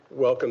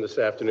welcome this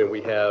afternoon.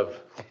 We have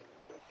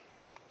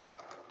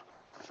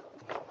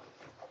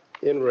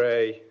in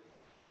Ray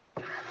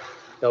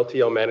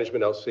LTL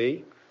Management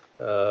LLC,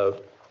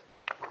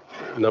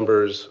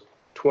 numbers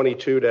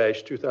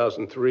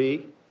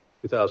 22-2003,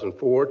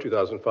 2004,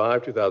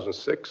 2005,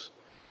 2006,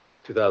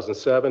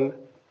 2007,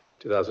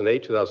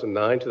 2008,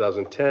 2009,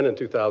 2010, and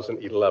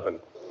 2011.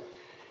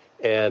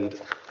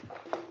 And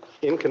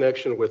in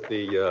connection with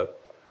the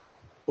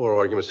oral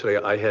arguments today,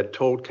 I had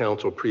told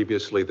counsel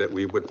previously that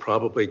we would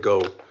probably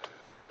go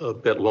a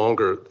bit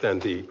longer than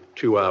the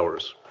 2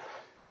 hours.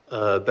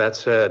 That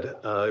said,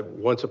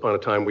 once upon a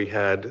time we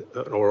had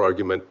an oral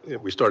argument.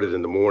 We started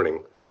in the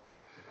morning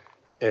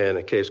in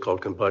a case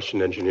called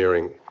Combustion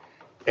Engineering,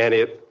 and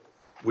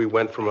we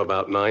went from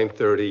about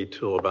 9:30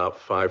 till about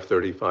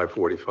 5:30,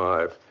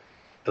 5:45.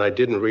 And I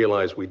didn't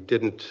realize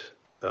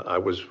I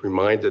was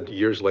reminded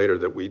years later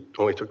that we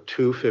only took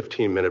 2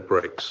 15-minute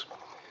breaks,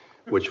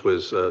 which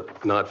was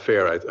not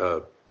fair.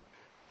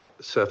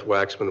 Seth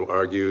Waxman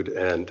argued,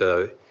 and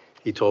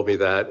he told me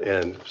that,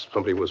 and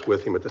somebody was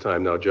with him at the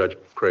time. Now, Judge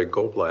Craig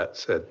Goldblatt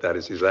said that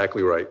is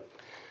exactly right.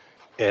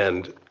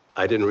 And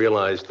I didn't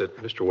realize that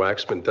Mr.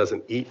 Waxman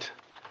doesn't eat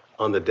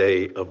on the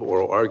day of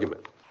oral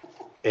argument.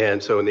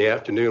 And so in the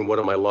afternoon, one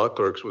of my law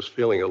clerks was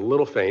feeling a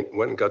little faint,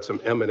 went and got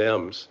some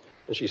M&Ms,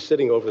 and she's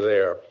sitting over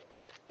there,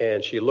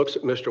 and she looks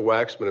at Mr.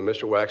 Waxman, and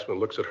Mr. Waxman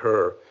looks at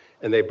her,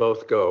 and they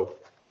both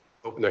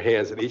open their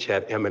hands, and each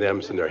had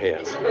M&Ms in their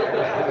hands.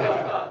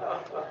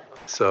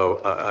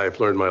 So I've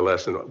learned my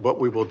lesson. What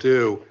we will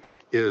do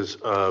is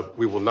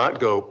we will not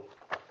go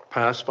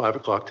past 5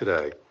 o'clock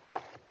today,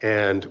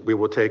 and we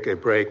will take a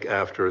break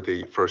after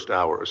the first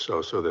hour or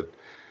so that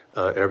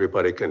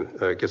everybody can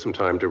get some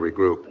time to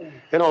regroup.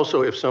 And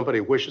also, if somebody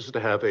wishes to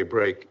have a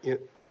break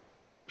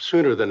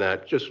sooner than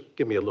that, just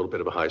give me a little bit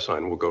of a high sign,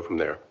 and we'll go from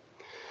there.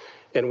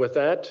 And with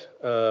that,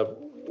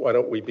 why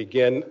don't we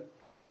begin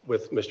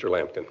with Mr.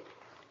 Lampkin.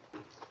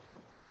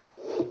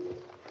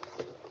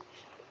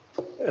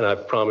 And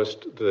I've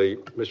promised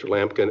Mr.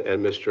 Lampkin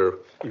and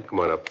you come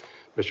on up,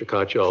 Mr.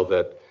 Kochel,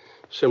 that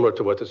similar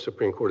to what the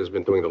Supreme Court has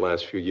been doing the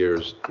last few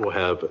years, we'll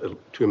have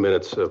 2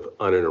 minutes of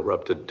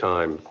uninterrupted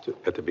time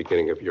at the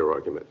beginning of your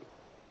argument.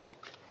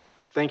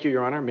 Thank you,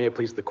 Your Honor. May it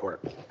please the court.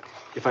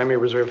 If I may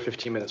reserve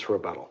 15 minutes for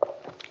rebuttal.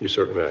 You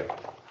certainly may.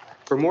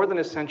 For more than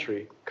a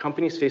century,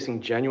 companies facing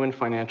genuine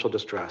financial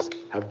distress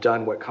have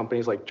done what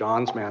companies like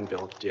Johns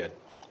Manville did.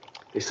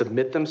 They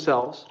submit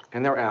themselves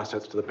and their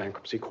assets to the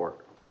bankruptcy court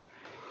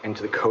and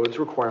to the code's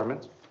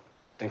requirements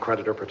and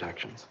creditor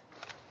protections.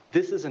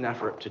 This is an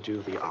effort to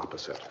do the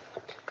opposite.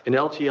 In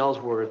LTL's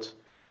words,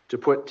 to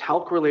put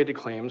talc-related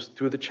claims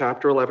through the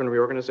Chapter 11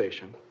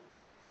 reorganization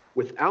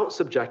without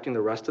subjecting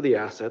the rest of the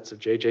assets of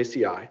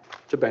JJCI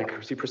to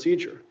bankruptcy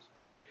procedures,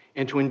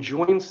 and to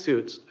enjoin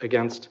suits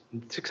against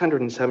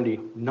 670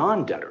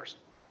 non-debtors,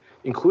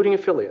 including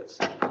affiliates,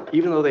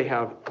 even though they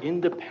have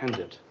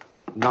independent,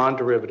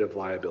 non-derivative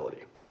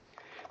liability.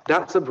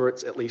 That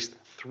subverts at least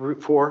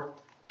 4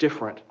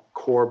 different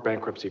core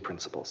bankruptcy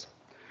principles.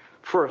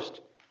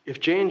 First, if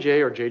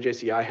J&J or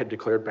JJCI had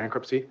declared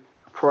bankruptcy,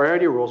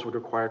 priority rules would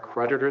require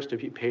creditors to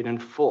be paid in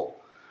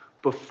full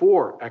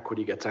before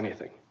equity gets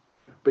anything.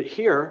 But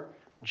here,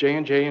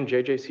 J&J and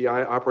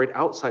JJCI operate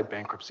outside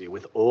bankruptcy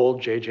with old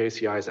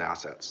JJCI's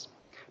assets,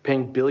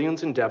 paying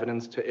billions in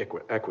dividends to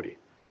equity,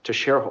 to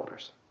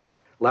shareholders.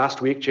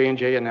 Last week,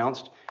 J&J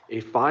announced a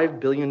 $5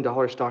 billion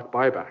stock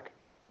buyback,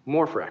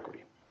 more for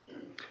equity.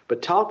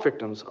 But talc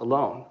victims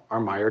alone are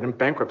mired in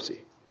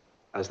bankruptcy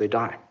as they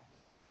die.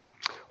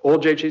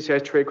 Old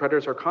JJCI's trade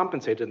creditors are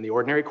compensated in the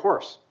ordinary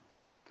course,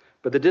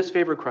 but the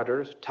disfavored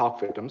creditors, talc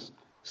victims,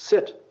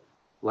 sit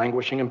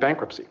languishing in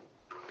bankruptcy.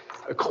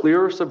 A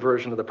clearer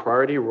subversion of the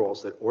priority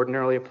rules that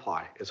ordinarily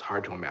apply is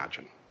hard to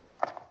imagine.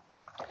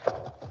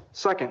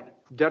 Second,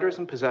 debtors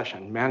in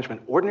possession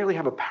management ordinarily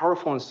have a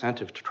powerful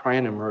incentive to try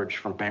and emerge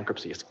from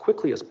bankruptcy as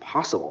quickly as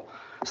possible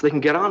so they can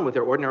get on with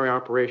their ordinary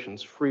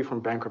operations free from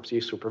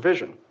bankruptcy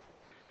supervision.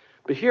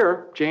 But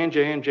here,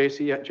 J&J and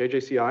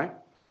JJCI,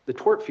 the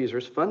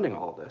tortfeasors funding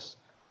all of this,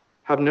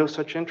 have no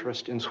such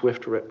interest in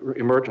swift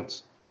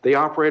emergence. They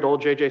operate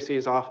old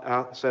JJC's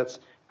assets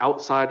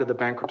outside of the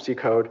bankruptcy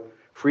code,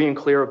 free and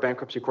clear of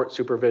bankruptcy court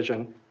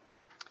supervision,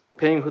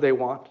 paying who they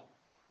want,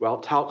 while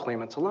talc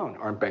claimants alone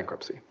are in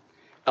bankruptcy.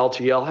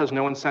 LTL has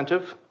no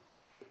incentive.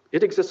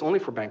 It exists only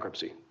for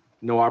bankruptcy.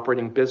 No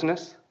operating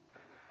business,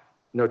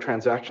 no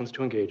transactions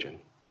to engage in.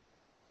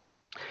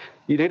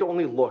 You need to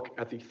only look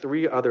at the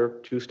 3 other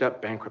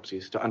 2-step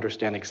bankruptcies to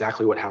understand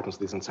exactly what happens to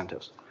these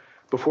incentives.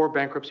 Before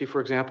bankruptcy, for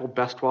example,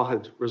 Bestwell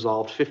had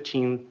resolved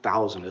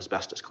 15,000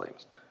 asbestos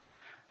claims.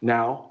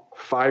 Now,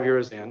 5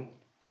 years in,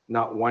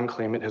 not one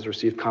claimant has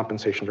received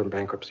compensation from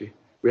bankruptcy.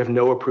 We have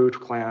no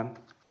approved plan,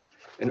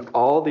 and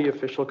all the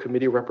official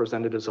committee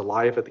representatives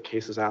alive at the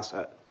case's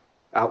outset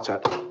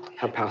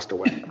have passed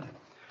away.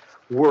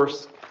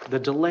 Worse, the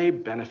delay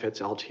benefits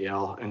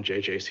LTL and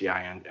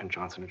JJCI and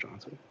Johnson &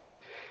 Johnson.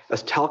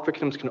 As talc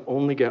victims can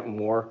only get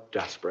more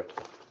desperate,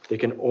 they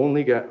can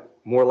only get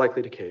more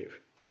likely to cave,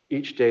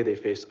 each day they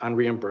face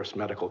unreimbursed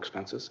medical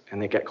expenses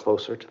and they get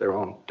closer to their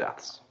own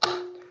deaths.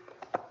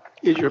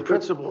 Is your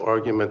principal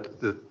argument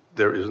that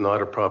there is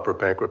not a proper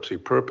bankruptcy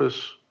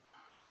purpose,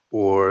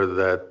 or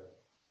that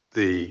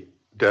the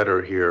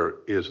debtor here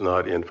is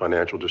not in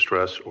financial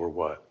distress, or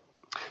what?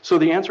 So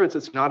the answer is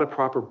it's not a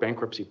proper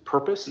bankruptcy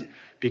purpose,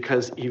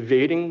 because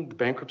evading the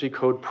bankruptcy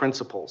code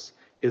principles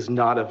is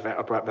not a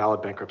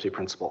valid bankruptcy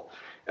principle.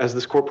 As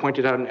this court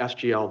pointed out in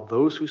SGL,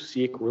 those who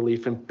seek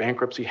relief in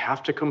bankruptcy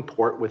have to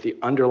comport with the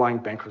underlying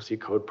bankruptcy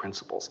code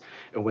principles.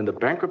 And when the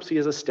bankruptcy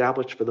is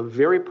established for the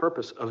very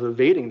purpose of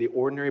evading the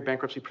ordinary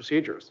bankruptcy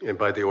procedures. And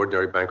by the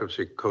ordinary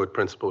bankruptcy code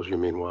principles, you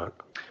mean what?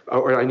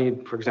 Or I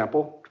need, for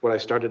example, what I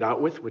started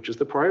out with, which is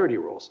the priority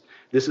rules.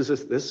 This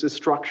is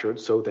structured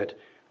so that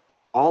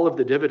all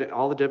the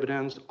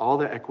dividends, all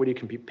the equity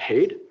can be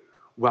paid,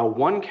 while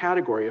one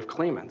category of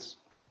claimants,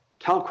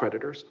 talc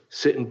creditors,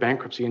 sit in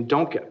bankruptcy and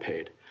don't get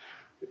paid.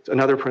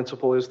 Another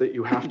principle is that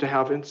you have to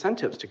have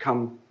incentives to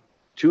come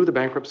to the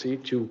bankruptcy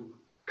to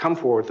come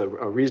forward with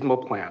a reasonable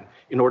plan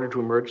in order to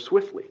emerge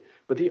swiftly.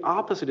 But the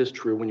opposite is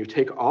true when you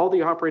take all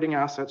the operating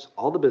assets,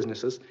 all the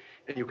businesses,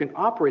 and you can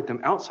operate them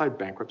outside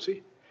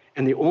bankruptcy,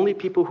 and the only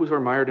people who are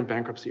mired in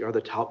bankruptcy are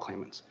the talc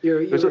claimants.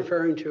 You're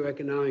referring to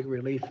economic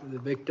relief for the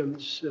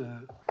victims?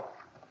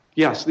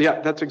 Yes,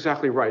 yeah, that's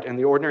exactly right. And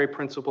the ordinary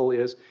principle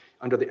is,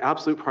 under the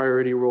absolute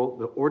priority rule,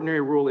 the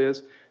ordinary rule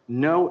is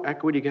no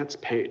equity gets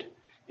paid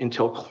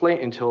until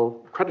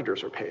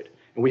creditors are paid.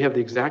 And we have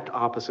the exact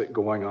opposite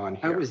going on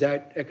here. How was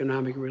that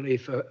economic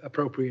relief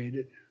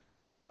appropriated?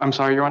 I'm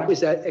sorry, Your Honor? How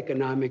was that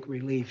economic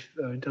relief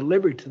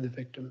delivered to the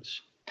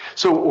victims?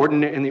 So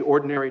in the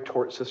ordinary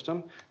tort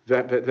system,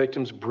 the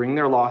victims bring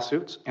their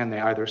lawsuits and they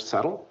either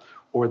settle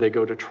or they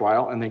go to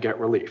trial and they get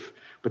relief.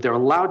 But they're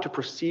allowed to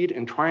proceed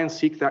and try and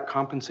seek that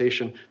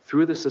compensation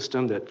through the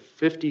system that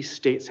 50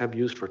 states have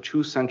used for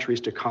 2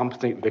 centuries to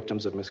compensate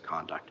victims of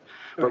misconduct.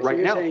 But right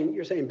now,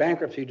 you're saying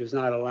bankruptcy does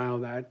not allow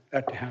that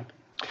to happen.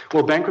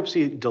 Well,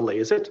 bankruptcy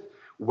delays it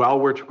while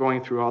we're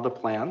going through all the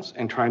plans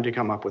and trying to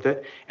come up with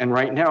it. And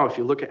right now, if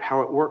you look at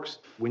how it works,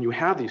 when you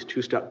have these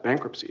 2-step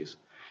bankruptcies,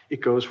 it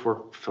goes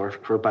for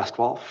best of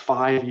all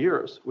 5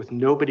 years with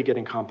nobody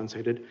getting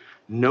compensated,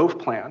 no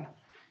plan,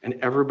 and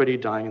everybody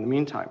dying in the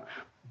meantime.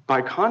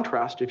 By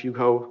contrast, if you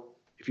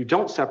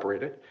don't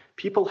separate it,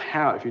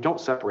 if you don't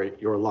separate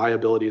your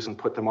liabilities and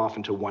put them off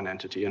into one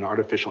entity, an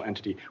artificial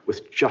entity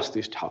with just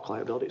these talc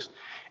liabilities,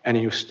 and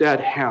you instead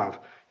have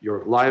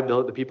your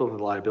liability, the people with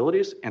the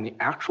liabilities, and the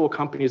actual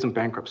companies in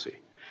bankruptcy,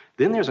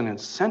 then there's an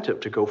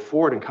incentive to go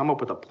forward and come up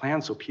with a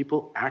plan so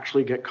people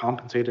actually get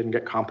compensated and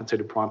get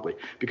compensated promptly,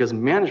 because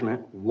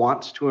management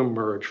wants to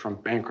emerge from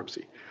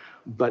bankruptcy.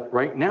 But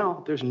right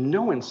now, there's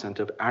no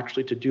incentive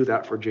actually to do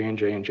that for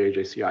J&J and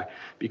JJCI,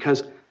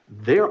 because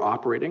they're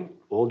operating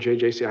old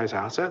JJCI's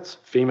assets,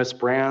 famous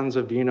brands,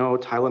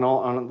 Aveeno,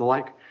 Tylenol, and the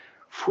like,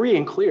 free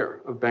and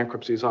clear of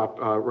bankruptcy's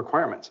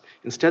requirements.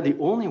 Instead, the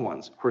only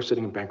ones who are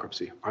sitting in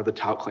bankruptcy are the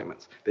talc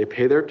claimants. They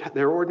pay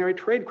their ordinary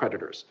trade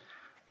creditors.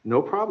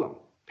 No problem.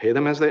 Pay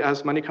them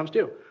as money comes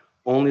due.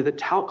 Only the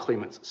talc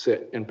claimants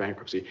sit in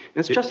bankruptcy. And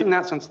it's just in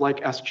that sense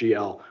like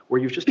SGL,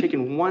 where you've just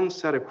taken one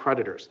set of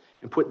creditors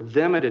and put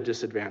them at a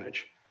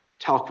disadvantage,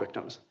 talc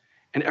victims,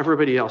 and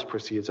everybody else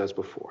proceeds as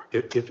before.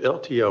 If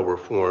LTL were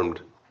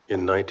formed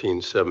in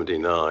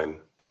 1979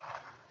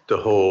 to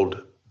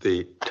hold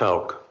the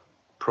talc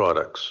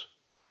products,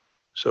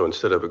 so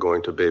instead of it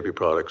going to baby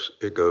products,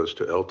 it goes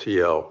to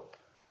LTL,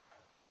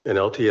 and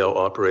LTL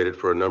operated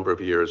for a number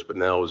of years, but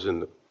now is in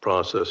the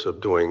process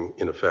of doing,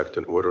 in effect,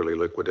 an orderly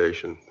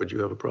liquidation, would you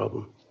have a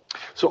problem?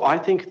 So I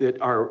think that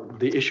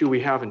the issue we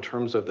have in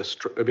terms of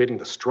evading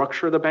the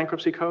structure of the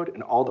bankruptcy code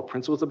and all the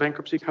principles of the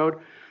bankruptcy code,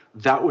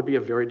 that would be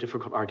a very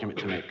difficult argument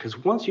to make.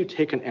 Because once you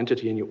take an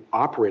entity and you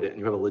operate it and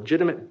you have a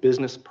legitimate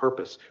business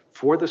purpose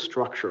for the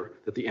structure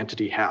that the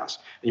entity has,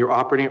 and you're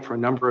operating it for a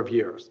number of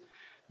years,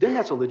 then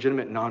that's a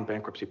legitimate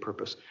non-bankruptcy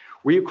purpose.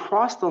 Where you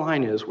cross the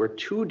line is where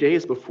 2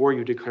 days before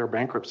you declare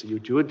bankruptcy, you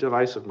do a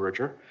divisive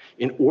merger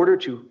in order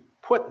to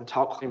put the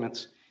talc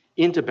claimants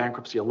into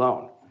bankruptcy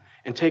alone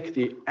and take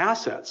the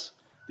assets,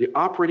 the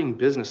operating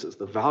businesses,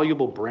 the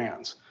valuable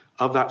brands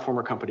of that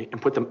former company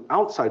and put them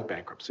outside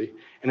bankruptcy.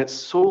 And it's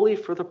solely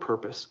for the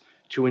purpose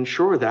to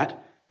ensure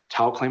that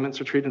talc claimants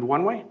are treated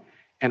one way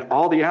and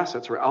all the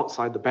assets are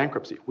outside the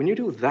bankruptcy. When you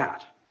do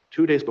that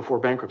 2 days before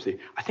bankruptcy,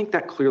 I think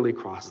that clearly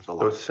crosses the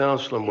line. So it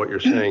sounds from what you're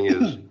saying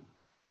is,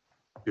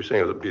 you're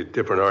saying it would be a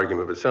different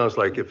argument, but it sounds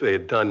like if they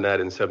had done that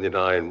in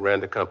 79, ran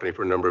the company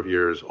for a number of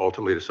years,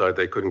 ultimately decided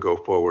they couldn't go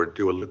forward,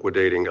 do a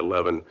liquidating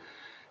 11,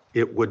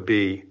 it would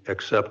be an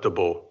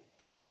acceptable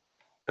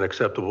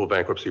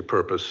bankruptcy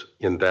purpose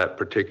in that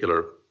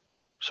particular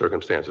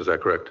circumstance. Is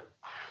that correct?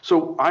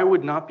 So I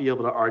would not be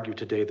able to argue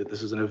today that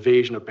this is an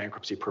evasion of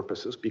bankruptcy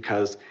purposes,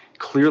 because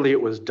clearly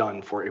it was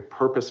done for a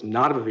purpose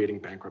not of evading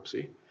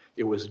bankruptcy.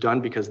 It was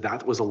done because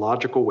that was a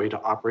logical way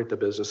to operate the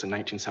business in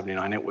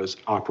 1979. It was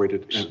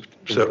operated in...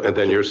 And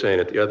then you're saying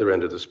at the other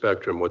end of the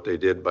spectrum, what they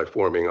did by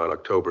forming on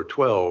October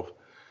 12,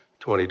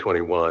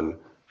 2021,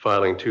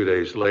 filing 2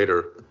 days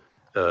later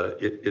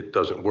it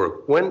doesn't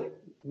work.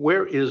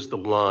 Where is the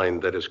line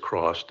that is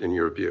crossed in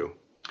your view?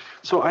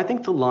 So I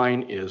think the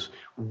line is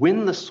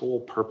when the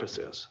sole purpose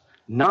is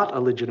not a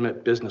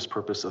legitimate business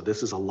purpose of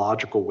this is a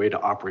logical way to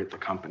operate the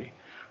company,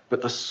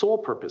 but the sole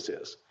purpose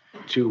is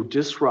to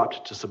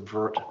disrupt, to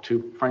subvert,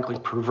 to frankly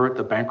pervert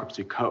the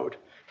bankruptcy code,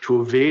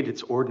 to evade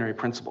its ordinary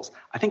principles.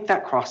 I think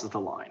that crosses the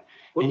line.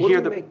 What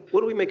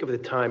do we make of the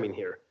timing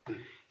here?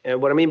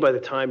 And what I mean by the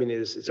timing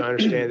is I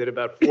understand that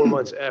about 4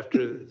 months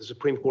after the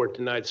Supreme Court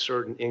denied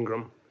cert in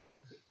Ingram,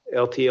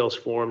 LTL's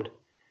formed,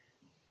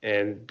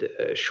 and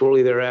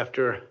shortly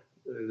thereafter,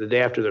 the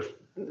day after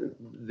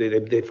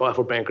they filed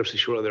for bankruptcy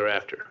shortly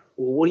thereafter.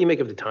 What do you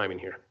make of the timing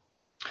here?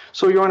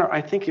 So, Your Honor,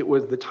 I think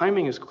the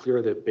timing is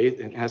clear that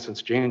in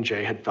essence,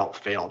 J&J had felt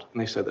failed.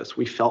 And they said this,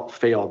 we felt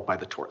failed by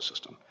the tort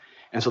system.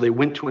 And so they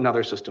went to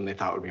another system they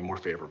thought would be more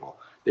favorable.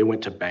 They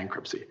went to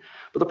bankruptcy.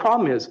 But the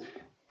problem is,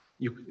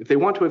 if they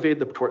want to evade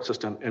the tort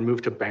system and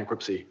move to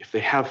bankruptcy, if they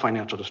have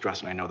financial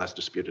distress, and I know that's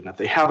disputed, and if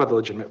they have other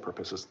legitimate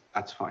purposes,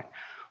 that's fine.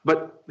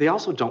 But they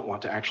also don't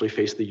want to actually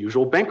face the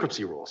usual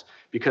bankruptcy rules,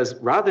 because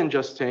rather than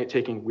just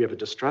we have a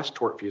distressed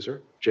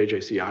tortfeasor,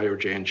 JJCI or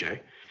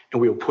J&J,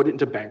 and we will put it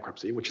into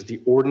bankruptcy, which is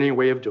the ordinary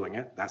way of doing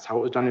it. That's how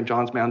it was done in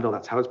Johns Manville.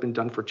 That's how it's been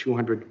done for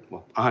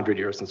 100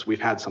 years since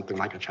we've had something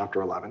like a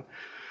Chapter 11.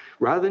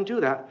 Rather than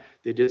do that,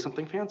 they did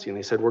something fancy, and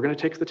they said, we're going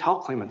to take the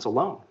talc claimants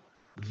alone.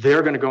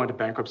 They're going to go into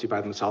bankruptcy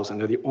by themselves, and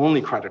they're the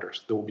only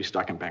creditors that will be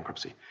stuck in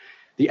bankruptcy.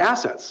 The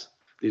assets,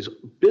 these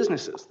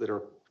businesses that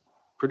are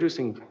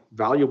producing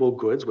valuable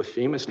goods with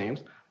famous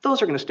names,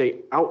 those are going to stay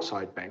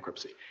outside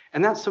bankruptcy.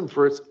 And that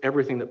subverts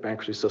everything that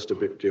bankruptcy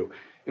systems do.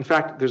 In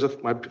fact,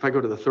 if I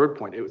go to the third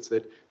point, it's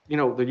that,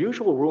 the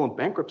usual rule in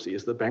bankruptcy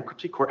is the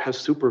bankruptcy court has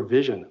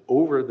supervision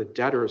over the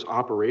debtor's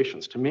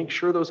operations to make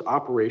sure those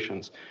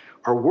operations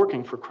are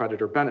working for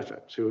creditor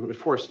benefit, to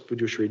enforce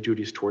fiduciary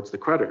duties towards the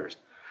creditors.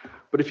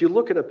 But if you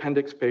look at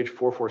appendix page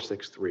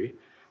 4463,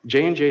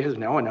 J&J has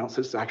now announced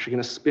it's actually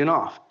going to spin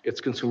off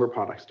its consumer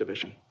products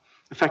division,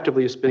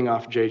 effectively spinning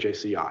off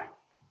JJCI.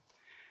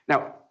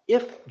 Now,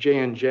 if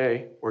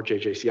J&J or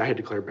JJCI had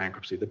declared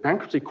bankruptcy, the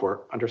bankruptcy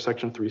court under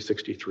section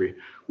 363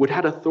 would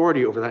have had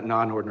authority over that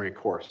non-ordinary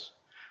course.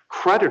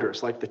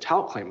 Creditors like the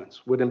talc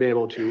claimants would have been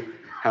able to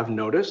have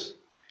notice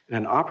and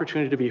an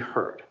opportunity to be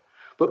heard.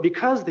 But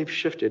because they've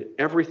shifted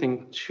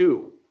everything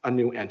to a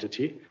new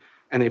entity,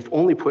 and they've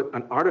only put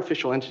an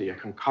artificial entity, a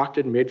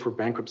concocted, made for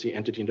bankruptcy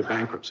entity into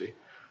bankruptcy,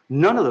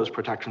 none of those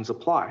protections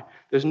apply.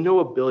 There's no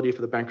ability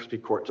for the bankruptcy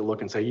court to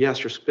look and say,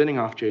 yes, you're spinning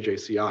off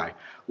JJCI.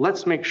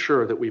 Let's make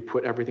sure that we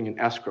put everything in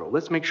escrow.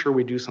 Let's make sure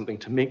we do something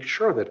to make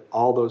sure that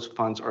all those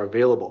funds are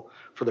available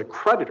for the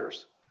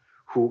creditors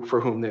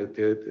for whom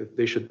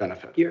they should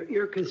benefit.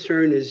 Your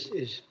concern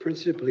is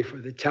principally for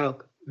the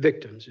talc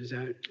victims, is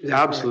that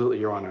Absolutely,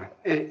 Your Honor.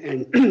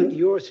 And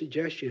your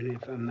suggestion,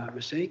 if I'm not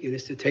mistaken,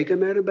 is to take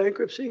them out of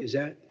bankruptcy? Is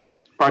that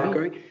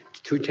correct?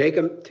 To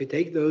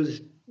take those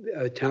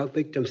talc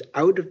victims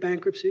out of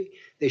bankruptcy?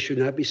 They should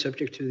not be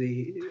subject to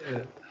the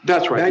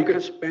That's right,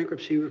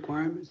 bankruptcy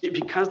requirements?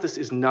 Because this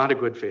is not a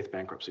good faith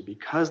bankruptcy,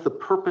 because the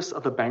purpose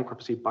of the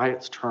bankruptcy by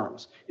its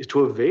terms is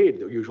to evade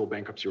the usual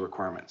bankruptcy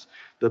requirements,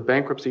 the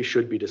bankruptcy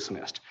should be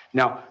dismissed.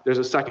 Now, there's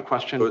a second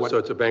question. So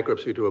it's a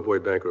bankruptcy to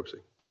avoid bankruptcy?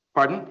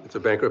 Pardon? It's a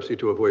bankruptcy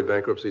to avoid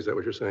bankruptcy, is that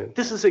what you're saying?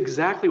 This is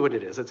exactly what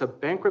it is. It's a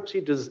bankruptcy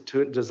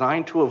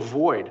designed to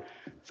avoid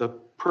the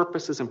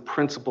purposes and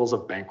principles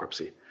of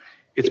bankruptcy.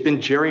 It's been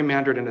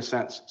gerrymandered in a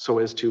sense so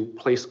as to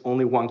place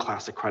only one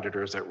class of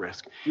creditors at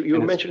risk. You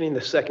were mentioning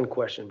the second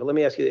question, but let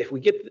me ask you, if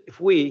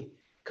we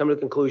come to the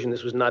conclusion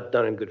this was not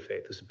done in good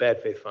faith, this is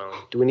bad faith filing,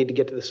 do we need to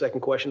get to the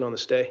second question on the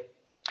stay?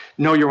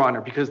 No, Your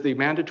Honor, because the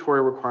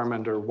mandatory requirement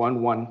under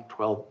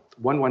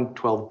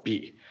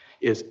 1112B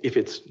is if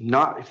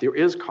there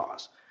is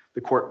cause, the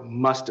court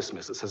must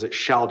dismiss. It says it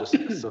shall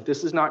dismiss. So if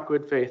this is not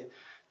good faith,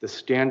 the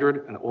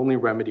standard and only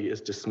remedy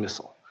is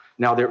dismissal.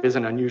 Now, there is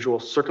an unusual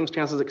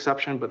circumstances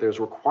exception, but there's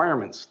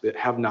requirements that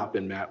have not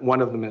been met.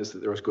 One of them is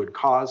that there was good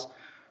cause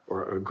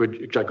or a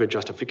good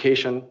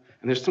justification,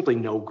 and there's simply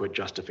no good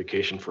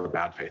justification for a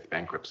bad faith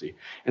bankruptcy.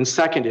 And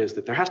second is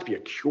that there has to be a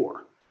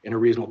cure in a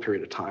reasonable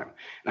period of time.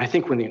 And I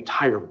think when the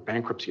entire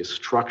bankruptcy is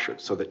structured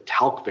so that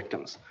talc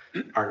victims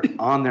are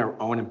on their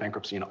own in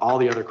bankruptcy and all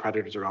the other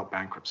creditors are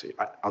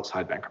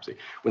outside bankruptcy,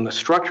 when the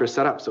structure is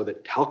set up so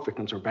that talc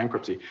victims are in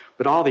bankruptcy,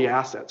 but all the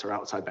assets are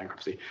outside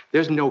bankruptcy,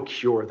 there's no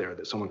cure there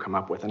that someone come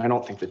up with. And I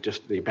don't think that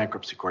just the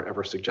bankruptcy court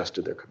ever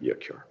suggested there could be a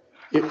cure.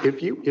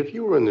 If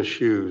you were in the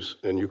shoes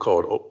and you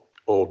called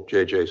old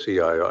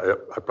JJCI,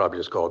 I probably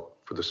just call it,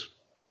 for the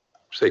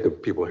sake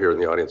of people here in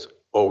the audience,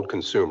 old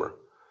consumer.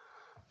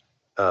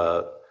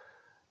 So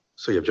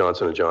you have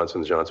Johnson &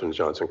 Johnson, Johnson &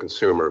 Johnson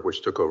Consumer,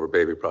 which took over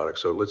baby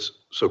products.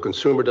 So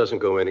consumer doesn't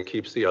go in and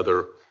keeps the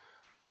other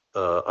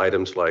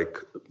items like,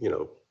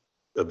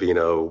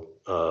 Aveeno,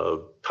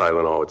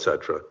 Tylenol, et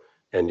cetera.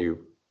 And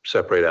you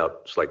separate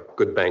out, it's like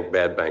good bank,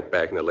 bad bank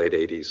back in the late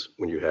 80s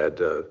when you had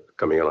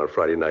coming in on a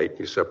Friday night,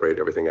 you separate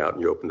everything out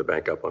and you open the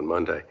bank up on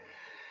Monday.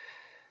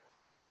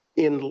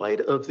 In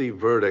light of the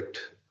verdict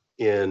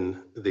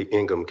in the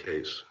Ingham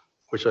case,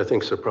 which I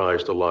think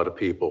surprised a lot of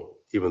people,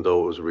 even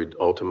though it was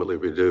ultimately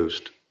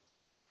reduced.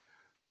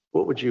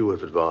 What would you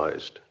have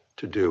advised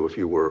to do if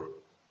you were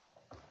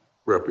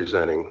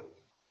representing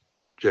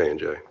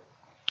J&J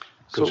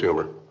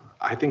Consumer? So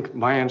I think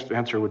my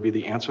answer would be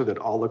the answer that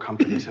all the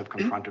companies have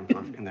confronted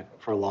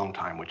for a long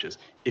time, which is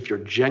if you're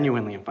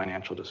genuinely in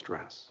financial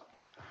distress,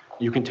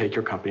 you can take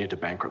your company into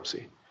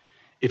bankruptcy.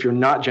 If you're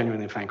not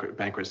genuinely in financial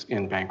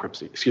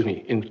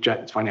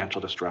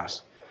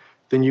distress,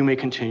 then you may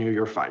continue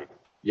your fight.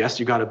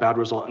 Yes, you got a bad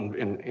result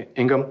in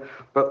Ingham,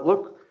 but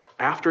look,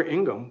 after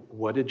Ingham,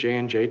 what did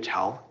J&J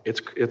tell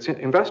its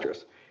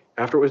investors?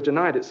 After it was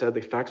denied, it said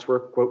the facts were,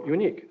 quote,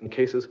 unique, in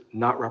cases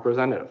not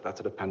representative. That's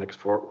at Appendix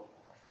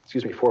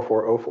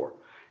 4404.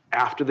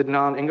 After the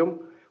denial in Ingham,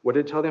 what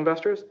did it tell the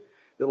investors?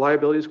 That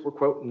liabilities were,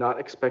 quote, not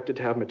expected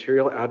to have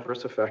material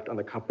adverse effect on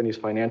the company's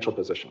financial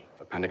position,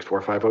 Appendix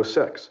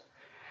 4506.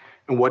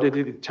 And what did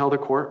it tell the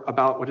court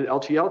about, what did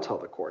LTL tell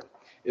the court?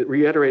 It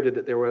reiterated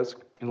that there was,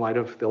 in light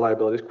of the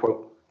liabilities,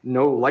 quote,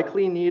 no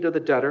likely need of the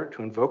debtor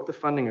to invoke the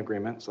funding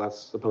agreement, so that's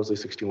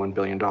supposedly $61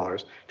 billion,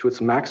 to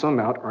its maximum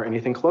amount or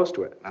anything close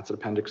to it. That's at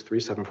Appendix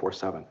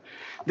 3747.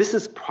 This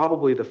is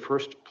probably the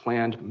first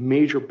planned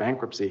major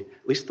bankruptcy,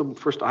 at least the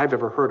first I've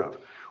ever heard of,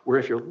 where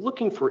if you're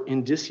looking for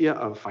indicia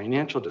of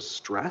financial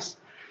distress,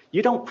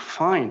 you don't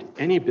find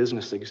any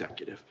business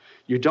executive.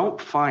 You don't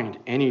find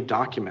any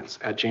documents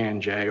at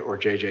J&J or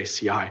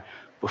JJCI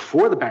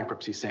before the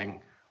bankruptcy saying,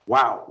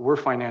 wow, we're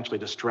financially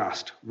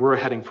distressed. We're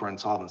heading for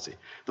insolvency.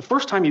 The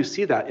first time you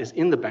see that is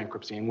in the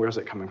bankruptcy, and where's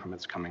it coming from?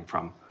 It's coming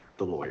from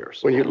the lawyers.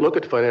 When you look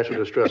at financial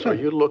distress, are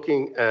you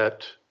looking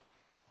at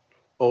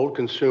Old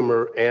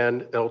Consumer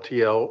and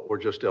LTL or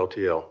just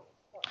LTL?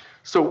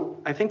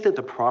 So I think that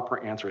the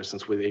proper answer is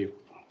if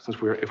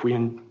we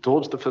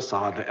indulge the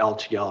facade that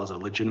LTL is a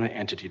legitimate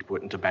entity to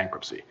put into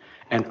bankruptcy,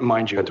 and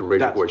mind you, You have to raise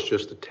your voice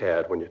just a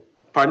tad when you.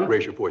 Pardon?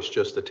 Raise your voice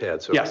just a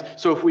tad. So. Yes.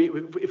 So if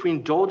we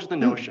indulge the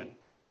notion,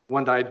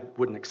 one that I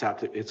wouldn't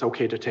accept, it's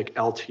okay to take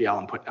LTL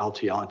and put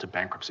LTL into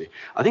bankruptcy.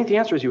 I think the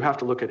answer is you have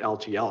to look at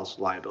LTL's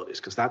liabilities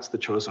because that's the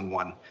chosen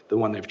one, the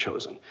one they've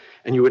chosen.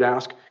 And you would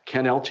ask,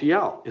 can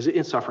LTL, is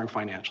it suffering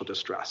financial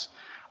distress?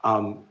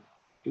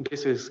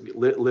 Basically,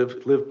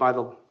 live by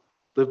the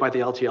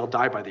LTL,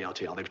 die by the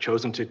LTL. They've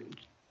chosen to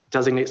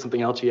designate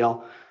something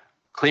LTL,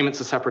 claim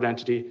it's a separate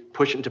entity,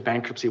 push it into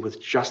bankruptcy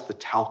with just the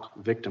talc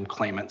victim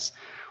claimants.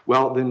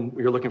 Well, then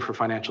you're looking for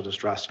financial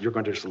distress. You're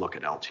going to just look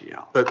at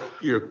LTL. But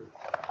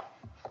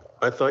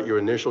I thought your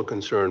initial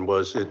concern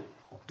was that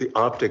the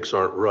optics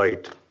aren't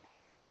right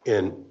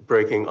in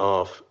breaking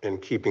off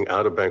and keeping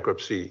out of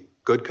bankruptcy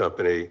good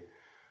company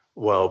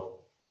while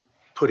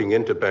putting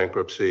into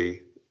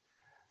bankruptcy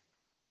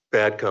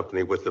bad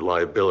company with the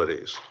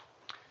liabilities.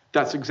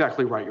 That's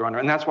exactly right, Your Honor.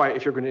 And that's why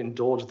if you're going to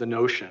indulge the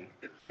notion,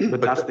 but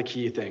that's the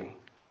key thing.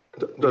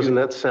 Doesn't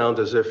that sound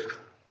as if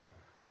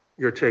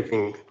you're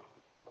taking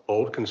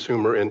Old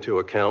Consumer into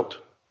account?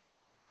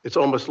 It's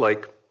almost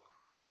like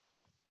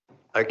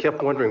I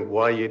kept wondering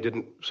why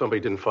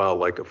somebody didn't file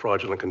like a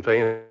fraudulent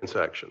conveyance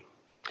action.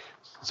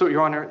 So,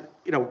 Your Honor,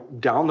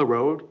 down the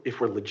road, if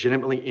we're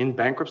legitimately in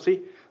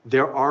bankruptcy,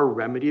 there are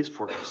remedies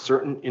for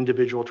certain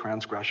individual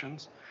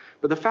transgressions.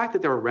 But the fact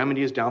that there are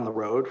remedies down the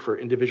road for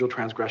individual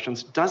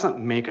transgressions doesn't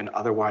make an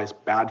otherwise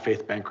bad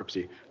faith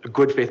bankruptcy a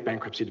good faith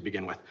bankruptcy to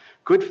begin with.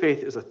 Good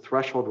faith is a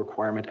threshold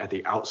requirement at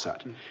the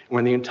outset.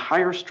 When the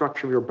entire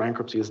structure of your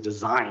bankruptcy is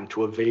designed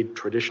to evade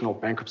traditional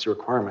bankruptcy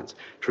requirements,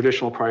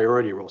 traditional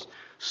priority rules,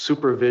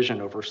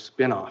 supervision over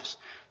spin-offs,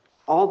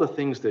 all the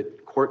things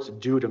that courts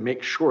do to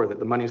make sure that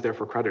the money's there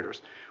for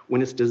creditors.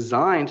 When it's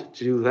designed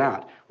to do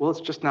that, well,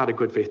 it's just not a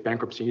good faith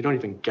bankruptcy. You don't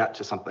even get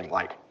to something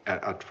like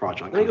a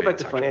fraudulent. Let me go back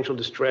to financial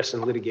distress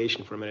and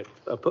litigation for a minute.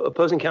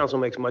 Opposing counsel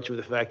makes much of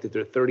the fact that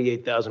there are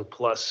 38,000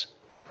 plus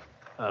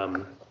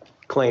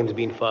claims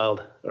being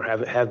filed or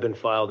have been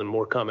filed and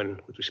more coming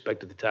with respect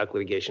to the talc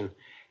litigation.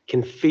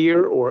 Can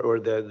fear or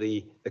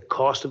the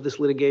cost of this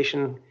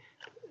litigation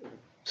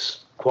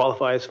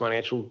qualify as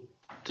financial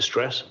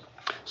distress?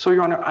 So,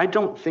 Your Honor, I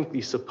don't think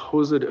the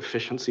supposed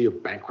efficiency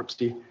of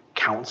bankruptcy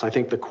counts. I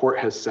think the court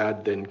has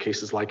said that in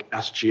cases like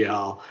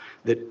SGL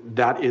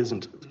that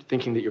isn't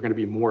thinking that you're going to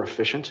be more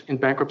efficient in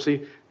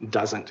bankruptcy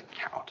doesn't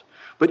count.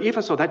 But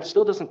even so, that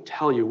still doesn't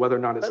tell you whether or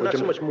not it's not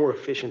so much more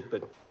efficient,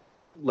 but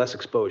less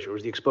exposure. Or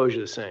is the exposure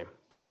the same?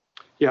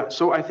 Yeah,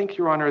 so I think,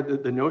 Your Honor,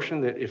 the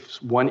notion that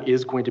if one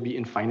is going to be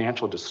in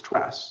financial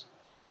distress,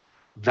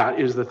 that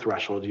is the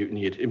threshold you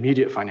need,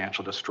 immediate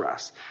financial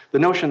distress. The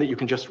notion that you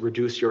can just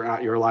reduce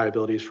your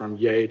liabilities from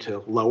yay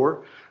to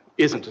lower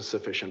isn't a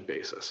sufficient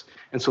basis.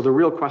 And so the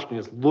real question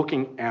is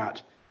looking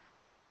at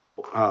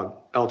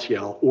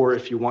LTL, or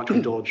if you want to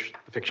indulge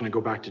the fiction and go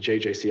back to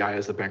JJCI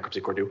as the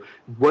bankruptcy court do,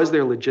 was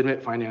there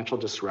legitimate financial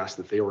distress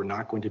that they were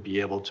not going to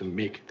be able to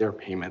make their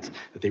payments,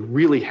 that they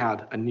really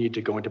had a need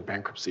to go into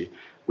bankruptcy,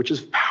 which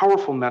is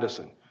powerful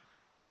medicine.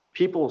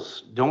 People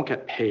don't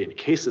get paid.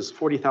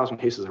 40,000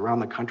 cases around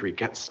the country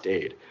get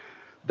stayed.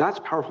 That's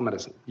powerful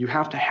medicine. You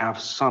have to have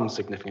some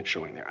significant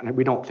showing there, and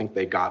we don't think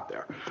they got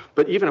there.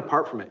 But even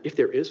apart from it, if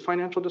there is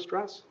financial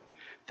distress,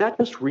 That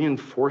just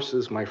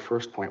reinforces my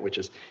first point, which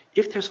is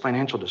if there's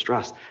financial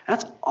distress,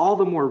 that's all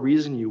the more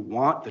reason you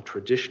want the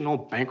traditional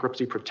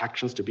bankruptcy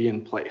protections to be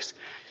in place.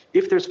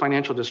 If there's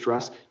financial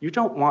distress, you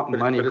don't want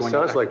money going. But it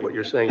sounds like what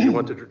you're saying, you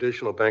want the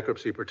traditional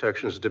bankruptcy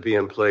protections to be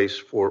in place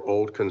for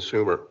old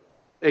consumer.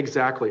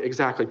 Exactly.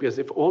 Because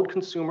if old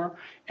consumer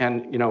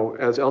and,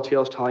 as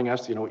LTL is telling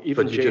us, even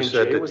But you just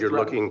said that you're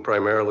looking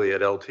primarily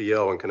at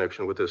LTL in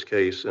connection with this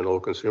case, and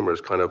old consumer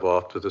is kind of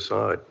off to the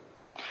side.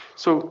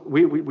 So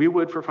we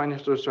would, for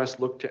financial distress,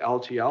 look to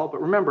LTL.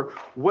 But remember,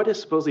 what is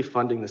supposedly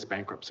funding this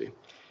bankruptcy?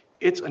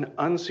 It's an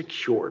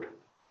unsecured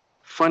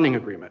funding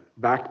agreement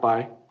backed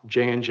by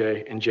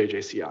J&J and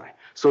JJCI.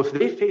 So if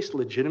they face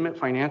legitimate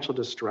financial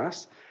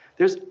distress,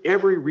 there's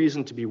every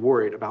reason to be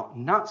worried about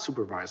not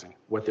supervising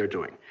what they're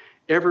doing.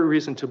 Every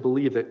reason to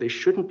believe that they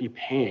shouldn't be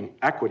paying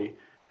equity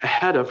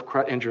ahead of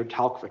injured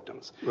talc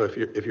victims. Well,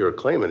 if you're a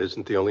claimant,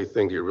 isn't the only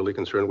thing you're really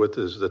concerned with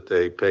is that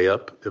they pay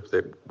up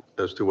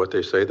as to what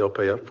they say they'll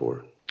pay up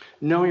for?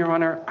 No, Your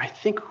Honor. I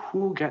think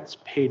who gets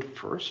paid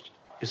first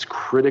is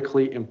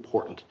critically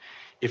important.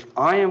 If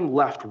I am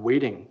left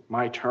waiting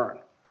my turn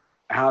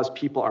as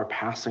people are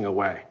passing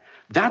away,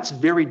 that's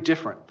very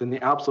different than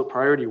the absolute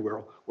priority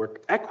rule where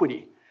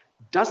equity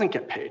doesn't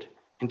get paid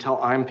until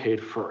I'm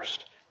paid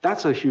first.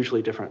 That's a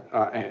hugely different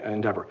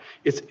endeavor.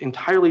 It's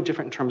entirely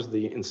different in terms of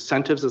the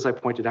incentives, as I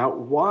pointed out.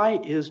 Why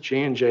is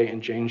J&J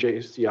and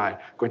JJCI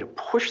going to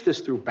push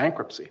this through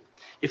bankruptcy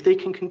if they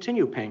can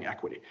continue paying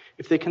equity,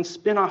 if they can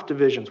spin off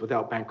divisions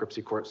without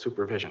bankruptcy court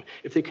supervision,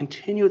 if they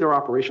continue their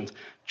operations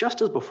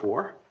just as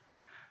before?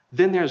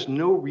 Then there's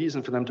no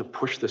reason for them to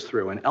push this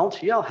through. And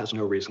LTL has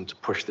no reason to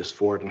push this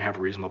forward and have a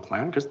reasonable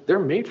plan because they're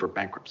made for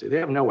bankruptcy. They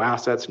have no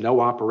assets, no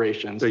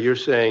operations. So you're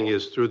saying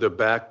is through the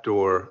back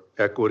door,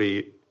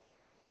 equity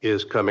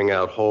is coming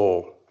out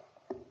whole,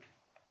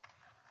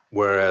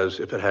 whereas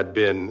if it had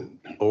been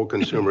old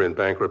consumer in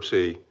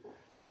bankruptcy,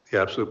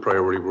 the absolute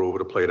priority rule would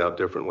have played out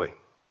differently.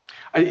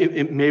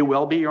 It may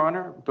well be, Your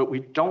Honor, but we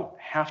don't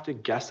have to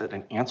guess at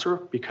an answer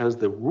because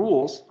the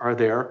rules are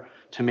there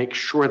to make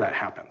sure that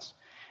happens.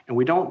 And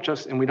we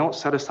don't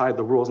set aside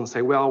the rules and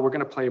say, well, we're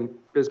going to play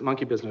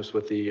monkey business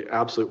with the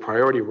absolute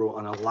priority rule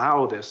and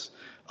allow this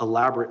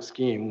elaborate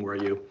scheme where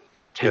you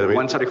take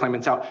one set of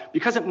claimants out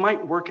because it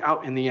might work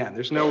out in the end.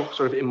 There's no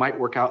sort of it might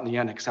work out in the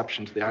end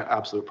exception to the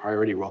absolute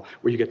priority rule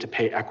where you get to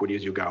pay equity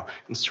as you go.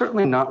 And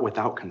certainly not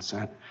without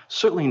consent,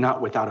 certainly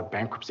not without a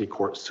bankruptcy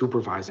court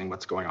supervising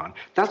what's going on.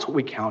 That's what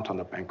we count on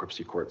the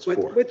bankruptcy courts for.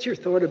 What's your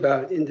thought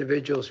about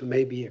individuals who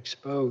may be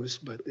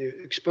exposed, but the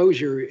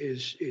exposure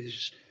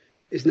is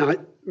not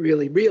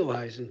really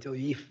realized until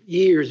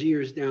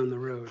years down the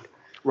road?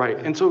 Right.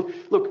 And so,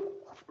 look,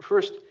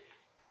 first,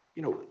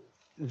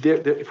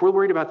 if we're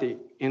worried about the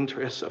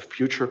interests of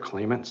future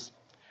claimants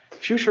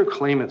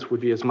would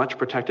be as much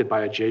protected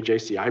by a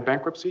JJCI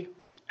bankruptcy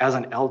as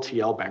an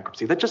LTL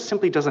bankruptcy. That just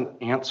simply doesn't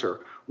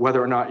answer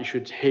whether or not you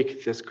should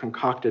take this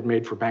concocted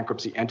made for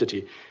bankruptcy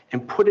entity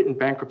and put it in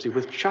bankruptcy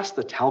with just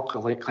the talc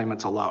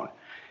claimants alone.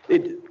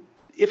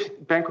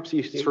 If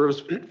bankruptcy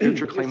serves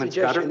future claimants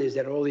better... Your suggestion is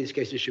that all these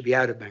cases should be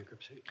out of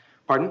bankruptcy.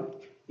 Pardon?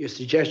 Your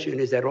suggestion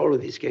is that all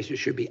of these cases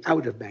should be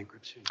out of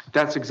bankruptcy.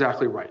 That's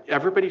exactly right.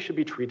 Everybody should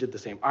be treated the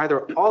same.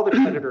 Either all the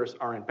creditors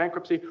are in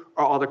bankruptcy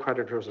or all the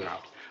creditors are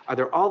out.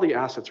 Either all the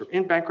assets are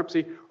in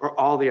bankruptcy or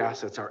all the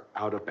assets are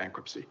out of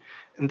bankruptcy.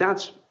 And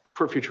that's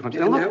for future claims.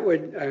 And that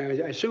would, I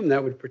assume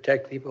that would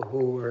protect people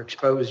who are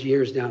exposed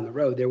years down the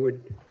road. They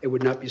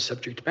would not be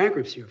subject to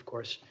bankruptcy, of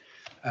course,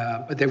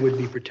 but they would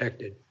be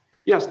protected.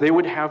 Yes, they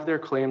would have their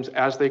claims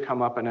as they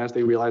come up and as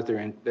they realize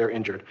they're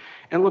injured.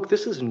 And look,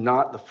 this is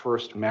not the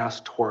first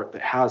mass tort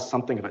that has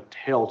something of a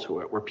tail to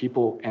it, where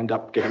people end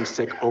up getting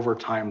sick over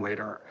time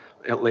later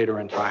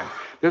in time.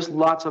 There's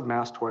lots of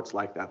mass torts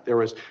like that. There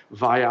was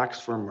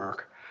Viax for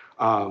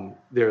Merck.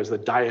 There's the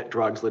diet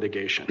drugs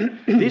litigation.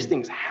 These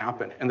things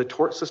happen, and the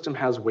tort system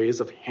has ways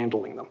of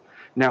handling them.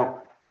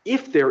 Now,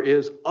 if there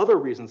is other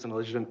reasons and a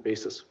legitimate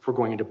basis for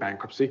going into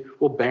bankruptcy,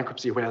 well,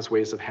 bankruptcy has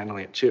ways of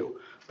handling it too.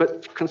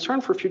 But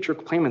concern for future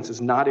claimants is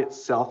not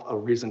itself a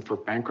reason for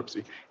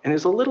bankruptcy. And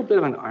there's a little bit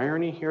of an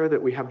irony here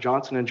that we have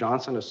Johnson &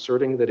 Johnson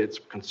asserting that it's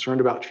concerned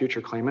about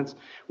future claimants,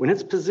 when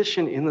its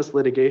position in this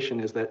litigation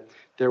is that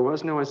there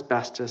was no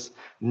asbestos,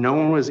 no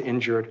one was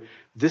injured,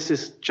 this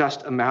is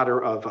just a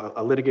matter of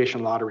a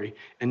litigation lottery,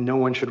 and no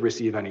one should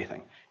receive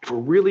anything. If we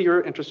really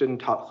are interested in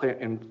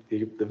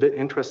the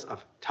interests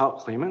of talc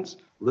claimants,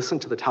 listen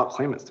to the talc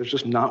claimants. There's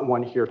just not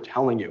one here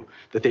telling you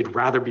that they'd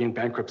rather be in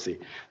bankruptcy,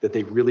 that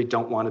they really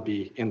don't want to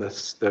be in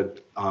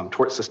the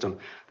tort system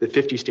that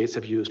 50 states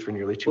have used for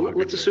nearly 200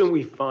 years. Let's assume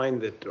we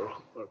find that, or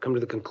come to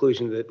the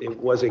conclusion that it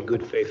was a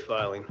good faith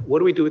filing. What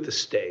do we do with the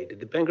stay? Did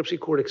the bankruptcy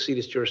court exceed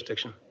its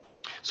jurisdiction?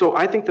 So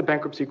I think the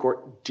bankruptcy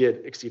court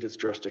did exceed its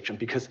jurisdiction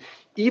because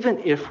even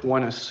if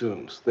one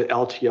assumes that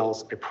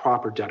LTL's a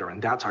proper debtor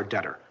and that's our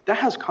debtor, that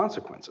has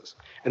consequences.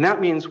 And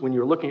that means when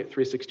you're looking at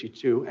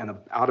 362 and an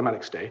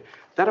automatic stay,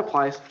 that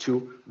applies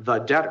to the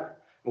debtor,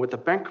 And what the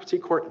bankruptcy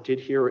court did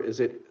here is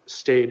it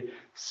stayed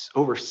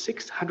over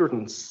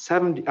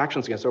 670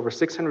 actions against over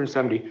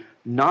 670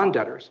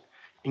 non-debtors,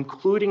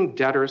 including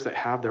debtors that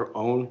have their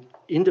own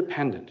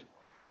independent,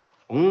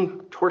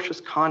 own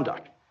tortious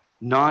conduct,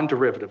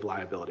 non-derivative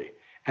liability.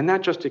 And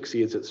that just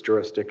exceeds its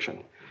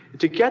jurisdiction.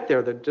 To get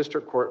there,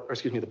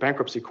 the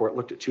bankruptcy court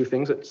looked at two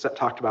things. It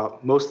talked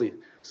about mostly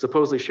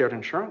supposedly shared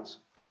insurance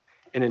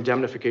and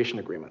indemnification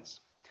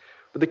agreements.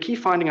 But the key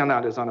finding on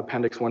that is on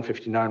Appendix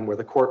 159, where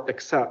the court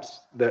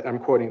accepts that, I'm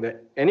quoting,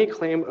 that any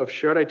claim of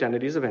shared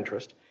identities of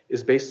interest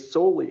is based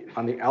solely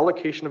on the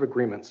allocation of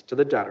agreements to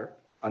the debtor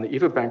on the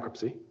eve of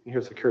bankruptcy, and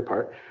here's the key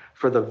part,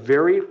 for the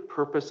very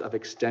purpose of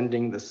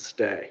extending the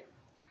stay.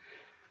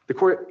 The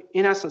court,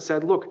 in essence,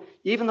 said, look,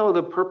 even though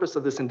the purpose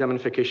of this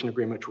indemnification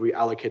agreement will be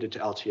allocated to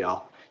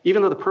LTL,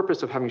 even though the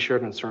purpose of having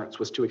shared insurance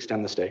was to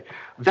extend the stay,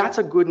 that's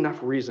a good enough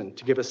reason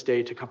to give a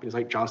stay to companies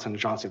like Johnson &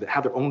 Johnson that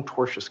have their own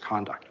tortious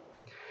conduct.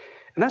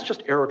 And that's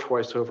just error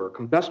twice over.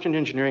 Combustion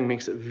engineering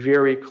makes it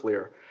very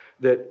clear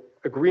that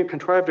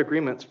contrived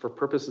agreements for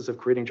purposes of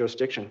creating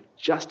jurisdiction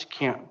just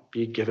can't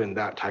be given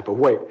that type of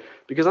weight,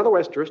 because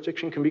otherwise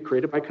jurisdiction can be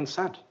created by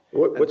consent.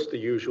 What's the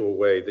usual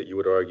way that you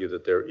would argue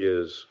that there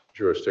is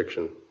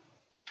jurisdiction?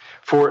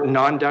 For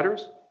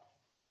non-debtors?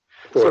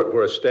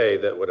 For a stay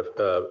that would,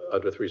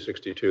 under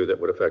 362, that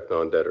would affect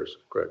non-debtors,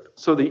 correct?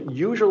 So the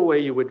usual way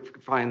you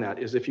would find that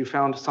is if you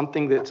found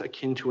something that's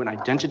akin to an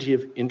identity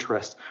of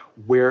interest,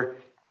 where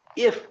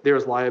if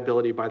there's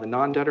liability by the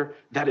non-debtor,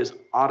 that is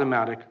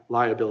automatic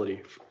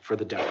liability for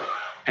the debtor.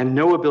 And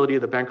no ability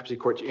of the bankruptcy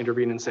court to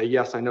intervene and say,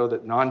 yes, I know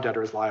that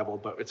non-debtor is liable,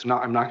 but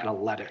I'm not going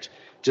to let it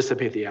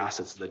dissipate the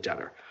assets of the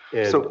debtor.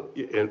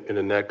 And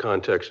in that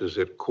context, is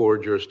it core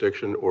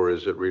jurisdiction, or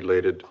is it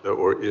related,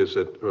 or is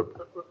it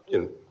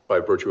by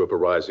virtue of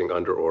arising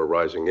under or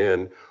arising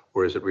in,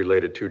 or is it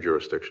related to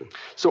jurisdiction?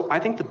 So I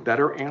think the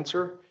better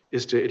answer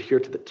is to adhere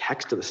to the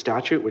text of the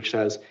statute, which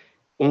says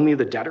only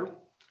the debtor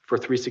for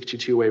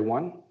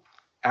 362A1,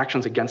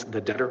 actions against the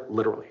debtor,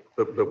 literally.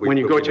 But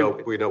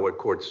we know what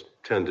courts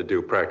tend to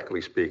do,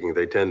 practically speaking.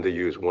 They tend to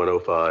use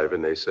 105,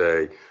 and they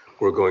say,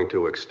 we're going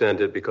to extend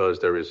it because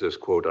there is this,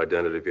 quote,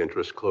 identity of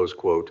interest, close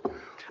quote,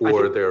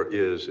 or there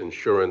is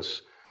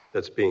insurance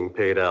that's being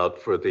paid out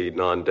for the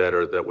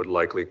non-debtor that would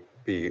likely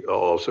be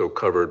also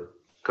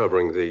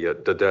covering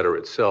the debtor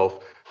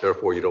itself.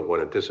 Therefore, you don't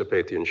want to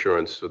dissipate the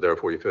insurance, so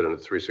therefore you fit into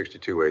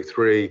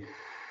 362A3.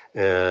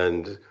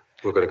 And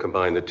we're going to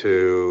combine the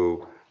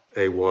two,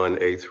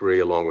 A1,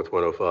 A3, along with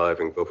 105,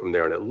 and go from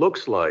there. And it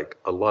looks like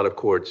a lot of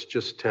courts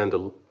just tend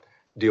to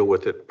deal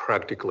with it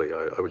practically.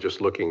 I was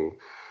just looking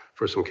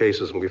for some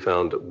cases, and we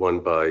found one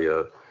by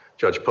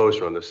Judge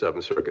Poster on the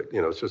Seventh Circuit.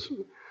 It's just,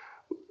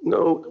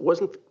 no, it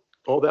wasn't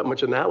all that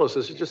much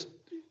analysis.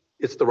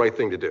 It's the right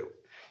thing to do.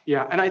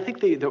 Yeah, and I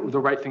think the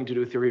right thing to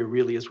do theory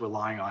really is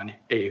relying on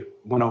a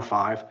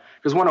 105,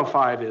 because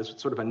 105 is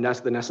sort of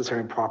the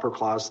necessary and proper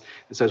clause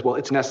that says, well,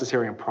 it's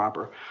necessary and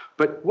proper.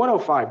 But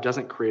 105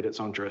 doesn't create its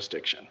own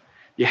jurisdiction.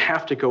 You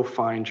have to go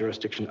find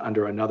jurisdiction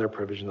under another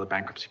provision of the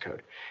Bankruptcy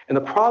Code. And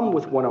the problem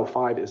with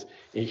 105 is,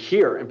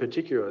 here in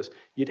particular, is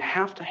you'd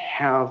have to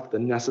have the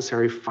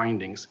necessary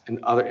findings in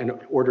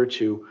order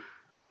to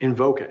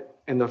invoke it.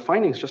 And the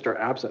findings just are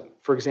absent.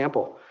 For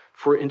example,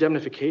 for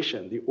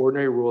indemnification, the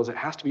ordinary rule is it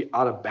has to be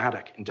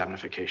automatic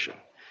indemnification.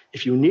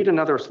 If you need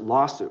another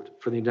lawsuit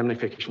for the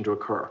indemnification to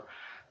occur,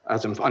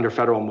 as under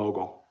federal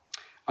mogul,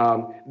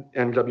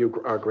 and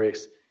W.R.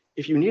 Grace,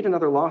 if you need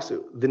another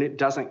lawsuit, then it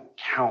doesn't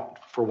count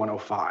for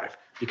 105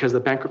 because the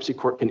bankruptcy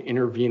court can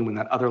intervene when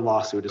that other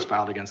lawsuit is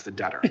filed against the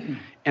debtor.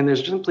 And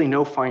there's simply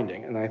no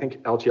finding, and I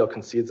think LTL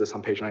concedes this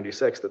on page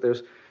 96, that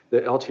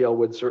LTL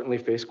would certainly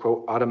face,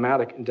 quote,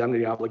 automatic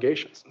indemnity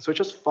obligations. And so it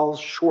just falls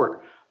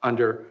short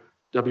under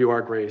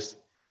W.R. Grace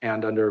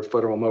and under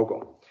federal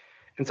mogul.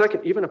 And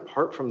second, even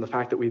apart from the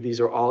fact that these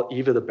are all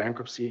either the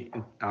bankruptcy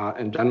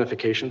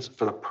indemnifications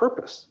for the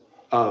purpose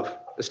of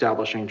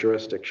establishing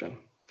jurisdiction,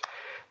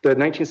 the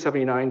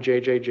 1979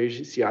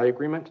 JJCI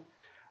agreement,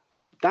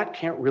 that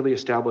can't really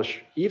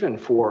establish, even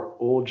for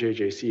old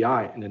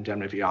JJCI, an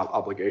indemnity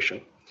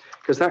obligation,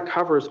 because that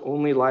covers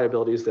only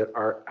liabilities that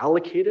are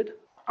allocated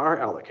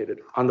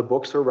on the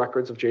books or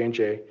records of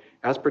J&J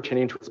as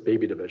pertaining to its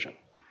baby division.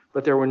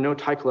 But there were no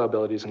type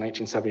liabilities in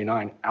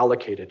 1979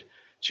 allocated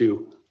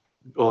to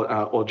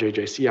old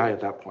JJCI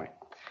at that point.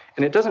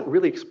 And it doesn't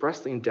really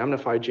expressly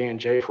indemnify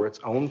J&J for its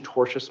own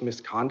tortious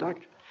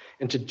misconduct.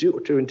 And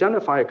to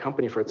indemnify a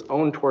company for its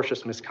own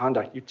tortious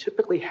misconduct, you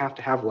typically have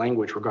to have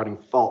language regarding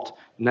fault,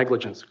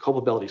 negligence,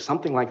 culpability,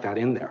 something like that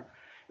in there. And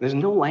there's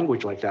no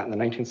language like that in the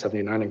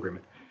 1979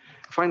 agreement.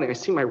 Finally, I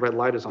see my red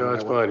light is on. No,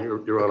 that's fine.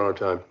 You're on our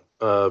time.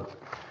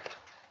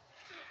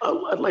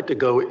 I'd like to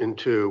go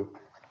into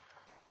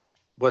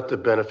what the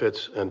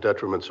benefits and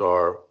detriments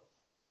are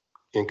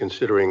in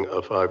considering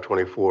a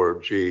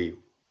 524G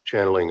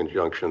channeling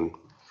injunction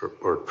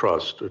or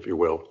trust, if you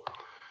will,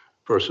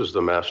 versus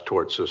the mass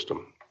tort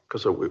system.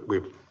 Because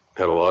we've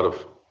had a lot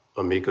of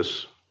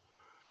amicus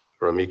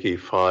or amici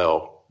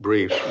file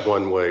briefs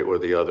one way or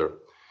the other.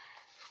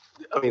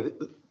 I mean,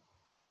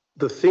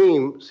 The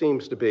theme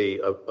seems to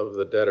be of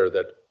the debtor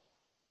that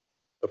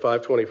a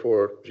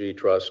 524G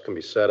trust can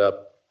be set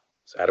up,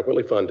 it's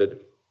adequately funded,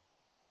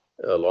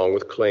 along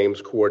with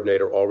claims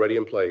coordinator already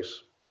in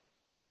place.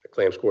 The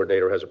claims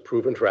coordinator has a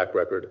proven track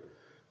record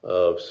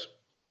of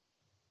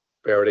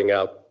ferreting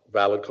out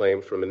valid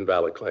claims from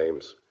invalid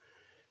claims.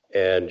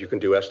 And you can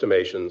do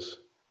estimations,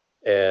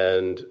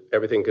 and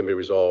everything can be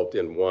resolved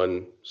in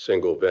one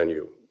single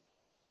venue.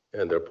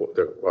 And their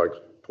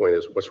point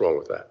is, what's wrong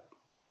with that?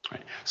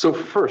 Right. So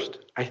first,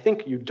 I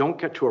think you don't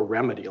get to a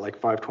remedy like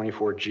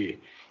 524G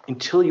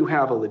until you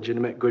have a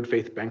legitimate good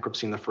faith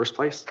bankruptcy in the first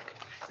place.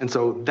 And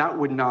so that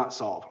would not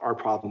solve our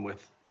problem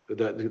with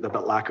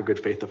the lack of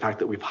good faith, the fact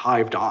that we've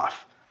hived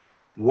off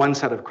one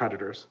set of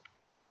creditors,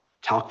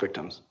 talc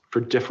victims, for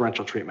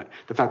differential treatment,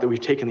 the fact that we've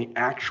taken the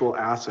actual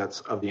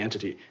assets of the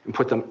entity and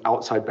put them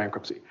outside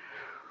bankruptcy.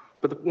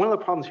 But one of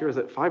the problems here is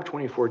that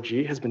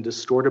 524G has been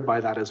distorted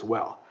by that as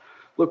well.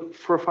 Look,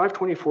 for a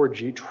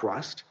 524G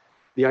trust,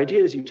 the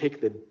idea is you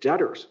take the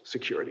debtor's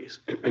securities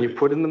and you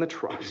put them in the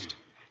trust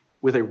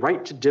with a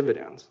right to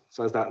dividends,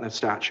 says that in the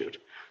statute,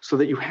 so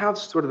that you have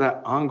sort of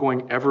that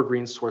ongoing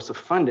evergreen source of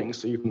funding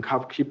so you can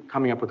keep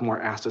coming up with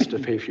more assets to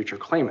pay future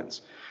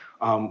claimants.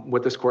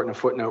 What this court in a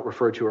footnote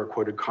referred to or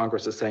quoted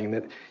Congress as saying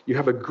that you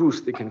have a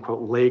goose that can,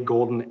 quote, lay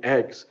golden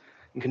eggs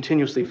and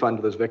continuously fund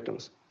those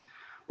victims.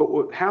 But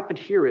what happened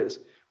here is,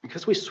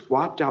 because we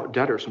swapped out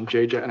debtors from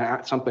JJ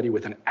and somebody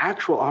with an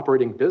actual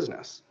operating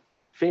business,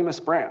 famous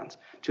brands,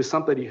 to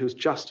somebody who's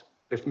just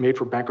a made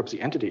for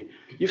bankruptcy entity,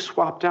 you've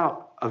swapped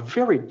out a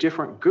very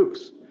different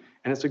goose.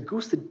 And it's a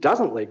goose that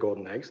doesn't lay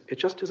golden eggs. It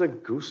just is a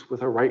goose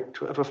with a right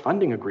to have a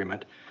funding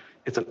agreement.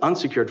 It's an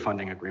unsecured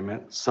funding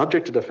agreement,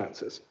 subject to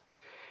defenses.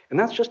 And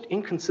that's just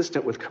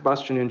inconsistent with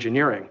combustion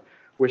engineering,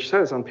 which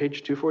says on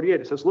page 248,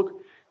 it says,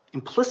 look,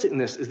 implicit in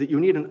this is that you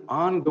need an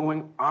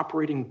ongoing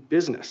operating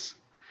business.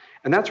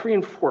 And that's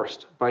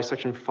reinforced by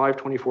section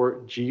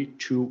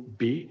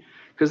 524G2B,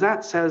 because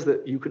that says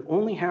that you can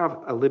only have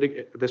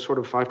this sort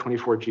of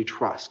 524G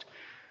trust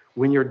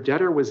when your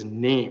debtor was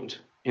named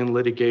in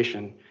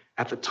litigation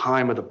at the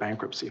time of the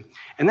bankruptcy.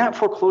 And that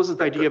forecloses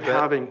the idea of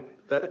having...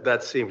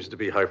 That seems to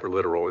be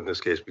hyperliteral in this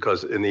case,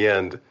 because in the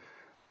end,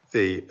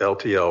 the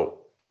LTL,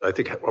 I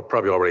think,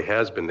 probably already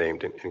has been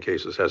named in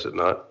cases, has it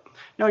not?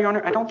 No, Your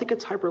Honor, I don't think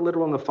it's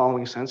hyperliteral in the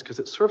following sense, because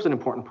it serves an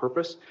important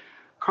purpose.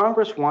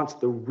 Congress wants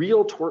the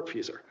real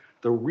tortfeasor,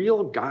 the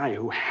real guy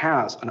who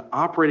has an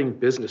operating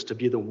business, to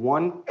be the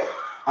one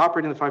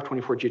operating the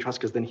 524G trust,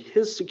 because then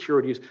his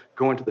securities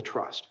go into the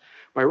trust.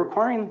 By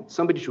requiring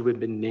somebody to have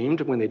been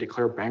named when they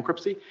declare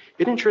bankruptcy,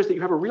 it ensures that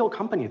you have a real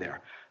company there,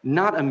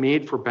 not a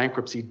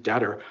made-for-bankruptcy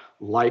debtor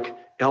like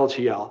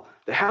LTL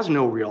that has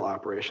no real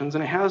operations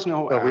and it has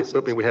no assets.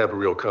 We have a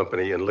real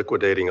company, and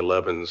liquidating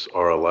 11s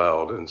are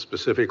allowed, and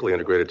specifically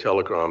Integrated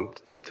Telecom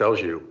tells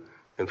you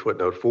in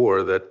footnote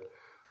 4 that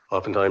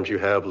oftentimes you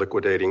have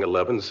liquidating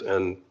 11s,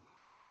 and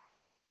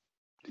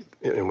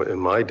in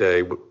my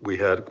day, we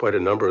had quite a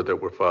number that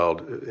were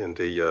filed in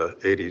the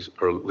 80s,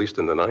 or at least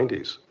in the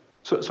 90s.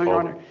 So Your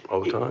Honor,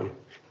 all the time.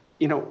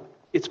 You know,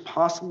 it's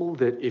possible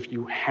that if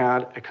you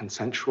had a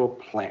consensual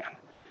plan,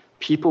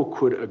 people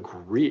could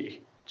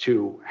agree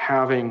to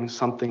having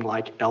something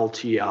like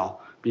LTL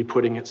be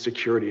putting its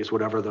securities,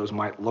 whatever those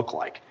might look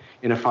like,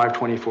 in a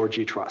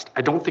 524G trust.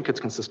 I don't think it's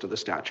consistent with the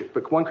statute,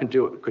 but one could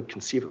do it, could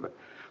conceive of it.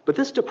 But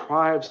this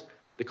deprives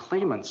the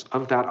claimants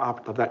of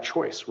that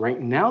choice. Right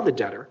now, the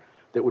debtor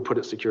that would put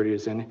its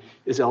securities in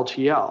is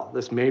LTL,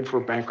 this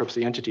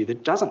made-for-bankruptcy entity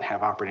that doesn't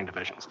have operating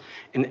divisions.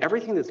 And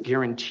everything that's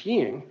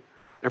guaranteeing,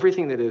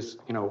 everything that is,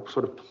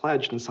 sort of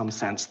pledged in some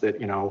sense that,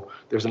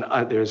 there's an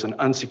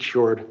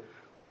unsecured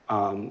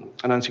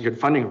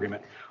funding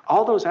agreement,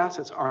 all those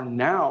assets are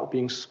now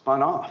being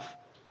spun off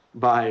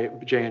by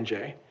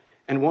J&J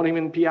and won't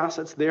even be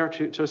assets there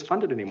to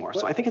fund it anymore.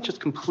 So I think it just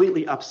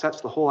completely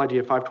upsets the whole idea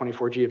of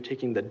 524G of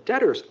taking the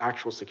debtor's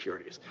actual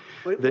securities.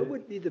 What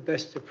would be the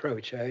best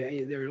approach?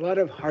 There are a lot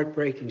of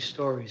heartbreaking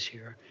stories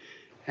here,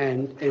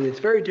 and it's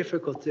very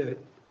difficult to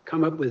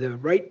come up with a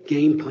right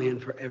game plan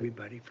for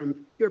everybody from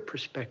your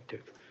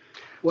perspective.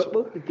 What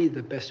would be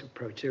the best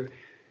approach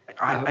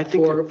I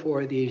think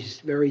for these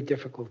very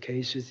difficult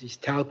cases, these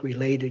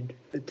talc-related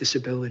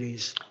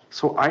disabilities?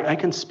 So I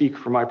can speak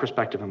from my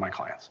perspective and my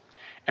clients.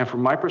 And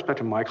from my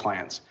perspective, my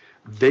clients,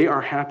 they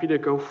are happy to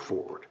go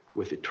forward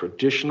with a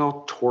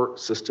traditional tort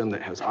system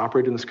that has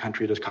operated in this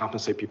country to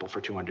compensate people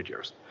for 200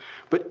 years.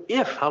 But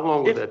how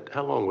long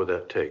would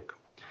that take?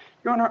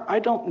 Your Honor, I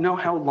don't know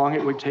how long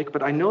it would take,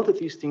 but I know that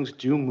these things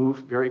do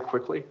move very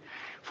quickly.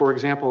 For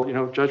example,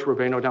 Judge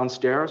Rubino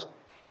downstairs,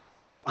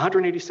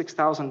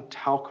 186,000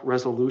 talc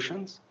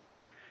resolutions,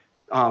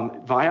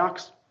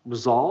 Vioxx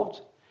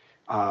resolved,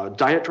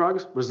 diet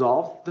drugs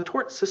resolved. The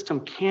tort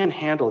system can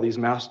handle these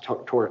mass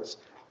torts.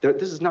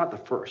 This is not the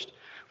first.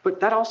 But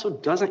that also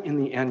doesn't, in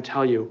the end,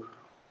 tell you,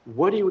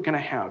 what are you going to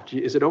have?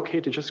 Is it okay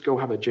to just go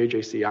have a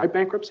JJCI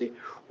bankruptcy?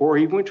 Or are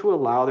you going to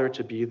allow there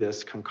to be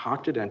this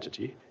concocted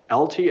entity,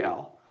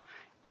 LTL,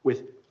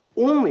 with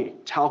only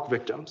talc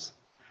victims,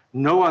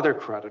 no other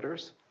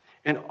creditors,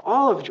 and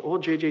all of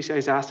old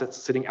JJCI's assets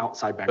sitting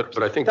outside bankruptcy.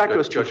 But I think that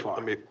goes too Judge, far.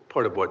 I mean,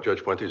 part of what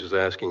Judge Fuentes is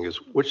asking is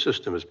which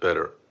system is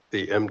better,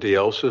 the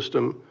MDL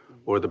system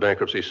or the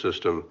bankruptcy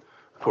system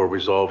for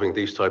resolving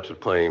these types of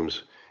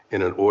claims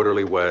in an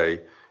orderly way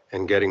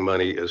and getting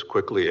money as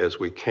quickly as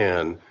we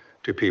can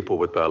to people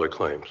with valid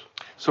claims?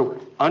 So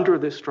under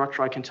this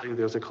structure, I can tell you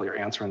there's a clear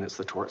answer, and it's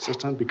the tort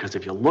system, because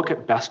if you look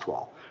at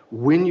Bestwall,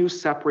 when you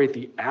separate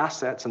the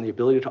assets and the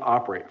ability to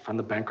operate from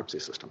the bankruptcy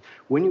system,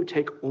 when you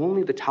take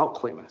only the talc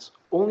claimants,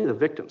 only the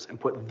victims, and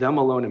put them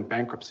alone in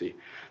bankruptcy,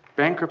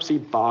 bankruptcy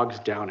bogs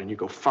down and you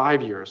go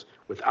 5 years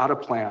without a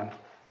plan,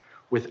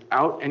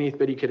 without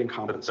anybody getting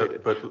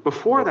compensated. But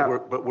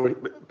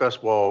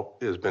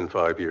Bestwall has been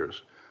 5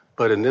 years.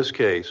 But in this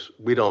case,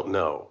 we don't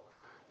know.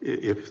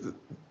 If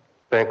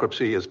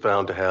bankruptcy is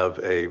found to have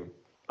a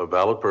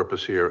valid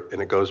purpose here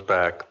and it goes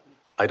back,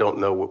 I don't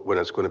know when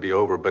it's going to be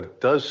over, but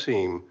it does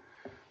seem,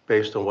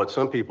 based on what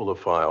some people have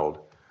filed,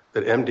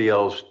 that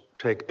MDLs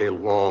take a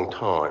long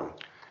time.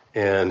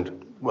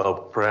 And, well,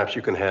 perhaps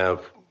you can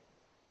have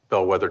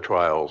bellwether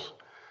trials.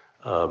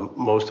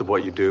 Most of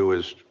what you do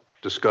is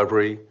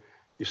discovery.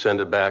 You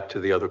send it back to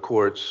the other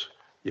courts.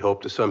 You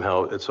hope to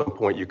somehow, at some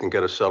point, you can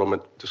get a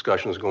settlement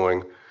discussions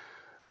going.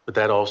 But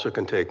that also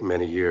can take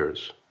many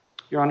years.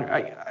 Your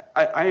Honor,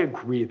 I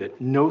agree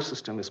that no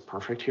system is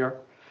perfect here,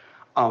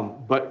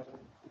 but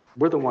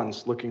we're the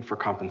ones looking for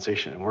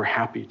compensation, and we're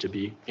happy to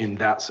be in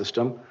that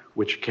system,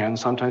 which can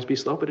sometimes be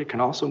slow, but it can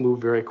also move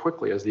very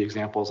quickly, as the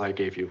examples I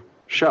gave you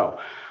show.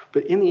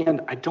 But in the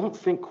end, I don't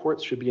think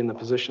courts should be in the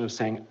position of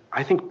saying,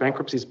 I think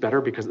bankruptcy is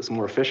better because it's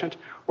more efficient,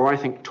 or I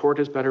think tort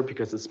is better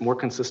because it's more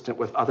consistent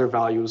with other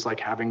values like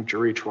having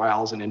jury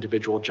trials and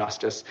individual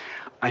justice.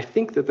 I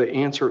think that the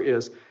answer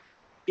is,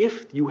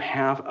 if you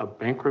have a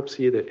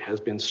bankruptcy that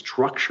has been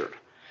structured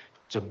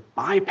to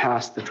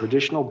bypass the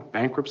traditional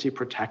bankruptcy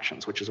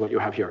protections, which is what you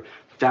have here,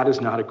 that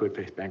is not a good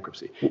faith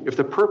bankruptcy. If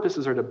the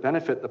purposes are to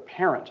benefit the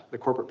parent, the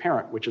corporate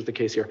parent, which is the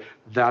case here,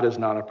 that is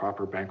not a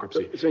proper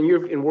bankruptcy. So in your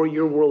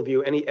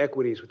worldview, any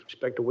equities with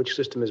respect to which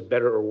system is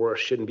better or worse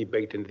shouldn't be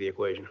baked into the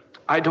equation?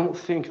 I don't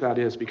think that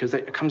is, because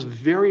it comes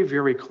very,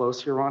 very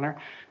close, Your Honor,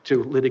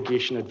 to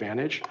litigation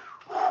advantage.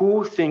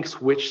 Who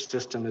thinks which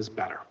system is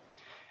better?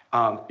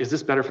 Is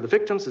this better for the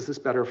victims? Is this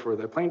better for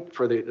the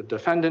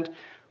defendant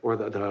or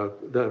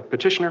the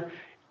petitioner?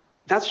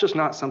 That's just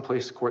not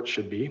someplace courts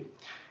should be.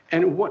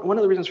 And one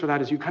of the reasons for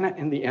that is you kind of,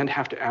 in the end,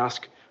 have to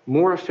ask,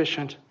 more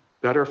efficient,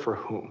 better for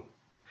whom?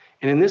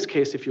 And in this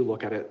case, if you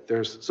look at it,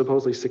 there's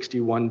supposedly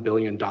 $61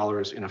 billion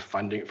in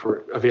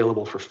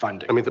available for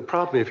funding. I mean, the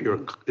problem if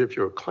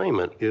you're a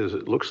claimant is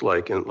it looks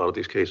like in a lot of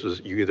these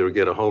cases you either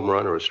get a home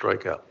run or a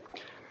strikeout.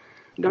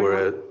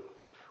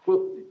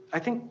 Well, I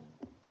think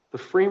the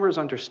framers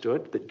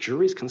understood that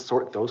juries can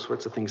sort those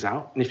sorts of things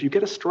out. And if you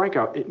get a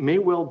strikeout, it may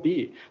well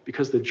be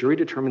because the jury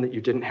determined that you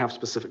didn't have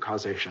specific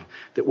causation,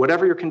 that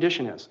whatever your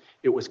condition is,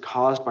 it was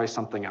caused by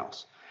something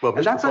else. Well,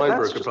 Mr.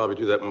 Feinberg could probably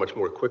do that much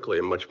more quickly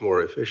and much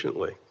more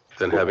efficiently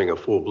than having a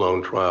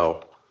full-blown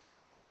trial.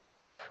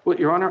 Well,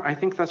 Your Honor, I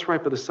think that's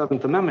right, but the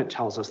Seventh Amendment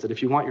tells us that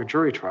if you want your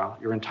jury trial,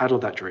 you're entitled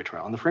to that jury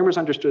trial. And the framers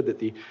understood that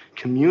the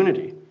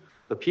community,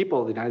 the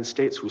people of the United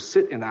States who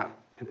sit in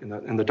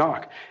the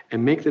dock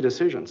and make the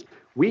decisions,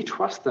 we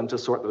trust them to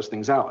sort those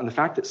things out. And the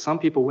fact that some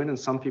people win and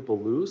some people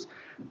lose,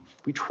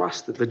 we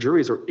trust that the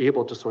juries are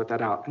able to sort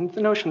that out. And the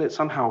notion that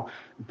somehow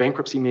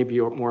bankruptcy may be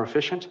more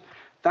efficient,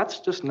 that's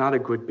just not a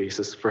good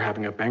basis for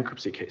having a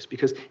bankruptcy case.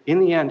 Because in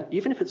the end,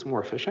 even if it's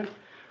more efficient,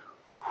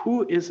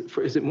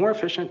 is it more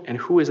efficient and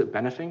who is it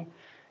benefiting?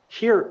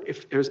 Here,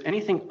 if there's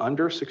anything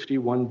under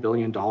 $61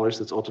 billion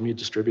that's ultimately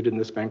distributed in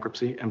this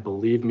bankruptcy, and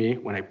believe me,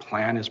 when a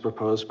plan is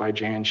proposed by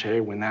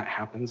J&J, when that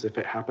happens, if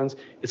it happens,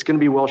 it's going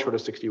to be well short of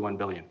 $61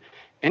 billion.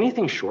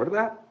 Anything short of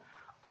that,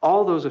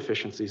 all those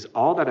efficiencies,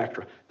 all that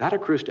extra, that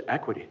accrues to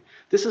equity.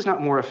 This is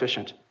not more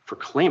efficient for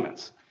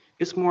claimants.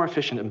 It's more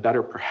efficient and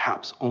better,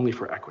 perhaps, only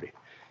for equity.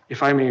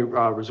 If I may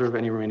reserve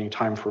any remaining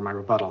time for my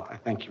rebuttal, I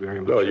thank you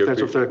very much. No,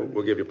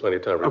 we'll give you plenty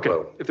of time for rebuttal.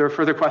 Okay. If there are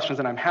further questions,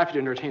 then I'm happy to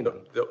entertain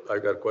them.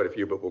 I've got quite a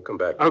few, but we'll come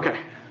back. Okay.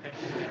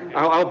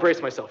 I'll brace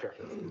myself here.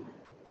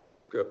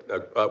 Good.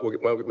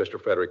 We'll get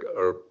Mr. Frederick,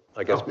 or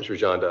I guess Mr.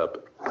 Janda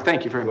up.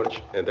 Thank you very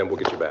much. And then we'll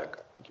get you back.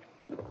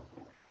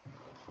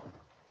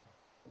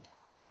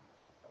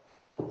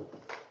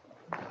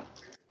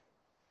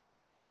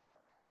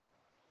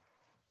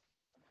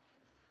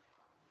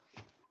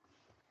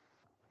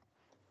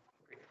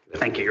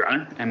 Thank you, Your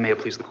Honor, and may it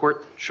please the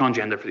court. Sean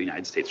Janda for the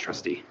United States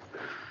Trustee.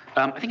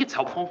 I think it's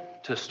helpful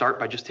to start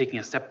by just taking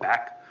a step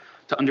back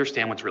to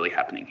understand what's really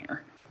happening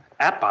here.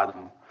 At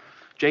bottom,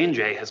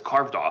 J&J has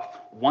carved off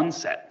one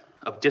set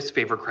of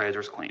disfavored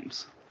creditors'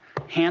 claims,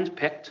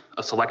 handpicked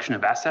a selection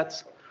of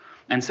assets,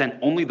 and sent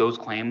only those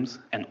claims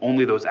and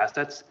only those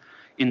assets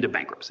into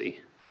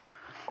bankruptcy.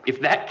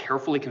 If that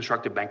carefully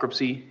constructed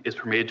bankruptcy is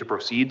permitted to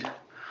proceed,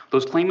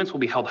 those claimants will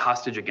be held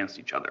hostage against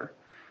each other,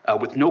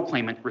 with no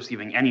claimant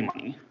receiving any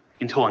money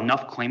until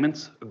enough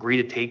claimants agree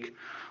to take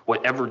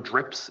whatever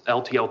drips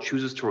LTL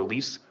chooses to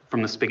release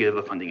from the spigot of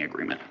the funding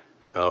agreement.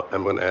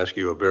 I'm going to ask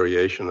you a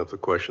variation of the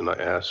question I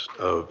asked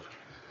of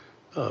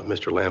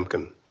Mr.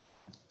 Lampkin.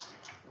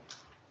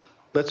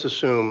 Let's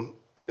assume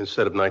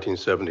instead of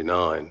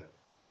 1979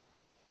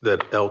 that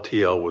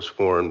LTL was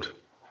formed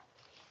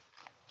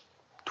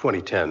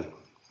 2010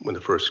 when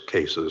the first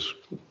cases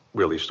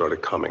really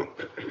started coming,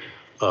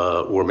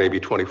 or maybe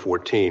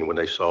 2014 when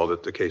they saw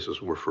that the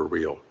cases were for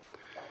real.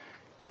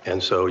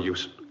 And so you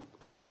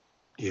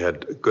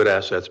had good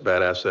assets,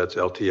 bad assets.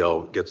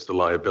 LTL gets the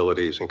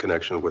liabilities in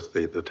connection with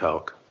the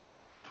talc.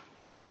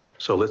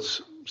 So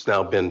it's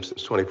now been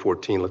since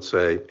 2014, let's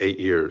say 8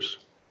 years.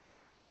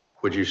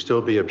 Would you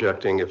still be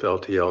objecting if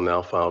LTL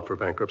now filed for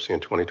bankruptcy in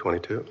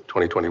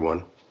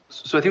 2021?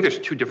 So I think there's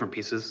two different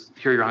pieces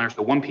here, Your Honor.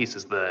 So one piece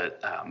is the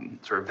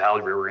sort of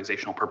valid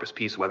reorganizational purpose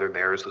piece, whether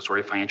there's the sort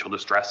of financial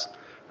distress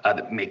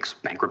that makes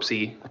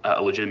bankruptcy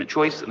a legitimate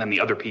choice. And then the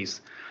other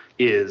piece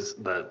is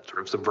the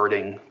sort of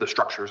subverting the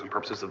structures and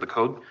purposes of the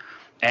code.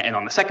 And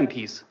on the second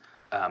piece,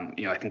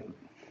 I think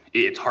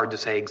it's hard to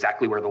say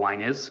exactly where the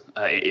line is.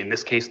 In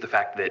this case, the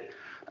fact that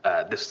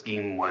this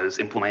scheme was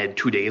implemented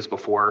 2 days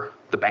before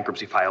the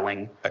bankruptcy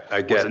filing was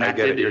enacted. I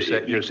get it.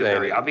 You're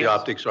saying the obvious.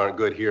 optics aren't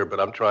good here, but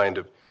I'm trying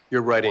to.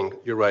 You're writing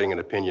an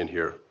opinion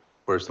here.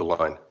 Where's the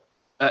line?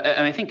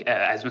 And I think,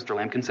 as Mr.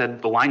 Lampkin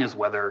said, the line is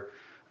whether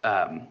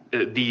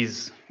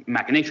these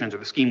machinations or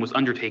the scheme was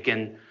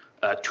undertaken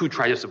to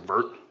try to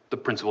subvert the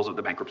principles of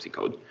the bankruptcy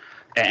code.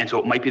 And so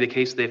it might be the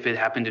case that if it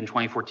happened in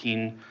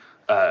 2014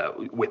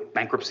 with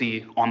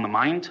bankruptcy on the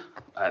mind,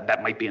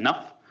 that might be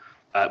enough.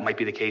 It might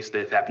be the case that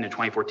if it happened in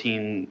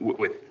 2014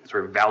 with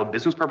sort of valid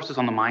business purposes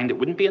on the mind, it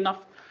wouldn't be enough.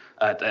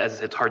 As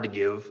it's hard to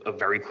give a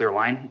very clear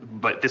line.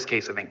 But this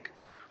case, I think,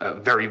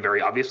 very,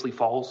 very obviously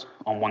falls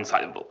on one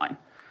side of the line.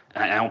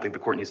 And I don't think the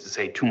court needs to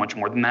say too much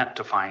more than that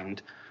to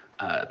find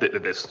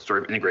that this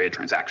sort of integrated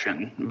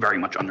transaction very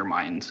much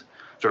undermines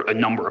sort of a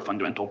number of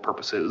fundamental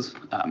purposes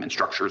and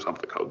structures of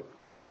the code.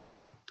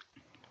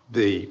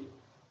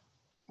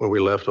 Where we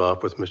left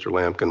off with Mr.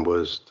 Lampkin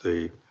was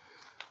the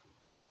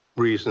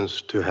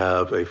reasons to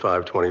have a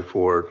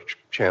 524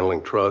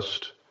 channeling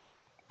trust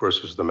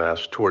versus the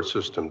mass tort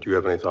system. Do you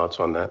have any thoughts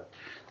on that?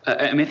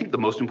 I think the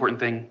most important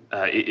thing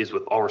is,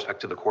 with all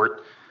respect to the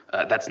court,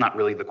 that's not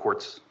really the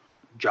court's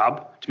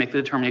job to make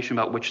the determination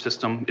about which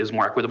system is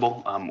more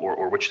equitable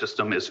or which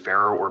system is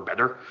fairer or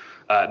better.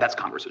 That's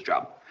Congress's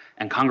job.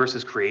 And Congress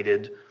has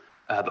created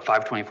the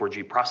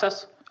 524G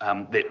process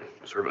that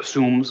sort of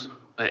assumes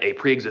a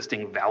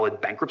pre-existing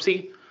valid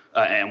bankruptcy.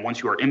 And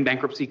once you are in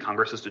bankruptcy,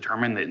 Congress has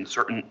determined that in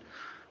certain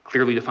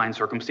clearly defined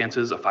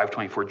circumstances, a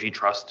 524G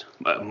trust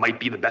might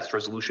be the best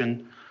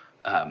resolution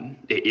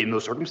in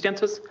those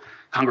circumstances.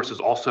 Congress has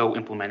also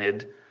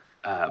implemented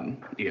the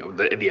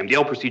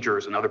MDL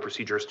procedures and other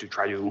procedures to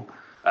try to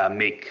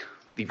make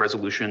the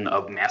resolution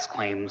of mass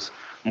claims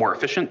more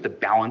efficient, that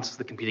balance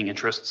the competing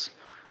interests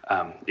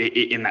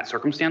in that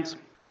circumstance.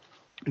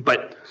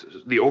 But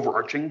the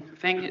overarching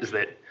thing is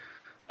that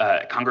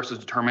Congress has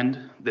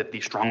determined that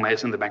the strong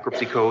medicine of the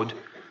bankruptcy code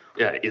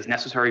is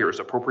necessary or is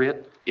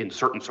appropriate in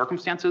certain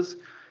circumstances.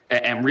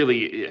 And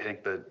really, I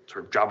think the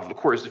sort of job of the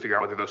court is to figure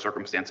out whether those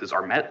circumstances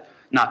are met,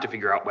 not to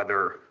figure out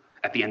whether,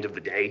 at the end of the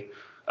day,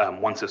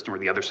 one system or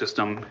the other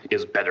system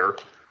is better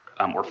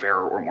or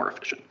fairer or more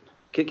efficient.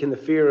 Can the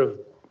fear of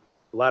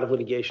a lot of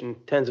litigation,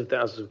 tens of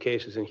thousands of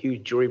cases and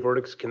huge jury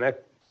verdicts, can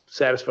that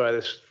satisfy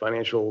this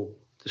financial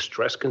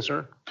distress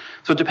concern?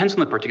 So it depends on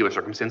the particular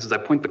circumstances. I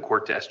point the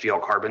court to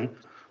SGL Carbon,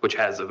 which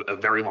has a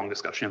very long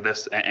discussion of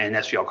this. And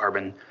SGL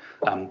Carbon,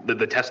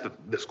 the test that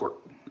this court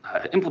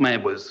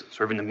implemented was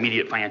sort of an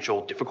immediate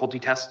financial difficulty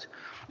test.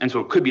 And so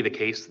it could be the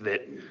case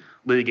that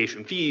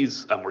litigation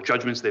fees or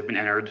judgments that have been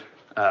entered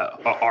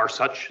are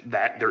such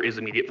that there is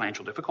immediate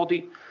financial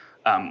difficulty.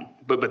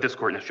 But this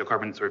court in SGL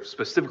Carbon sort of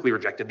specifically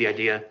rejected the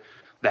idea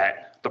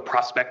that the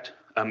prospect,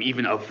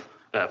 even of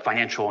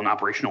financial and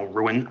operational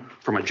ruin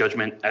from a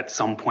judgment at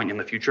some point in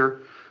the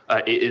future,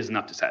 is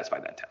enough to satisfy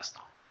that test.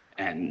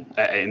 And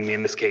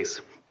in this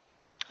case,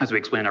 as we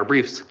explained in our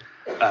briefs,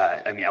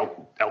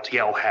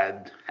 LTL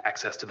had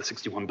access to the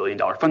 $61 billion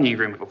funding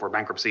agreement before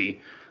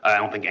bankruptcy. I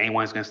don't think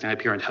anyone is going to stand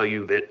up here and tell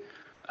you that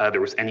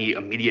there was any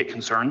immediate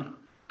concern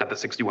that the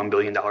 $61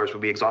 billion would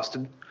be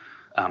exhausted.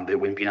 That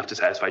wouldn't be enough to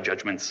satisfy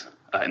judgments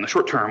in the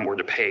short term or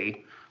to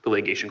pay the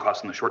litigation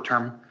costs in the short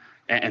term.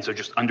 And so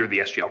just under the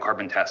SGL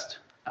Carbon test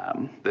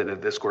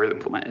that this court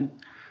implemented,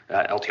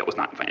 LTL was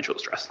not in financial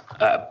distress.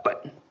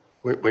 But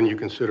when you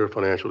consider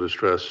financial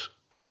distress,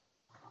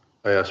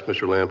 I asked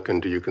Mr.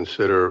 Lampkin, do you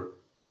consider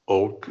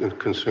old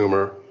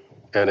consumer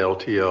and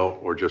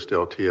LTL or just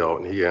LTL?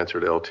 And he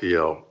answered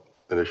LTL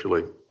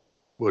initially.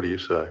 What do you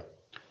say?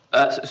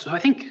 So I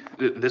think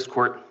this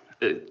court,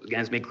 again,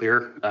 has made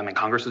clear, and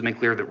Congress has made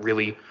clear that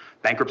really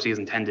bankruptcy is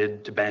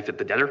intended to benefit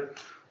the debtor.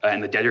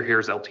 And the debtor here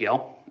is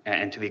LTL.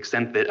 And to the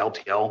extent that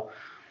LTL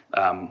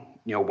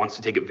wants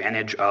to take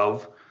advantage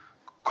of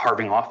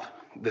carving off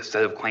this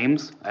set of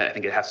claims, I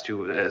think it has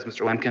to, as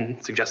Mr.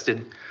 Lampkin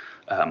suggested,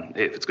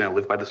 if it's going to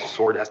live by the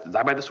sword, it has to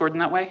die by the sword in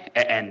that way.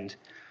 And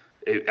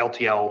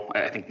LTL,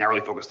 I think,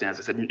 narrowly focused in, as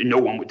I said, no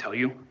one would tell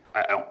you,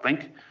 I don't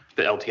think,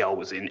 that LTL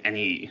was in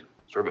any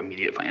sort of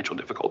immediate financial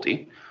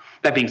difficulty.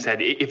 That being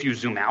said, if you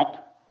zoom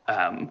out,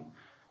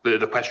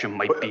 the question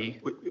might be...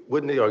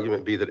 Wouldn't the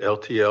argument be that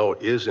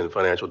LTL is in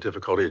financial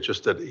difficulty? It's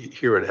just that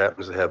here it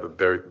happens to have a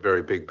very,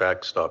 very big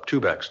backstop, two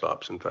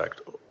backstops, in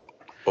fact,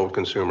 Old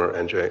Consumer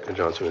and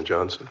Johnson &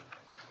 Johnson.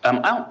 I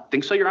don't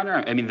think so, Your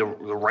Honor. I mean, the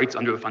rights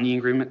under the funding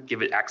agreement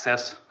give it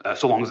access,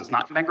 so long as it's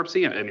not in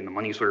bankruptcy. I mean, the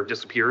money sort of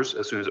disappears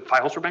as soon as it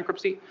files for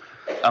bankruptcy,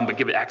 but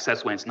give it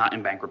access when it's not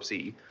in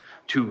bankruptcy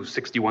to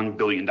 $61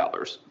 billion.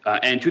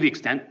 And to the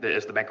extent that,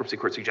 as the bankruptcy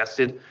court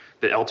suggested,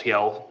 that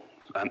LTL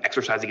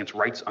exercising its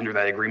rights under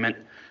that agreement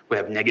would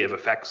have negative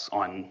effects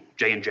on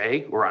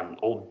J&J or on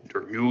old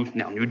or new,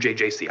 now new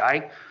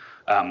JJCI.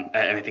 And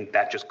I think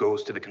that just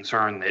goes to the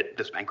concern that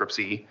this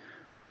bankruptcy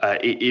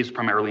is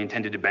primarily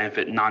intended to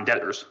benefit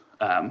non-debtors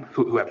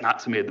who have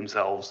not submitted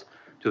themselves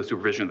to the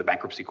supervision of the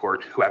bankruptcy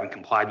court, who haven't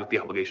complied with the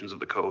obligations of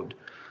the code.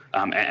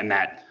 And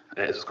that,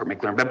 as this court may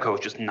clear in BEBCO,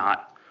 is just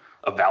not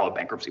a valid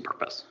bankruptcy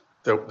purpose.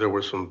 There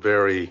were some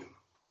very,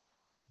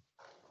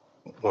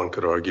 one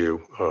could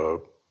argue,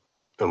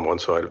 on one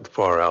side,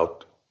 far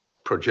out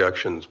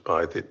projections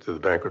by the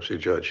bankruptcy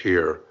judge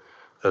here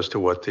as to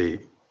what the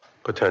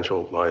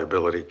potential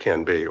liability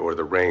can be, or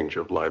the range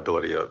of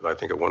liability, I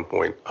think at one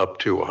point up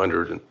to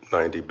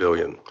 $190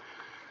 billion,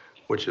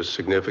 which is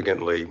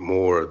significantly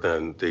more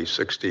than the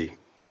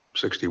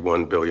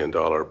 $61 billion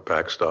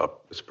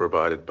backstop that's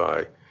provided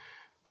by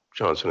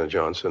Johnson &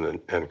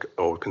 Johnson and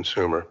Old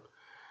Consumer.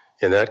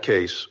 In that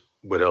case,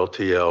 would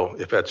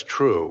LTL, if that's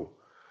true,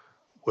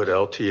 would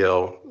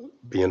LTL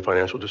be in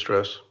financial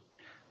distress?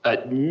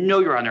 No,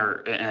 Your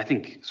Honor, and I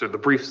think sort of the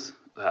briefs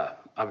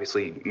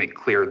obviously make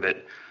clear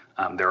that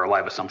there are a lot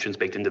of assumptions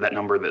baked into that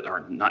number that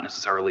are not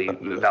necessarily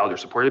valid or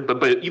supported,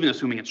 but even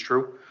assuming it's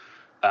true,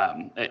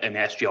 and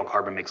SGL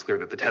Carbon makes clear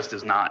that the test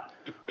is not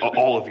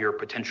all of your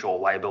potential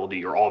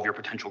liability or all of your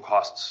potential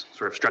costs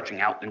sort of stretching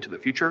out into the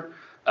future.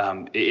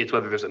 It's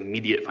whether there's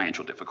immediate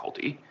financial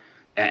difficulty.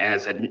 And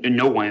as I said,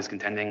 no one is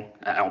contending,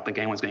 I don't think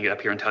anyone's going to get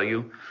up here and tell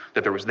you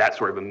that there was that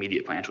sort of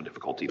immediate financial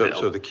difficulty.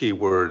 So the key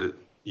word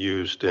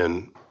used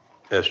in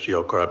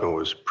SGL Carbon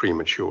was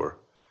premature.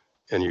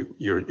 And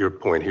your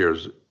point here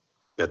is,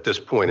 at this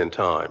point in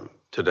time,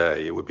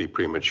 today, it would be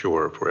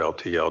premature for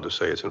LTL to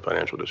say it's in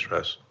financial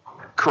distress.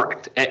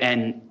 Correct.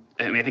 And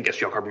I mean, I think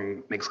SGL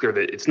Carbon makes clear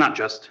that it's not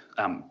just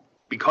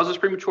because it's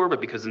premature,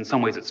 but because in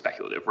some ways it's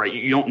speculative, right?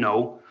 You don't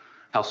know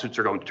how suits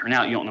are going to turn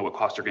out. You don't know what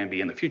costs are going to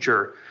be in the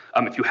future.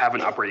 If you have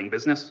an operating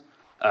business,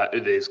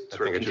 it is sort of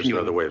continuing. I think it's just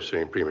another way of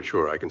saying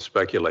premature. I can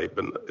speculate,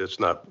 but it's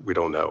not, we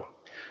don't know.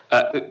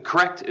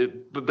 Correct.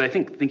 But I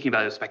think thinking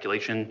about it as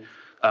speculation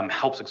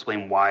helps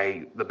explain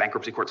why the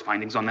bankruptcy court's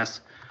findings on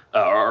this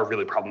are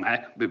really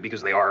problematic,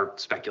 because they are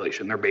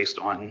speculation. They're based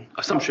on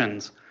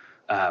assumptions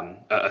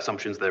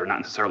that are not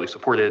necessarily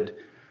supported,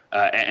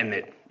 and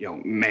that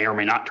may or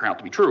may not turn out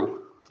to be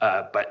true.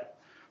 But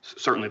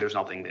certainly there's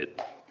nothing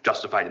that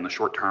justified in the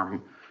short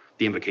term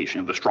the invocation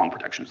of the strong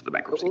protections of the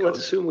bankruptcy code. Let's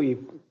assume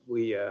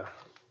we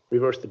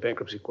reverse the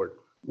bankruptcy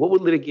court. What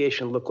would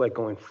litigation look like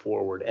going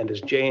forward? And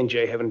does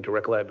J&J have any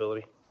direct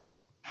liability?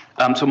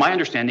 So my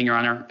understanding, Your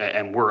Honor,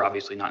 and we're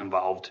obviously not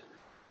involved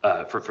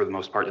for the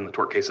most part in the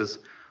tort cases,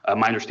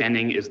 my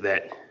understanding is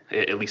that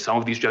at least some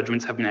of these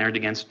judgments have been entered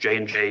against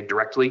J&J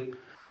directly.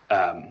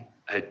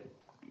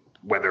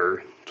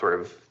 Whether sort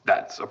of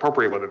that's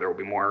appropriate, whether there will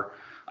be more,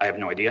 I have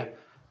no idea.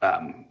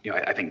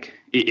 I think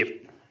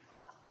if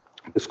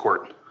this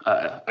court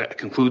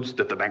concludes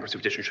that the bankruptcy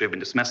petition should have been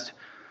dismissed,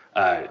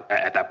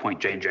 at that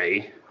point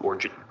J&J or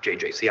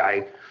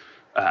JJCI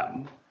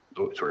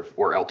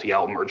or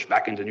LTL merged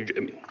back into new.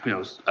 Who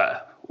knows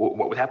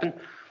what would happen?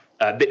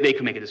 They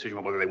could make a decision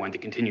on whether they wanted to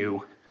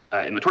continue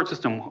in the tort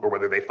system or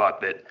whether they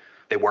thought that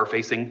they were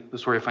facing the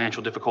sort of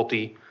financial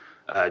difficulty,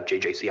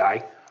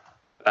 JJCI,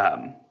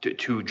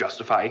 to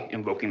justify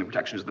invoking the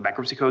protections of the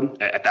bankruptcy code.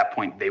 At that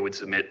point, they would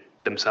submit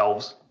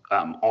themselves,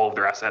 all of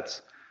their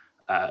assets,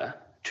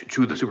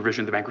 to the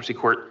supervision of the bankruptcy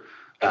court,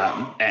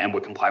 and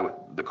would comply with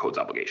the code's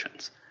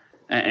obligations.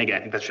 And again, I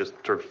think that's just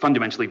sort of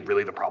fundamentally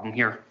really the problem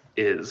here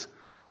is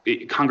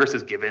Congress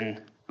has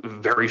given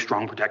very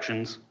strong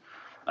protections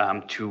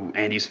to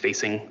entities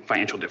facing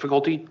financial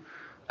difficulty,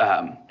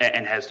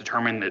 and has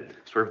determined that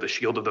sort of the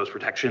shield of those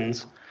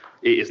protections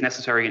is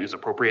necessary and is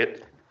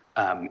appropriate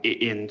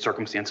in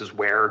circumstances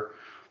where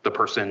the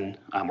person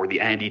or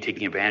the entity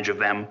taking advantage of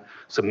them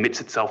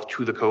submits itself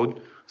to the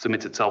code,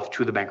 submits itself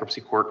to the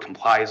bankruptcy court,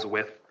 complies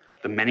with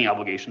the many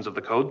obligations of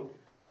the code.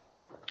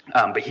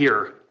 But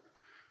here,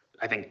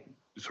 I think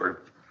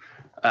sort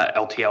of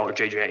LTL or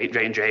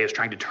J&J is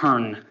trying to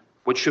turn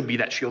what should be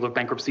that shield of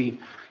bankruptcy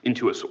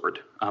into a sword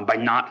by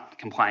not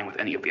complying with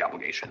any of the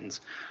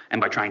obligations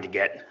and by trying to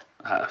get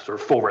sort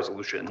of full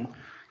resolution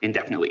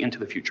indefinitely into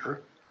the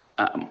future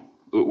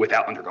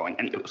without undergoing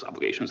any of those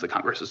obligations that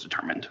Congress has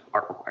determined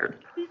are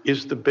required.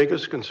 Is the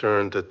biggest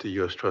concern that the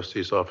U.S.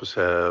 Trustee's Office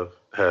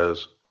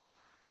has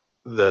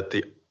that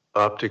the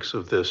optics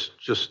of this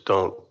just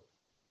don't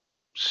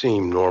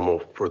seem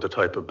normal for the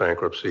type of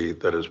bankruptcy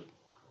that is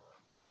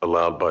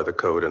allowed by the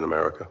code in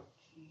America?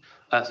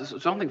 So I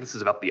don't think this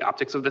is about the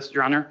optics of this,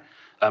 Your Honor.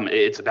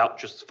 It's about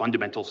just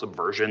fundamental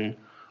subversion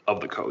of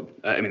the code.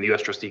 I mean, the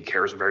U.S. trustee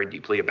cares very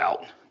deeply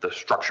about the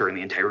structure and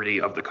the integrity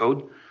of the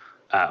code.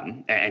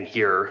 And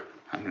here,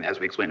 I mean, as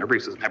we explained in our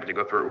briefs, I'm happy to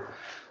go through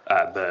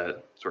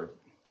the sort of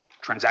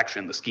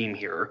transaction, the scheme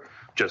here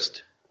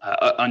just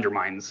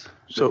undermines.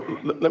 So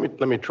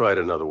let me try it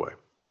another way.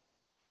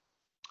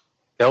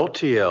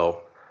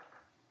 LTL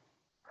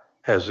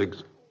has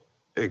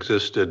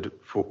existed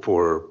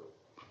for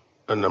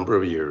a number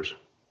of years.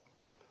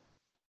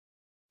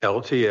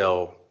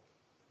 LTL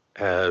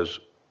has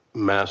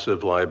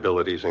massive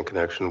liabilities in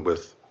connection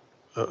with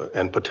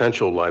and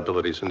potential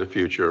liabilities in the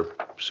future,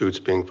 suits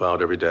being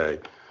filed every day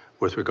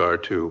with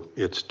regard to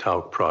its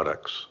talc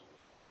products.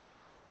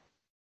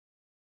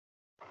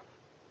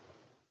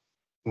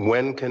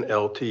 When can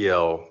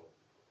LTL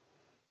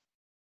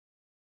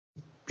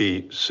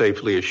be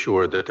safely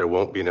assured that there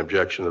won't be an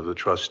objection of the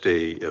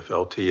trustee if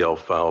LTL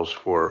files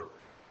for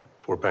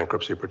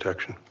bankruptcy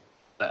protection?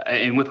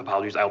 And with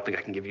apologies, I don't think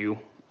I can give you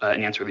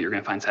an answer that you're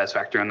going to find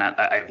satisfactory on that.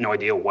 I have no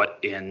idea what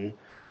in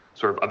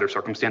sort of other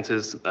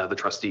circumstances the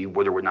trustee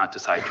would or would not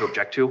decide to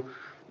object to.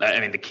 I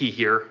mean, the key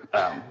here,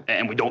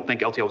 and we don't think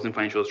LTL is in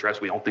financial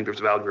distress. We don't think there's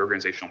a valid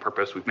reorganizational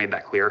purpose. We've made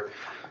that clear.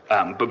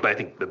 But I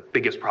think the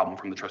biggest problem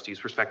from the trustee's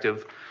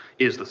perspective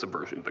is the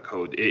subversion of the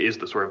code, is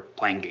the sort of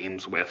playing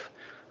games with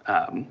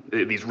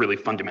these really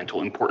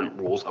fundamental, important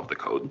rules of the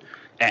code.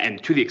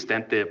 And to the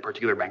extent that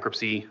particular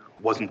bankruptcy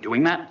wasn't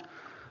doing that,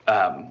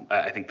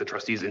 I think the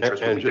trustee's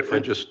interest would be different.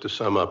 And just to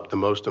sum up, the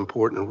most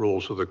important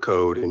rules of the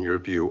code, in your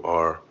view,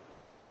 are?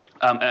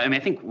 I mean,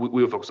 I think we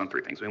would focus on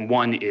three things. I mean,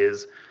 one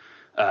is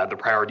the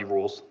priority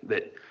rules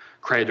that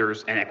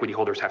creditors and equity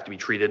holders have to be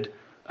treated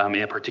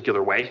in a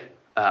particular way.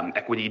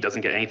 Equity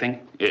doesn't get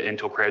anything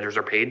until creditors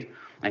are paid.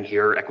 And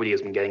here, equity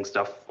has been getting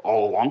stuff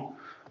all along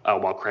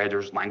while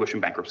creditors languish in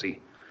bankruptcy.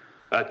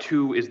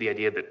 Two is the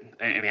idea that,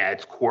 I mean, at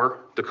its core,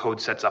 the code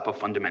sets up a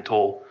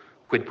fundamental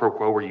quid pro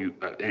quo where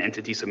an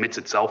entity submits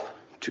itself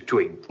to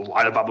a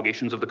lot of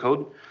obligations of the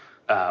code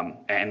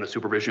and the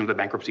supervision of the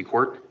bankruptcy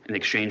court in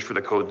exchange for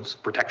the code's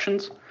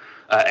protections.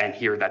 And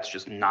here, that's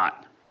just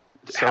not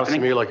Sounds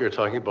happening. to me like you're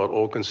talking about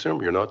old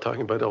consumer. You're not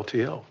talking about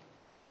LTL.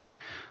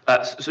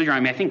 So, Your Honor, I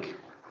mean, I think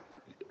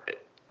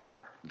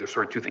there's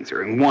sort of two things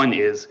here. And one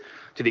is,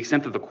 to the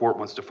extent that the court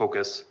wants to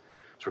focus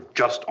sort of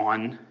just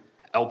on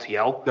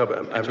LTL. No,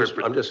 but I'm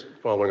just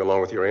following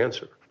along with your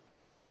answer.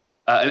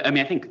 I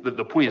mean, I think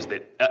the point is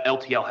that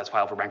LTL has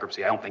filed for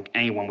bankruptcy. I don't think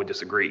anyone would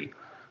disagree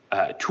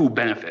to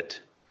benefit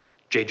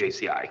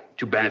JJCI,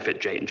 to benefit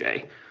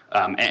J&J.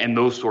 And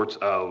those sorts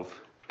of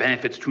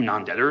benefits to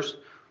non-debtors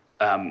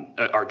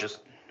are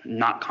just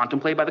not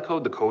contemplated by the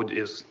code. The code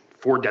is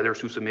for debtors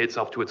who submit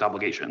itself to its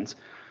obligations.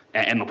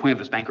 And the point of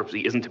this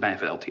bankruptcy isn't to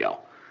benefit LTL.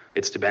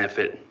 It's to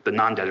benefit the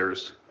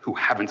non-debtors who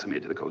haven't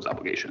submitted to the code's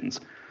obligations,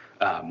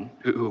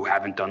 who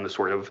haven't done the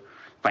sort of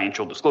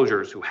financial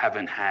disclosures, who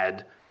haven't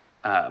had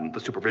the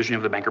supervision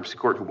of the bankruptcy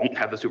court, who won't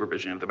have the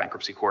supervision of the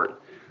bankruptcy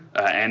court.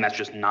 And that's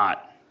just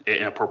not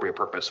an appropriate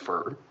purpose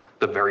for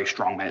the very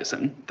strong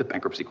medicine the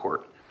bankruptcy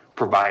court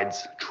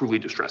provides truly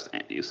distressed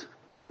entities,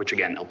 which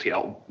again,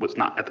 LTL was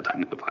not at the time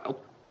that it filed.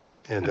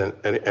 And then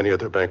any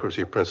other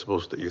bankruptcy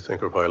principles that you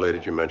think are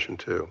violated, you mentioned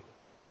too.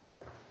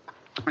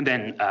 And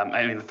then,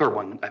 I mean, the third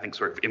one, I think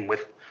sort of in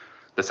with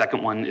the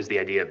second one is the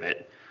idea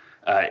that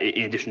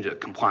in addition to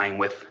complying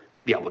with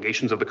the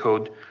obligations of the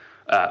code,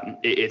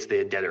 it's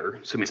the debtor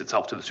submits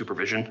itself to the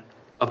supervision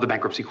of the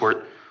bankruptcy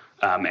court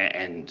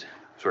and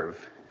sort of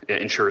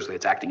ensures that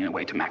it's acting in a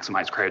way to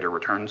maximize creditor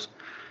returns.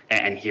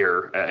 And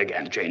here,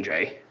 again,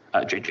 J&J,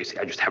 JJC,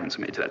 I just haven't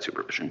submitted to that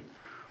supervision.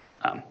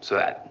 So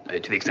that,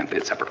 to the extent that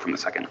it's separate from the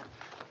second,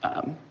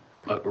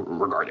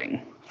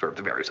 regarding sort of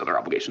the various other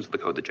obligations of the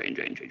code that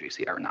J&J and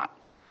JJC are not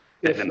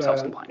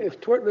themselves compliant. If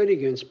tort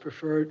litigants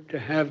prefer to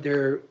have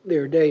their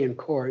day in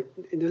court,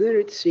 doesn't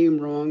it seem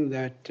wrong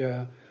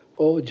that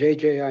old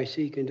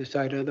JJIC can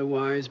decide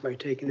otherwise by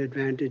taking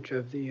advantage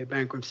of the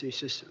bankruptcy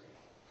system?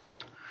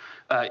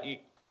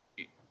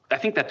 I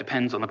think that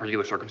depends on the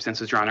particular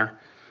circumstances, Your Honor.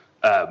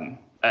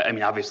 I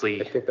mean,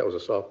 obviously. I think that was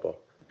a softball.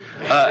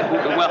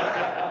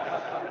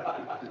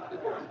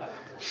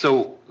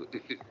 So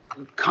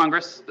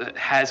Congress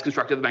has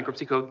constructed the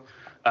bankruptcy code,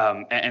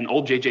 and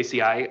old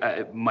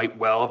JJCI might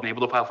well have been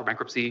able to file for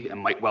bankruptcy and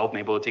might well have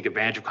been able to take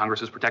advantage of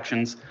Congress's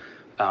protections,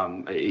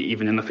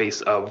 even in the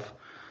face of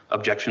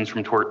objections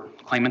from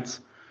tort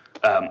claimants.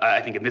 I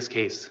think in this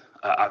case,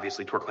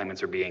 obviously, tort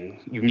claimants are being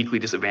uniquely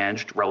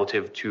disadvantaged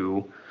relative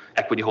to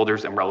equity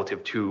holders and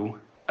relative to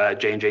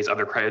J&J's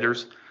other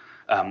creditors,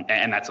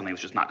 and that's something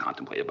that's just not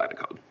contemplated by the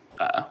code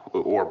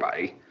or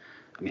by,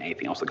 I mean,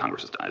 anything else that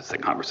Congress has done. It's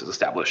that Congress has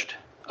established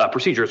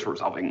procedures for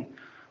resolving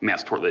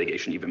mass tort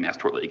litigation, even mass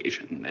tort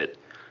litigation that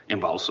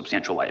involves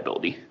substantial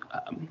liability,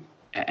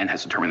 and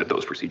has determined that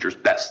those procedures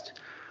best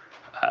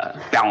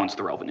balance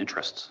the relevant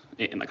interests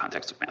in the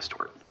context of mass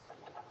tort.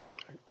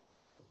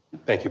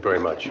 Thank you very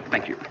much.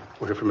 Thank you.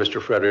 We'll hear from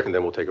Mr. Frederick, and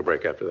then we'll take a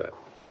break after that.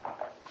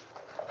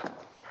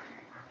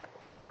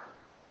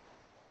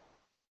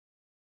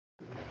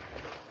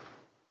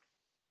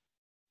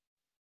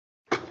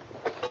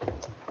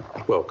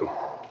 welcome.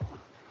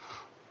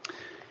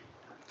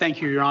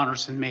 Thank you, Your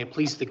Honors, and may it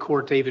please the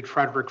Court, David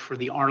Frederick for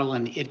the Arnold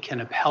and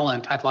Itkin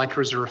appellant. I'd like to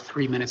reserve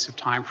 3 minutes of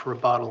time for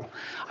rebuttal.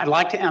 I'd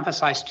like to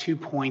emphasize 2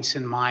 points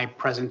in my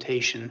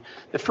presentation.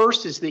 The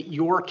first is that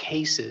your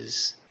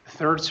cases,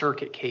 Third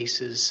Circuit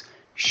cases,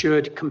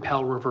 should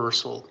compel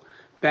reversal.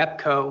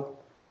 BEPCO,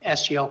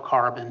 SGL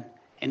Carbon,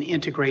 and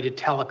Integrated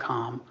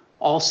Telecom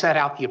all set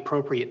out the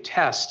appropriate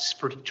tests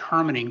for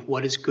determining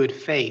what is good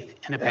faith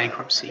in a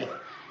bankruptcy.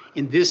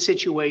 In this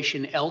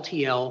situation,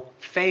 LTL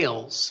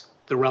fails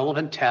the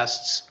relevant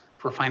tests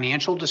for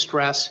financial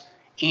distress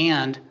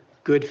and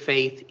good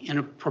faith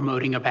in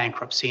promoting a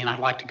bankruptcy, and I'd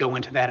like to go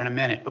into that in a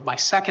minute. But my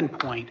second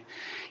point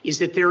is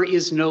that there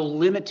is no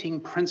limiting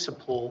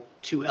principle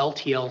to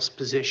LTL's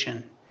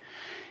position.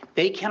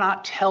 They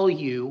cannot tell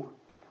you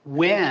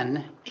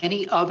when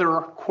any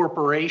other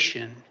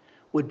corporation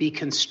would be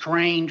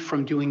constrained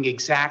from doing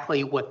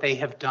exactly what they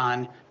have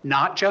done,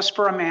 not just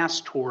for a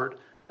mass tort,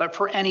 but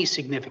for any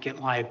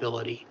significant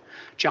liability.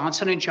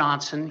 Johnson &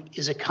 Johnson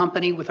is a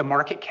company with a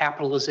market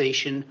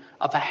capitalization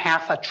of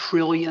 $500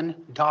 billion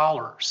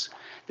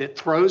that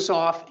throws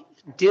off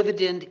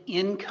dividend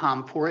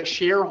income for its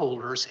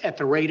shareholders at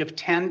the rate of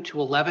 $10 to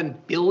 $11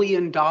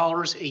 billion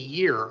a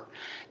year,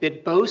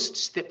 that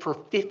boasts that for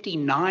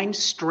 59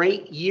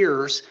 straight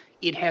years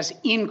it has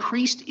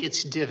increased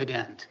its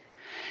dividend.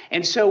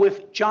 And so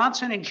if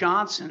Johnson &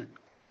 Johnson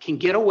can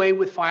get away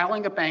with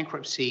filing a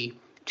bankruptcy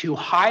to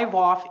hive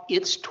off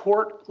its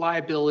tort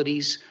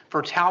liabilities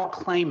for talc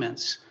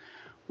claimants,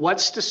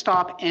 what's to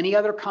stop any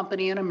other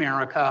company in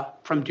America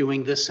from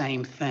doing the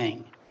same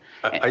thing?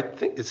 I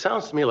think it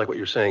sounds to me like what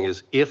you're saying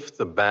is if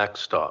the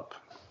backstop,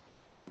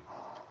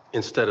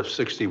 instead of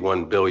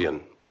 $61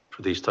 billion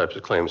for these types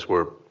of claims,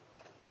 were,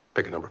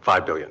 pick a number,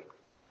 $5 billion,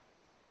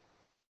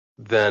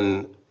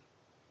 then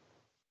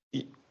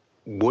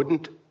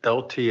wouldn't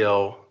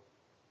LTL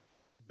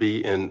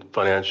be in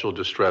financial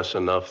distress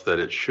enough that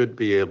it should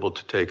be able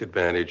to take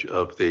advantage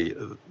of the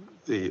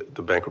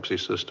bankruptcy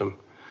system?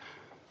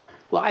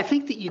 Well, I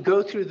think that you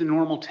go through the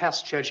normal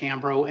test, Judge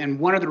Ambrose, and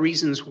one of the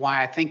reasons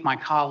why I think my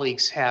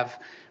colleagues have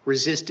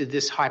resisted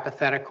this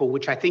hypothetical,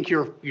 which I think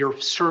you're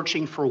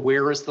searching for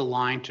where is the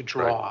line to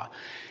draw. Right.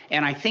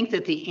 And I think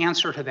that the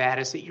answer to that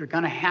is that you're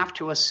going to have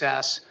to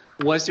assess,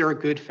 was there a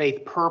good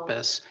faith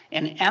purpose,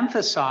 and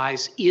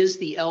emphasize, is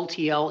the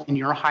LTL in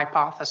your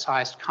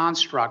hypothesized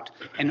construct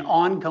an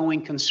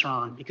ongoing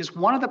concern? Because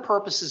one of the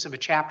purposes of a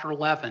Chapter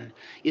 11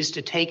 is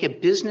to take a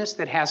business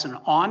that has an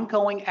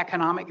ongoing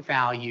economic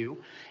value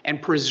and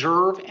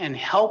preserve and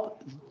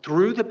help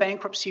through the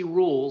bankruptcy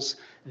rules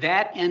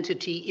that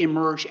entity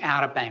emerge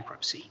out of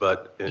bankruptcy.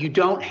 But you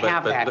don't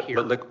have that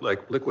here. But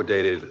like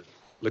liquidating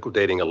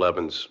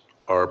 11s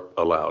are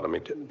allowed. I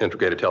mean,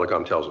 Integrated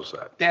Telecom tells us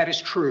that. That is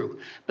true.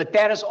 But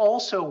that is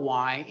also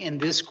why in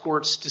this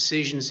court's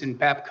decisions in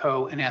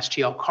BEPCO and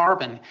SGL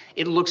Carbon,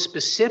 it looks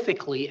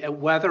specifically at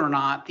whether or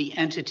not the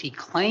entity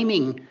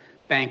claiming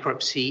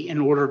bankruptcy in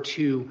order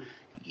to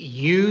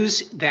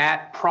use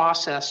that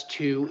process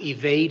to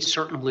evade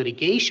certain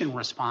litigation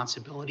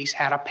responsibilities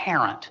had a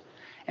parent,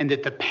 and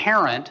that the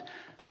parent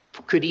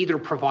could either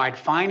provide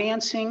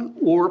financing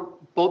or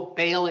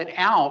bail it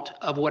out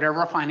of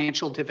whatever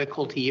financial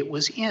difficulty it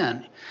was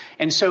in.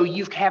 And so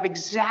you have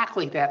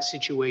exactly that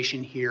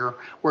situation here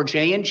where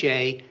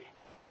J&J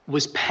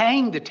was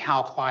paying the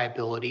talc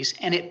liabilities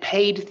and it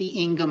paid the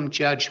Ingham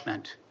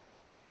judgment.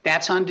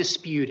 That's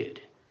undisputed.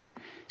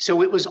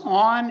 So it was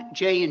on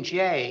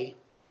J&J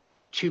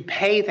to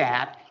pay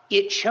that.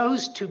 It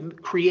chose to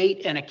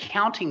create an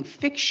accounting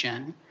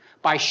fiction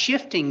by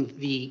shifting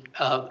the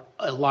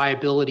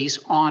liabilities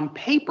on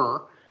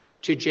paper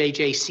to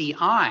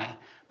JJCI.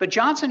 But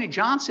Johnson &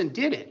 Johnson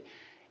did it.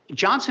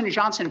 Johnson &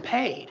 Johnson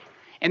paid.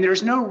 And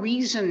there's no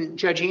reason,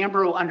 Judge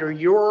Ambrose, under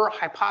your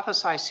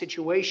hypothesized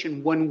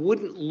situation, one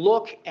wouldn't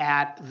look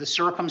at the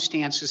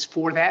circumstances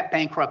for that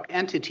bankrupt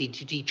entity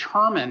to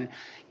determine,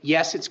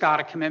 yes, it's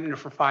got a commitment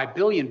for $5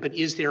 billion, but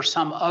is there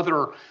some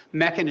other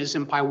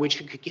mechanism by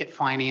which it could get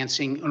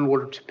financing in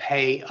order to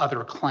pay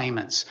other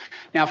claimants?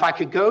 Now, if I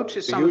could go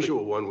to some... The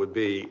usual one would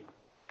be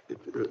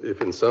if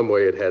in some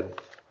way it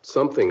had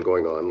something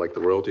going on, like the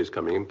royalties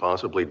coming in,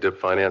 possibly dip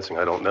financing,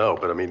 I don't know.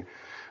 But I mean,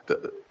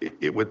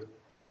 it would,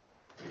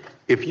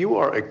 if you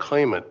are a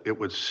claimant, it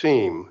would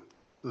seem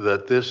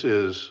that this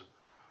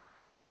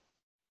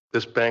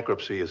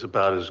bankruptcy is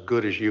about as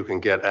good as you can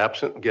get,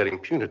 absent getting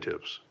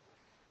punitives,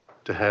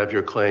 to have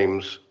your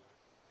claims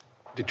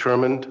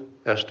determined,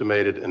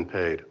 estimated, and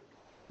paid.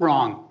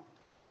 Wrong.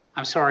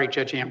 I'm sorry,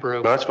 Judge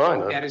Ambrose. No, that's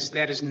fine.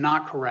 That is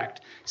not correct.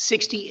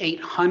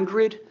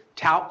 6,800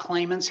 talc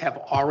claimants have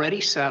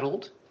already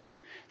settled.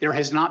 There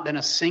has not been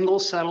a single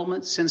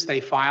settlement since they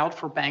filed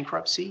for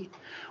bankruptcy.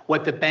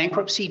 What the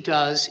bankruptcy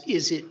does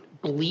is it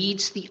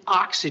bleeds the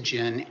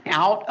oxygen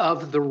out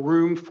of the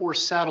room for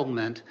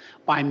settlement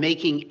by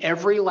making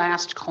every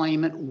last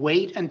claimant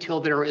wait until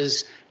there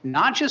is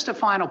not just a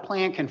final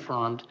plan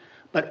confirmed,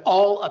 but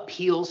all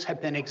appeals have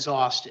been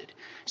exhausted.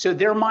 So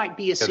there might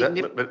be a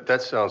significant... But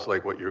that sounds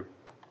like what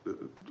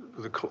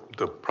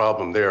the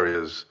problem there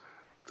is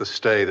the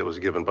stay that was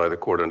given by the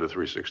court under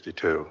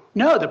 362.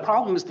 No, the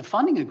problem is the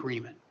funding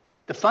agreement.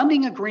 The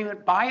funding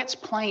agreement, by its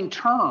plain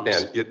terms.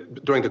 And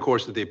during the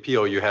course of the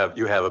appeal, you have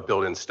a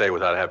built-in stay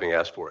without having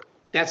asked for it.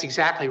 That's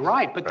exactly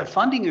right. But the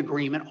funding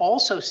agreement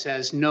also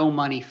says no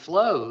money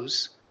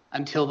flows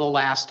until the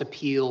last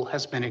appeal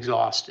has been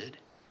exhausted.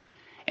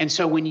 And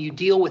so when you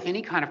deal with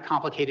any kind of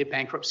complicated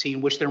bankruptcy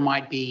in which there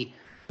might be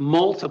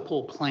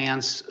multiple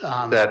plans.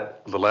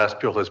 That the last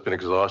appeal has been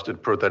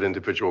exhausted per that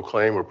individual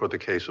claim or per the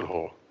case as a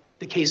whole?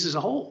 The case as a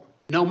whole.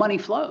 No money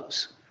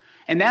flows.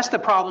 And that's the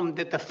problem,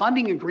 that the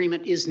funding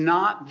agreement is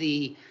not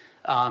the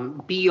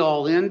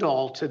be-all,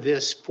 end-all to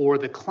this for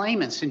the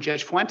claimants. And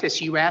Judge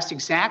Fuentes, you asked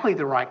exactly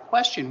the right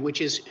question,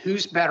 which is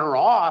who's better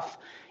off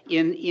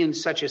in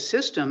such a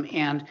system?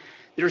 And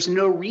there's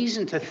no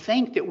reason to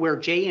think that where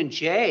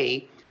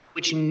J&J,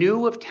 which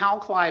knew of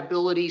talc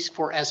liabilities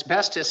for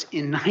asbestos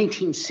in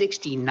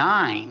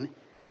 1969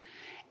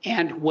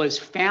 and was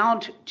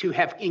found to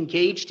have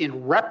engaged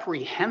in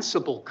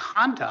reprehensible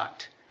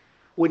conduct,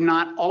 would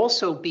not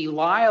also be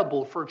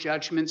liable for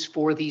judgments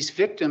for these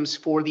victims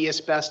for the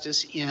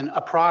asbestos in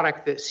a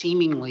product that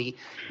seemingly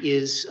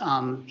is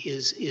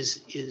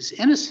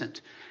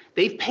innocent.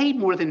 They've paid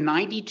more than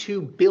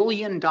 $92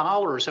 billion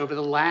over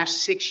the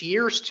last 6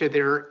 years to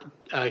their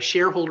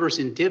shareholders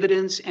in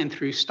dividends and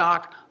through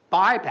stock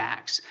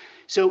buybacks.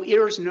 So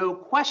there's no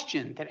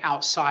question that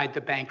outside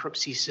the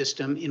bankruptcy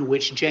system in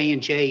which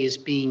J&J is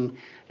being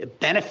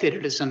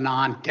benefited as a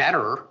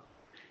non-debtor,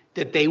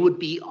 that they would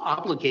be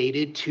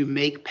obligated to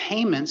make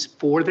payments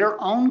for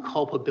their own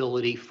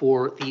culpability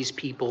for these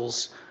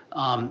people's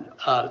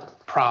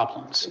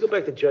problems. Go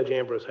back to Judge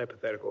Ambrose's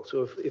hypothetical.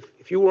 So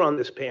if you were on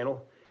this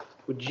panel,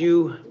 would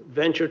you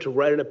venture to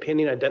write an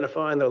opinion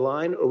identifying their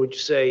line, or would you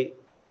say,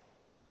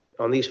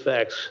 on these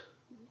facts,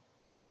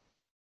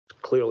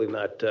 clearly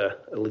not a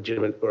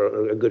legitimate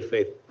or a good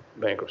faith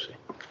bankruptcy?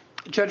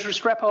 Judge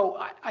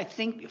Restrepo, I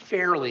think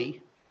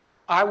fairly,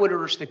 I would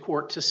urge the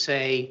court to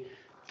say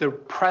the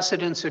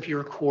precedents of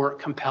your court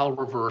compel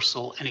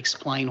reversal and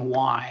explain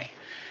why.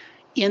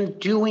 In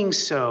doing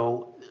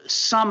so,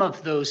 some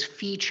of those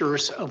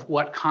features of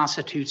what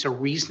constitutes a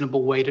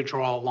reasonable way to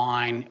draw a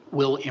line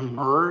will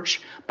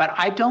emerge, but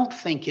I don't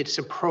think it's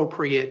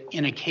appropriate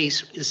in a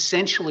case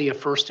essentially a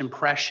first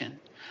impression,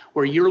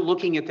 where you're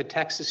looking at the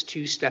Texas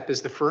two-step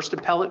as the first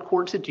appellate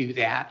court to do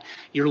that.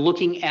 You're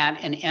looking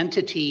at an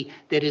entity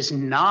that is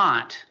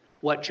not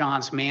what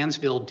Johns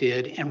Manville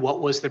did and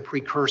what was the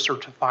precursor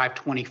to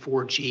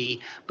 524G,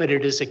 but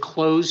it is a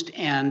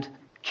closed-end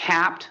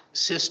capped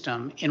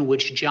system in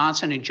which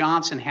Johnson &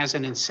 Johnson has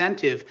an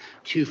incentive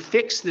to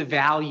fix the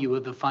value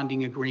of the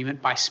funding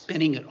agreement by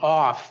spinning it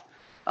off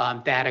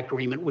that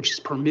agreement, which is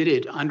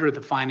permitted under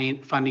the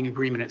funding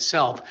agreement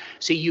itself.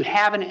 So you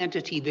have an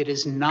entity that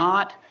is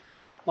not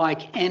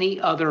like any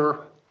other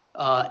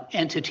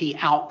entity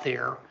out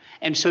there.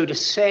 And so to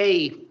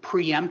say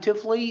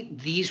preemptively,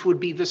 these would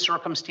be the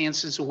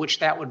circumstances in which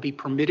that would be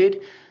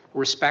permitted,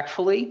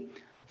 respectfully,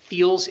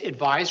 feels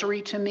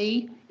advisory to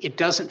me. It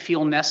doesn't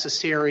feel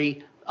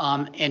necessary,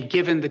 and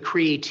given the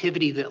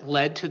creativity that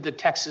led to the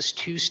Texas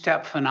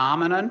two-step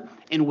phenomenon,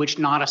 in which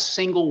not a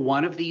single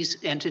one of these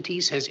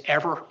entities has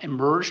ever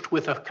emerged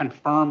with a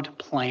confirmed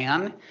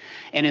plan.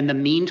 And in the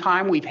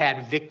meantime, we've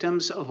had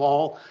victims of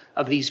all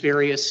of these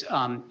various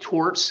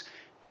torts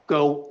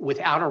go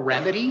without a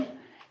remedy.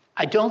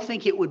 I don't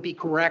think it would be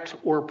correct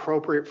or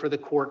appropriate for the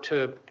court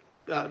to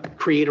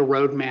create a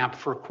roadmap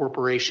for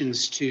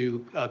corporations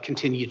to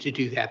continue to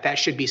do that. That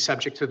should be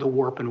subject to the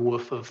warp and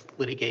woof of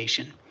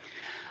litigation.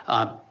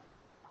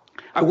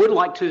 I would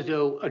like to,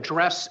 though,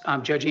 address,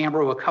 Judge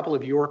Ambrose, a couple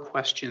of your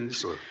questions.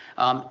 Sure.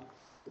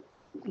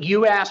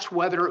 You asked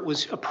whether it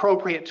was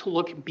appropriate to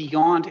look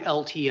beyond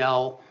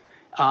LTL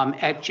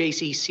at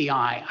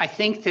JCCI. I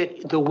think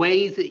that the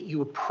way that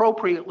you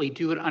appropriately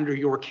do it under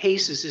your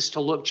cases is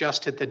to look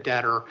just at the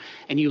debtor,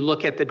 and you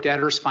look at the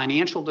debtor's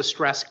financial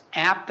distress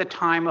at the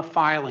time of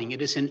filing.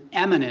 It is an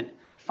eminent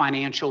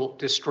financial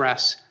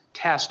distress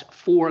test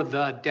for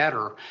the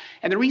debtor.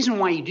 And the reason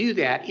why you do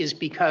that is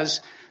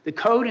because the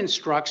code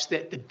instructs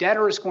that the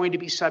debtor is going to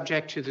be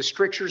subject to the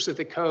strictures of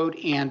the code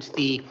and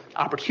the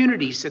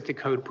opportunities that the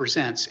code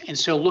presents. And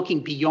so looking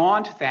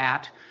beyond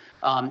that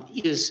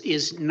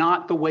is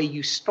not the way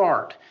you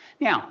start.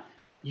 Now,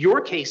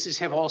 your cases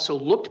have also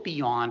looked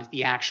beyond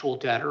the actual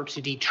debtor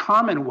to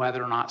determine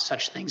whether or not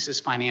such things as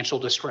financial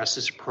distress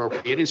is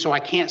appropriate. And so I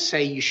can't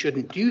say you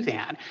shouldn't do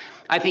that.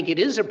 I think it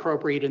is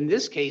appropriate in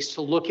this case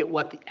to look at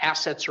what the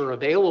assets are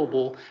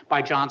available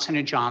by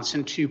Johnson &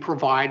 Johnson to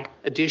provide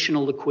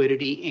additional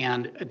liquidity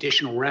and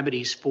additional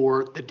remedies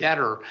for the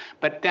debtor.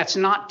 But that's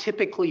not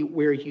typically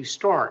where you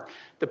start.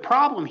 The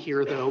problem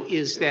here, though,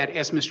 is that,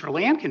 as Mr.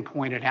 Lankin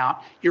pointed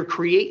out,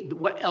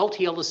 what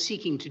LTL is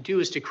seeking to do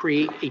is to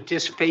create a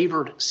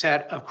disfavored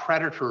set of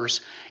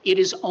creditors. It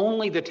is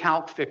only the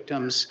talc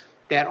victims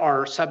that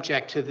are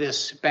subject to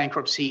this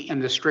bankruptcy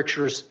and the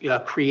strictures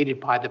created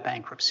by the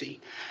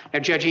bankruptcy. Now,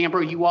 Judge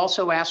Ambrose, you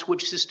also asked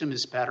which system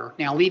is better.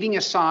 Now, leaving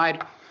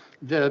aside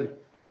the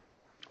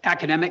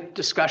academic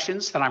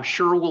discussions that I'm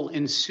sure will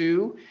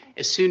ensue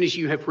as soon as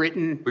you have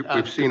written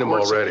We've seen the them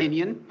court's already.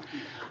 opinion.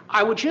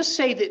 I would just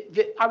say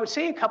that I would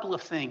say a couple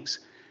of things.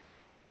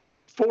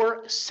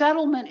 For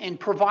settlement and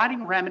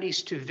providing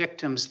remedies to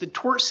victims, the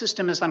tort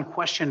system is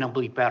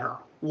unquestionably better.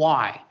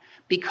 Why?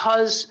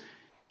 Because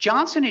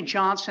Johnson &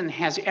 Johnson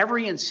has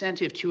every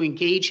incentive to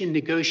engage in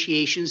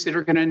negotiations that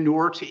are going to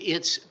inure to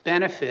its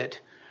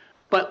benefit,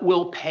 but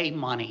will pay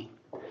money.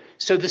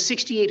 So the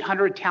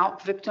 6,800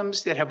 talc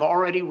victims that have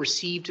already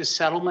received a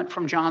settlement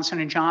from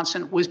Johnson &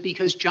 Johnson was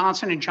because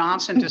Johnson &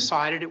 Johnson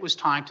decided it was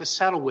time to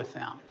settle with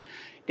them.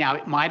 Now,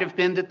 it might have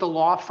been that the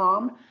law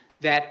firm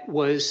that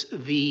was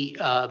the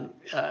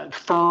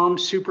firm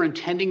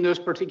superintending those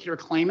particular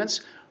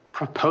claimants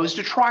proposed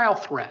a trial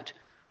threat.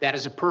 That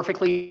is a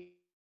perfectly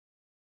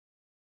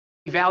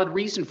valid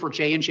reason for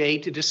J&J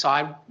to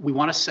decide we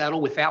want to settle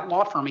with that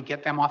law firm and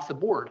get them off the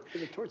board.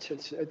 The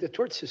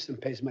tort system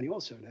pays money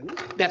also, doesn't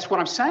it? That's what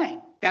I'm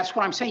saying. That's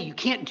what I'm saying. You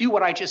can't do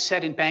what I just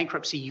said in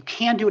bankruptcy. You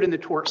can do it in the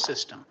tort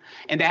system.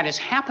 And that has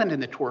happened in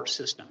the tort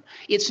system.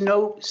 It's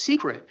no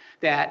secret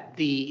that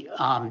the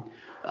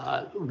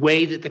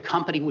way that the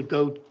company would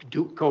go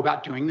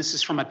about doing this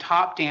is from a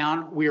top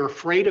down. We're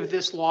afraid of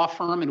this law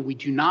firm and we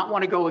do not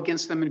want to go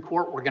against them in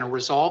court. We're going to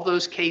resolve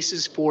those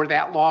cases for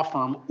that law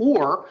firm.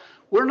 Or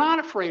we're not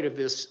afraid of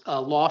this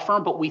law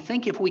firm, but we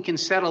think if we can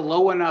set a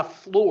low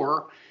enough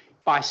floor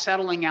by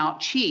settling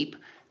out cheap,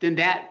 then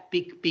that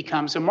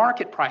becomes a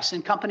market price.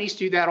 And companies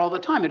do that all the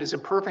time. It is a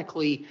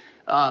perfectly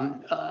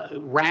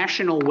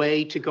rational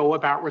way to go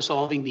about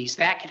resolving these.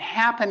 That can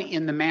happen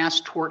in the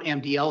mass tort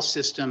MDL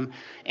system,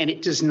 and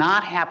it does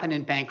not happen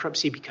in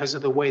bankruptcy because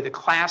of the way the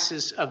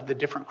classes of the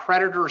different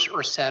creditors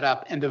are set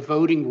up and the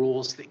voting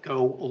rules that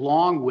go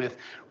along with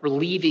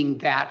relieving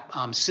that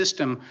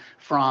system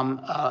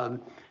from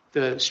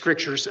the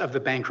strictures of the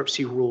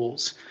bankruptcy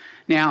rules.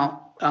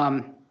 Now,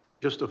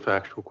 Just a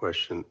factual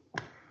question.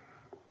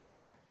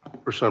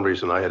 For some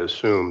reason, I had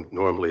assumed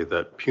normally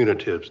that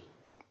punitives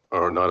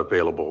are not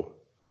available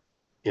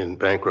in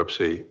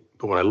bankruptcy,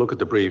 but when I look at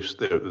the briefs,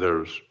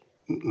 there's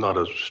not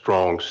a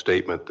strong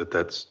statement that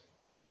that's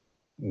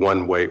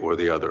one way or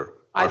the other.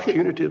 Are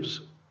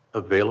punitives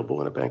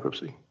available in a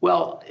bankruptcy?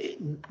 Well,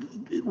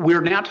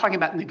 we're now talking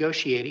about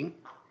negotiating.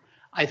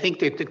 I think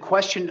that the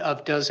question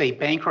of does a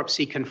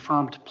bankruptcy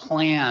confirmed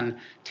plan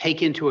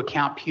take into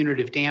account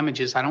punitive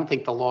damages, I don't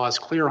think the law is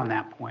clear on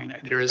that point.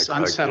 There is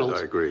unsettled.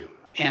 I agree.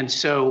 And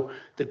so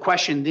the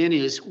question then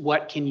is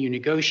what can you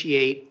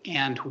negotiate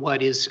and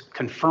what is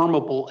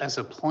confirmable as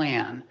a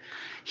plan?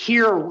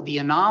 Here, the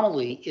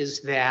anomaly is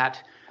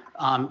that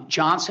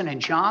Johnson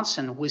 &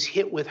 Johnson was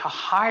hit with a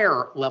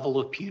higher level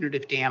of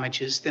punitive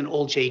damages than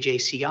old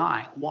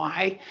JJCI.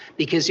 Why?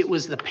 Because it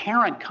was the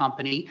parent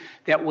company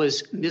that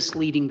was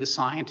misleading the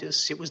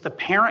scientists. It was the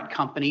parent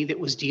company that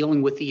was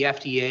dealing with the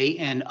FDA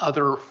and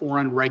other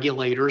foreign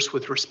regulators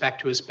with respect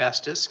to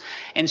asbestos.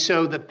 And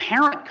so the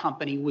parent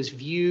company was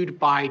viewed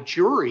by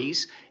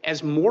juries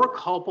as more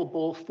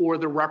culpable for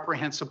the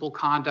reprehensible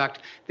conduct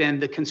than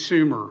the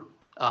consumer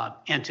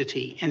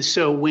entity. And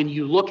so when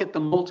you look at the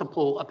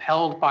multiple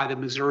upheld by the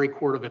Missouri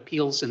Court of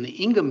Appeals in the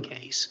Ingham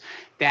case,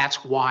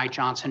 that's why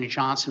Johnson &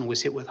 Johnson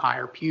was hit with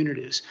higher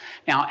punitives.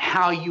 Now,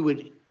 how you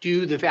would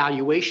do the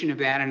valuation of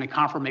that and a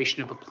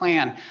confirmation of a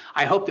plan,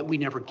 I hope that we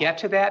never get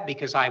to that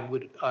because I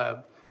would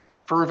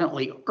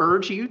fervently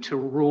urge you to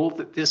rule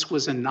that this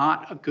was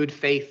not a good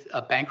faith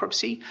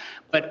bankruptcy.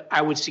 But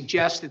I would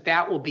suggest that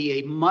that will be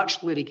a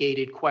much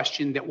litigated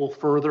question that will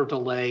further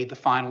delay the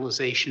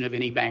finalization of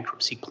any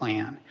bankruptcy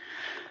plan.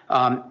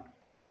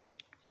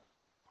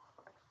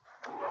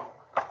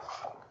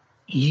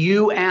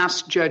 You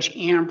asked Judge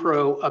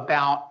Ambrose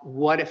about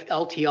what if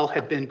LTL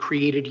had been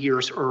created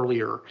years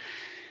earlier.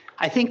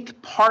 I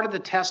think part of the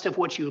test of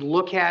what you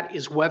look at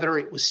is whether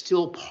it was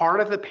still part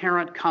of the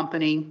parent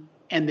company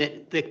and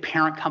that the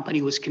parent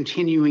company was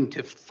continuing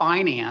to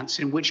finance,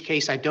 in which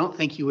case I don't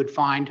think you would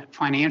find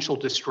financial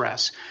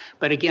distress.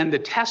 But again, the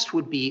test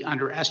would be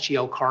under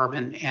SGL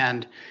Carbon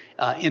and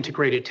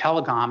Integrated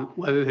Telecom,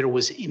 whether there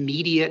was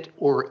immediate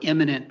or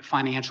imminent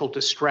financial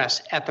distress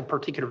at the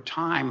particular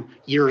time,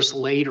 years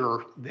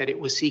later, that it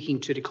was seeking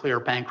to declare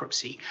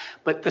bankruptcy.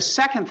 But the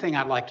second thing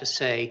I'd like to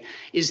say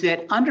is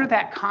that under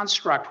that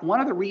construct, one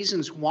of the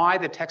reasons why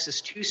the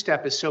Texas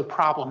two-step is so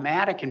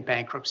problematic in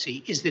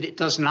bankruptcy is that it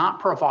does not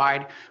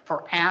provide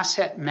for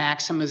asset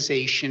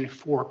maximization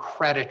for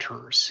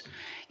creditors.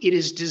 It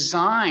is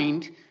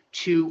designed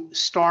to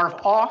starve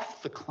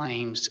off the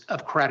claims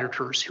of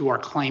creditors who are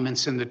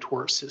claimants in the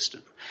tort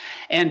system.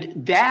 And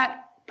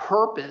that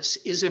purpose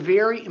is a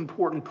very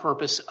important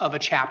purpose of a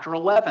Chapter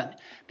 11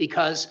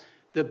 because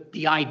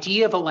the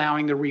idea of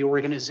allowing the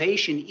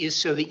reorganization is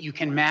so that you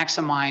can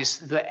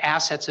maximize the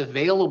assets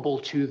available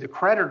to the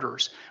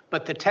creditors.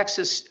 But the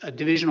Texas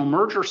divisional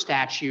merger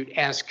statute,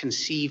 as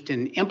conceived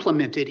and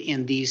implemented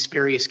in these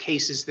various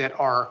cases that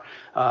are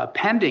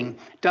pending,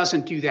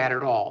 doesn't do that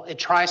at all. It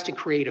tries to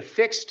create a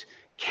fixed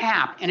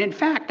cap. And in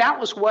fact, that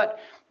was what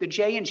the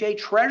J&J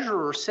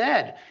treasurer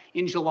said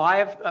in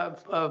July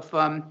of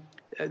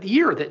the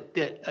year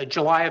that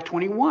July of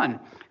 21,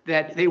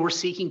 that they were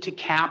seeking to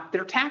cap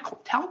their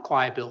talc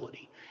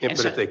liability. Yeah,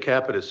 but if they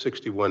cap it at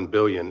 61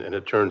 billion, and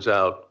it turns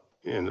out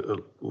in a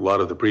lot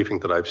of the briefing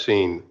that I've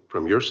seen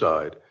from your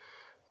side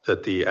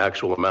that the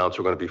actual amounts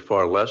are going to be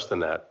far less than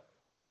that,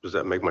 does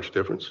that make much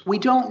difference? We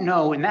don't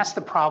know, and that's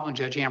the problem,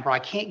 Judge Ambrose. I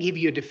can't give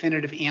you a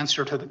definitive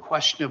answer to the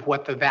question of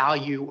what the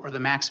value or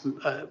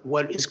the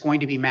what is going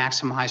to be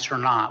maximized or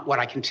not. What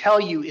I can tell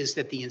you is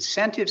that the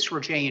incentives for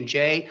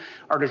J&J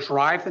are to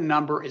drive the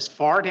number as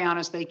far down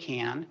as they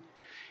can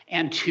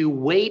and to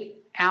wait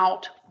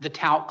out the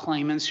talc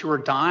claimants who are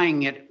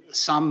dying at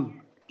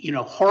some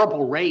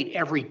horrible rate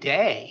every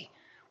day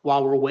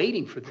while we're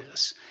waiting for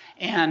this.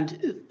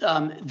 And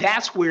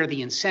that's where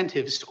the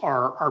incentives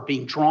are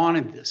being drawn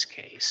in this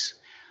case.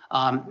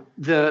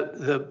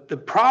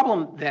 The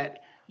problem that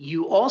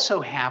you also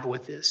have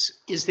with this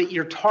is that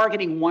you're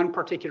targeting one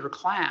particular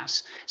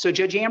class. So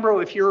Judge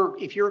Ambrose,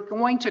 if you're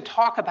going to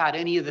talk about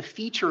any of the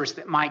features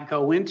that might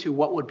go into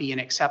what would be an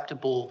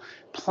acceptable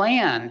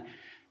plan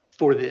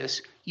for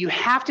this, you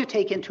have to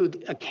take into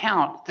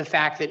account the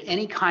fact that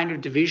any kind of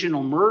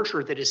divisional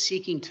merger that is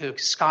seeking to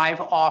skive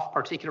off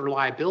particular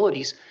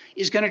liabilities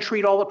is going to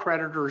treat all the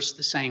creditors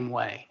the same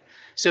way.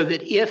 So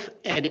that if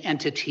an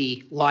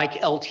entity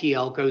like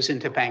LTL goes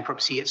into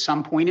bankruptcy at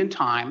some point in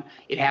time,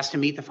 it has to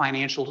meet the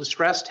financial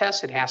distress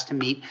test, it has to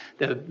meet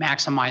the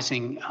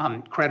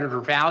maximizing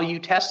creditor value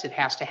test, it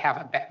has to have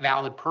a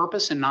valid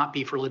purpose and not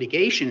be for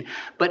litigation,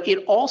 but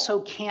it also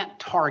can't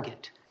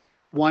target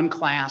one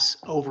class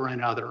over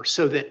another,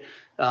 so that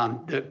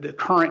the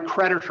current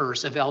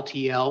creditors of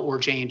LTL or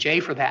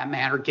J&J for that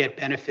matter get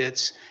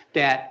benefits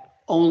that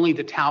only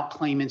the talc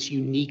claimants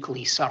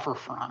uniquely suffer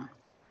from.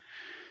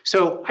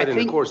 So but in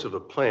the course of a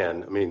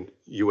plan, I mean,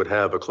 you would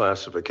have a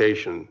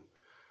classification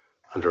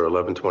under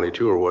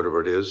 1122 or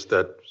whatever it is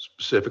that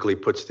specifically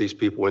puts these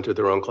people into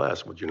their own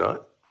class, would you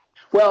not?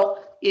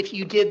 Well, if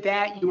you did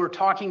that, you were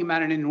talking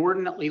about an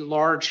inordinately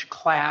large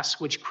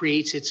class which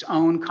creates its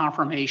own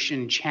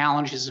confirmation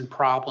challenges and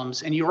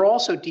problems. And you're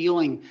also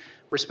dealing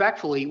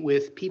respectfully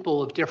with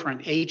people of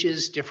different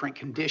ages, different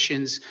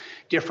conditions,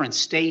 different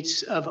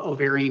states of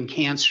ovarian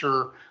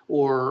cancer,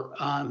 or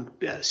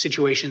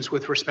situations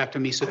with respect to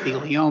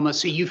mesothelioma.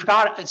 So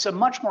it's a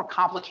much more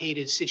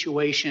complicated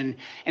situation.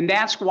 And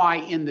that's why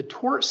in the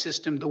tort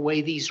system, the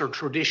way these are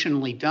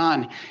traditionally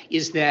done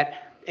is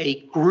that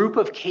a group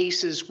of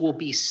cases will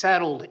be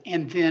settled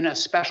and then a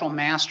special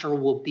master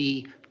will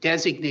be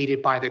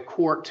designated by the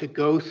court to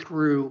go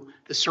through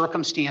the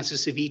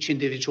circumstances of each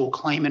individual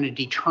claimant and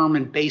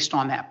determine based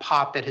on that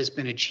pot that has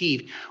been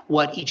achieved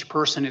what each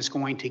person is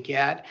going to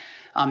get.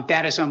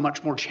 That is a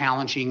much more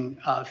challenging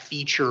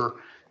feature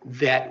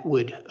that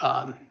would,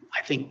 I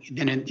think,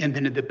 than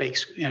in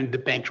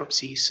the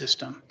bankruptcy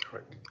system.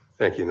 Right.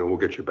 Thank you. And we'll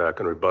get you back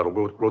in rebuttal.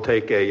 We'll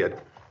take you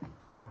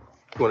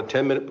want a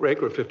 10-minute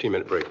break or a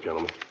 15-minute break,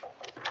 gentlemen?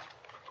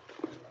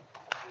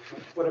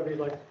 Whatever you'd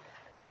like.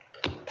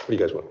 What do you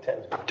guys want?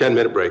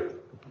 10-minute break.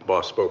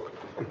 Boss spoke.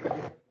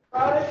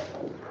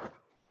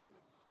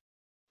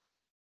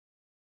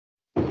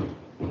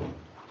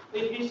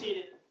 Please be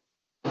seated.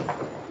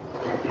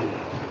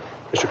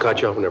 Mr.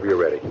 Kotchoff, whenever you're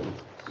ready.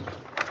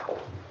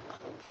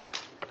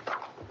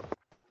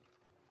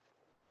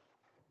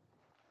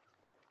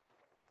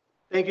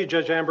 Thank you,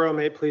 Judge Ambrose.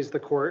 May it please the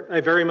court.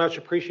 I very much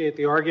appreciate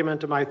the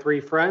argument of my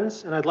three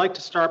friends, and I'd like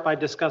to start by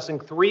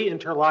discussing three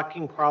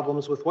interlocking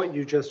problems with what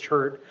you just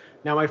heard.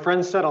 Now, my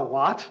friends said a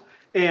lot,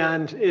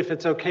 and if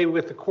it's okay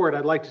with the court,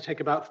 I'd like to take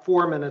about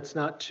 4 minutes,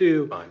 not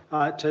 2,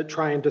 to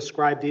try and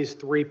describe these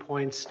 3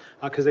 points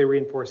because they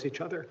reinforce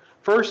each other.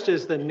 First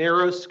is the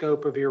narrow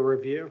scope of your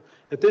review.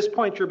 At this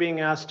point, you're being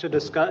asked to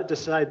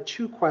decide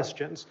 2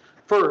 questions.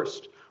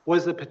 First,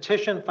 was the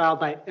petition filed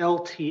by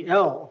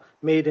LTL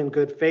made in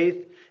good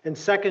faith? And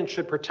second,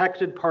 should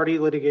protected party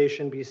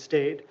litigation be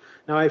stayed?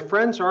 Now, my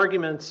friend's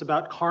arguments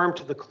about harm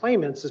to the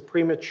claimants is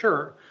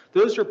premature.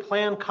 Those are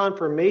plan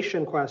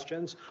confirmation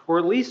questions, or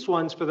at least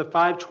ones for the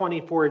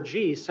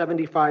 524G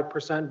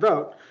 75%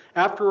 vote.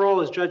 After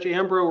all, as Judge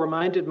Ambrose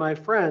reminded my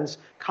friends,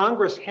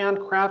 Congress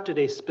handcrafted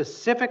a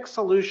specific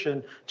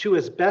solution to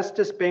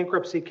asbestos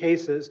bankruptcy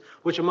cases,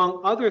 which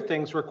among other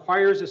things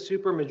requires a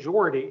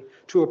supermajority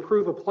to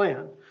approve a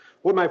plan.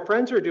 What my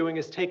friends are doing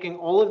is taking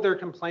all of their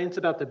complaints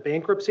about the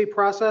bankruptcy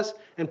process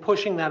and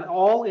pushing that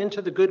all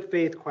into the good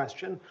faith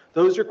question.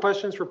 Those are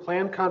questions for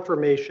plan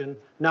confirmation,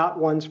 not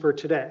ones for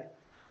today.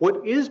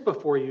 What is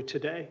before you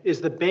today is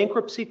the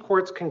bankruptcy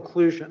court's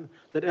conclusion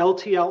that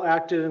LTL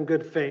acted in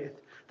good faith.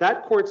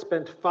 That court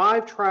spent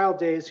 5 trial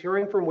days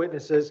hearing from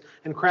witnesses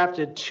and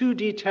crafted 2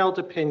 detailed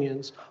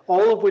opinions,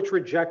 all of which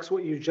rejects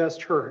what you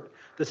just heard.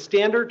 The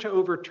standard to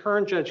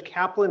overturn Judge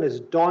Kaplan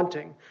is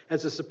daunting.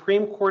 As the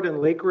Supreme Court in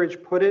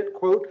Lakeridge put it,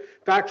 quote,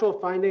 factual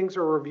findings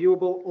are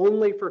reviewable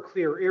only for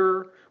clear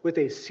error with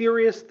a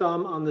serious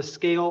thumb on the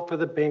scale for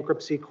the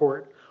bankruptcy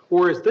court.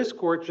 Or as this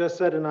court just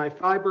said in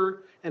iFiber,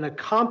 in a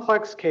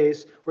complex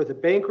case where the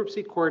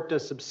bankruptcy court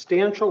does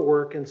substantial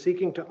work in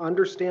seeking to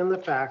understand the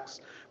facts,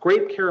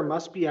 great care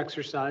must be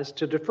exercised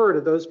to defer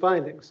to those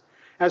findings.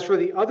 As for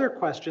the other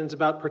questions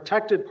about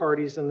protected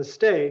parties and the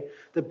stay,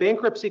 the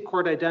bankruptcy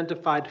court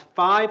identified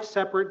 5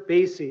 separate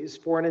bases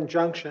for an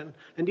injunction,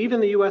 and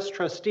even the U.S.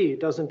 trustee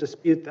doesn't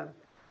dispute them.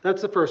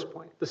 That's the first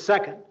point. The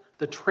second,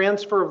 the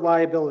transfer of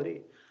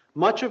liability.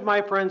 Much of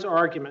my friend's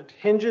argument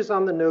hinges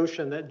on the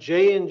notion that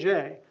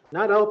J&J,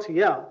 not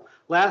LTL,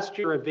 last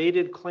year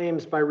evaded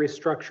claims by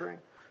restructuring.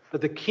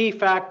 But the key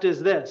fact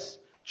is this: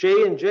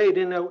 J&J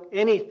didn't owe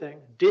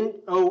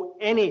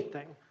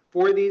anything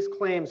for these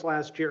claims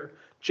last year.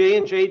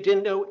 J&J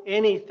didn't owe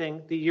anything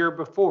the year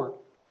before.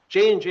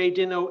 J&J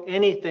didn't owe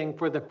anything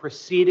for the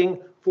preceding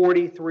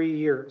 43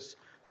 years.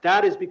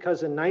 That is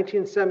because in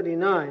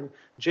 1979,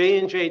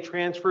 J&J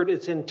transferred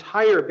its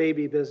entire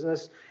baby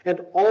business and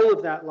all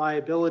of that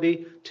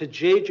liability to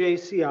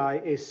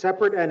JJCI, a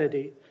separate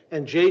entity,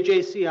 and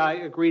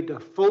JJCI agreed to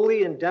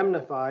fully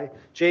indemnify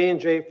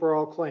J&J for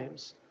all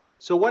claims.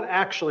 So what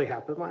actually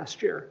happened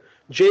last year?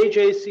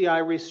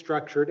 JJCI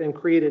restructured and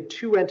created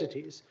 2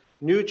 entities,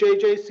 New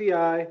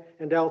JJCI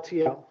and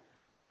LTL.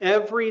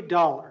 Every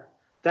dollar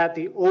that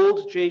the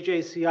old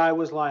JJCI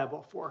was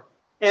liable for,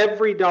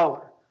 every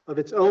dollar of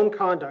its own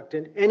conduct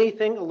and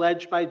anything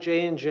alleged by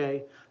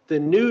J&J, the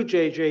new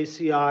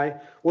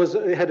JJCI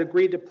had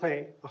agreed to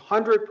pay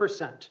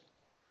 100%.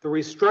 The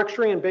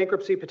restructuring and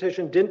bankruptcy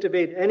petition didn't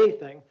evade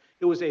anything.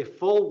 It was a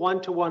full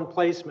one-to-one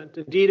placement.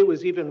 Indeed, it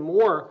was even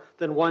more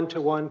than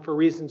one-to-one for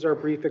reasons our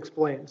brief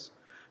explains.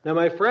 Now,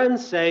 my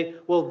friends say,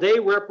 well, they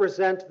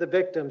represent the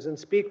victims and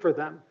speak for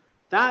them.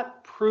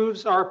 That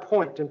proves our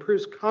point and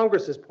proves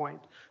Congress's point.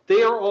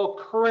 They are all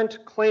current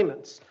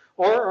claimants.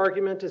 Our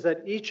argument is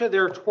that each of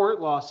their tort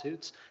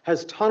lawsuits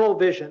has tunnel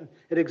vision.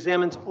 It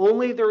examines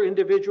only their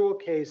individual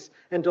case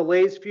and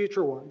delays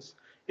future ones.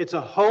 It's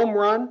a home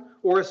run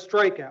or a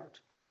strikeout,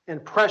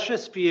 and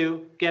precious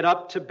few get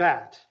up to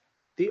bat.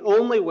 The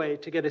only way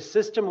to get a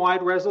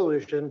system-wide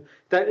resolution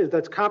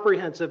that's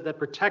comprehensive, that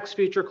protects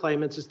future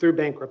claimants, is through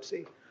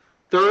bankruptcy.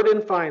 Third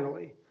and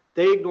finally,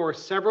 they ignore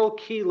several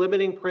key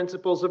limiting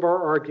principles of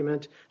our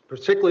argument,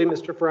 particularly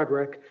Mr.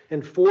 Frederick,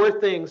 and 4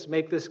 things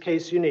make this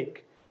case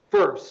unique.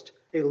 First,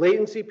 a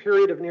latency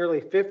period of nearly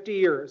 50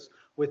 years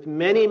with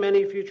many,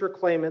 many future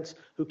claimants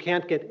who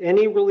can't get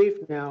any relief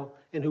now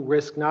and who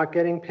risk not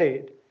getting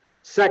paid.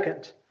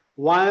 Second,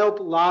 wild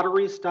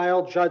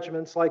lottery-style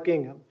judgments like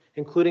Ingham,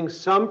 including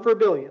some for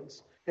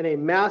billions, and a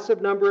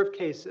massive number of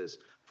cases,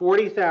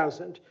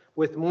 40,000,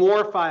 with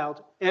more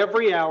filed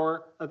every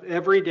hour of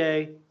every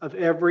day of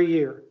every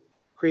year,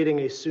 creating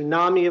a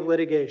tsunami of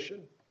litigation.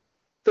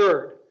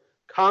 Third,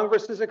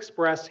 Congress has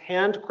expressed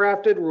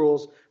handcrafted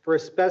rules for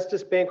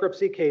asbestos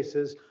bankruptcy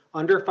cases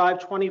under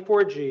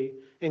 524G,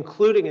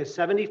 including a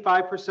 75%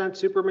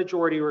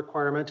 supermajority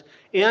requirement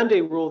and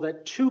a rule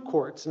that 2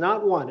 courts,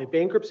 not 1, a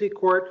bankruptcy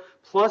court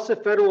plus a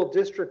federal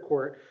district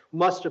court,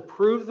 must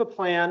approve the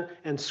plan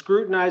and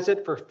scrutinize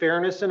it for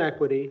fairness and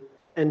equity.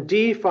 And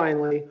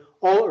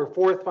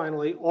fourth,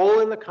 finally, all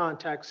in the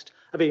context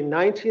of a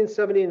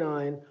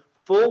 1979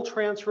 full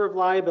transfer of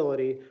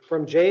liability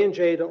from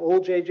J&J to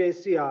old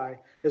JJCI,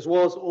 as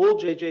well as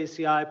old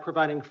JJCI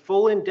providing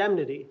full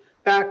indemnity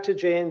back to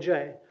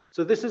J&J.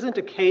 So this isn't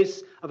a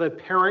case of a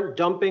parent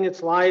dumping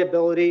its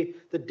liability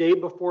the day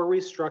before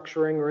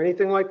restructuring or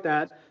anything like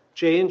that.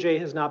 J&J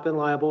has not been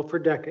liable for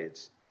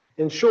decades.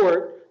 In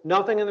short,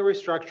 nothing in the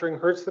restructuring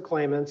hurts the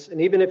claimants, and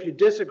even if you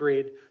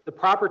disagreed, the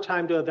proper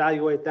time to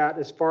evaluate that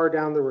is far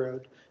down the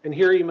road. And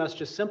here you must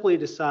just simply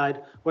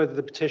decide whether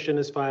the petition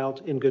is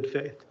filed in good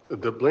faith.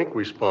 The blink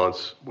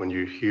response when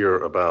you hear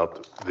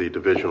about the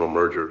divisional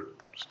merger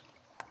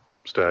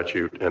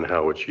statute and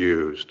how it's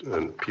used,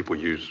 and people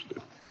use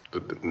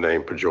the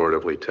name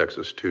pejoratively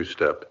Texas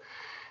two-step,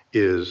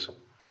 is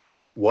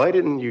why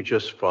didn't you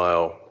just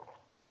file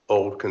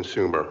old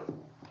consumer?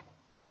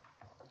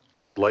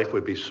 Life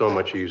would be so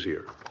much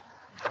easier.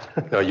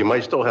 Now, you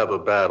might still have a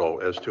battle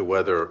as to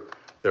whether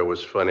there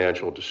was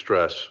financial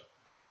distress,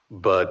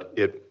 but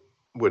it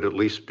would at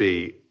least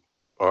be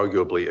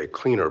arguably a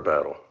cleaner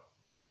battle.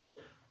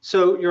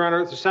 So, Your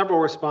Honor, there's several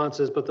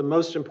responses, but the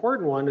most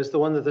important one is the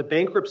one that the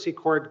bankruptcy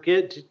court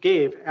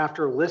gave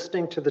after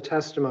listening to the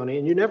testimony,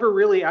 and you never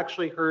really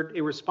actually heard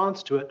a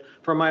response to it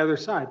from my other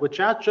side. What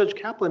Judge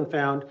Kaplan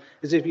found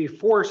is if you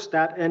force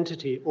that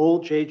entity,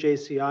 old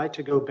JJCI,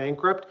 to go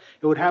bankrupt,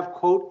 it would have,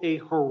 quote, a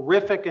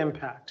horrific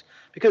impact.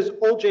 Because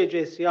old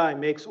JJCI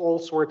makes all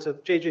sorts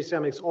of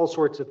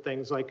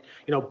things like,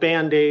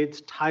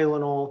 Band-Aids,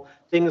 Tylenol,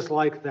 things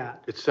like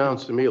that. It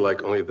sounds to me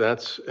like only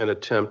that's an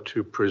attempt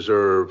to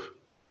preserve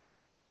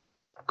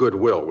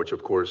goodwill, which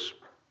of course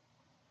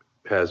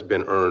has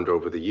been earned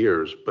over the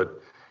years.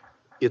 But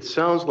it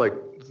sounds like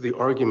the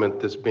argument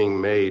that's being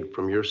made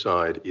from your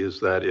side is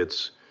that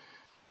it's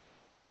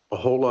a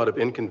whole lot of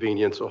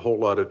inconvenience, a whole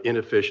lot of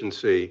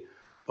inefficiency,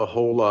 a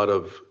whole lot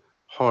of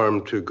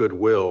harm to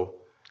goodwill.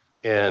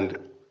 And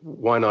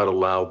why not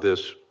allow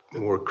this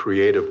more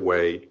creative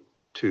way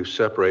to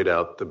separate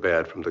out the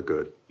bad from the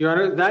good? Your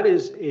Honor, that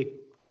is a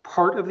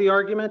part of the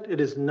argument.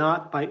 It is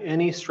not by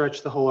any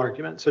stretch the whole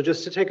argument. So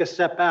just to take a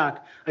step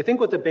back, I think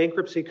what the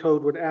bankruptcy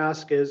code would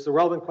ask is, the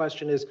relevant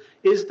question is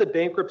the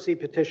bankruptcy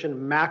petition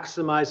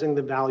maximizing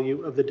the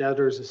value of the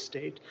debtor's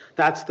estate?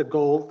 That's the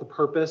goal, the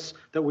purpose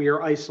that we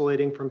are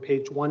isolating from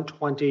page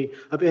 120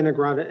 of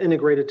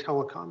integrated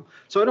telecom.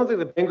 So I don't think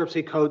the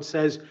bankruptcy code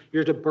says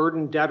you're to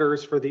burden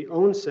debtors for the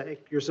own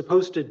sake. You're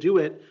supposed to do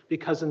it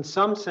because in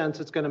some sense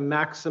it's going to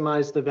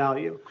maximize the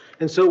value.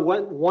 And so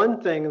one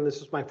thing, and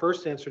this is my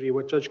first answer to you,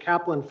 what Judge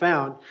Kaplan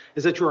found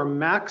is that you are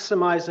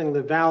maximizing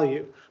the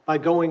value by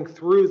going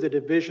through the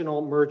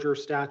divisional merger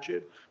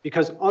statute,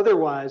 because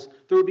otherwise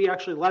there would be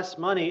actually less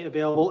money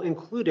available,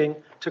 including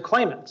to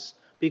claimants,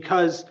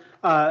 because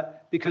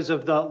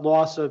of the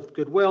loss of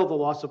goodwill, the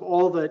loss of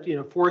all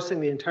the,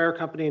 forcing the entire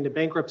company into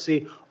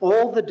bankruptcy,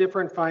 all the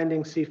different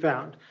findings he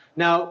found.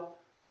 Now,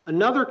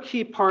 another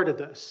key part of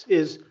this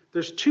is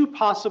there's two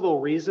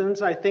possible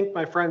reasons I think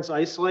my friends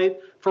isolate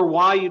for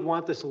why you'd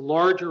want this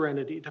larger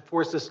entity, to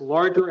force this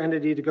larger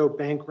entity to go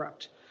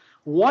bankrupt.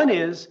 One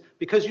is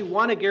because you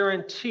want to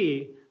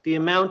guarantee the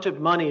amount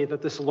of money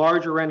that this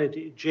larger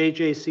entity,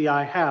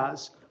 JJCI,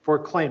 has for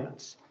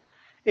claimants.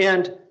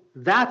 And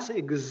that's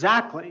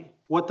exactly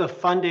what the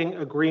funding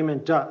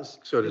agreement does.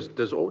 So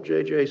does old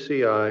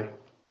JJCI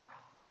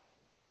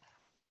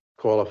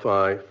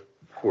qualify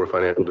for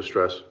financial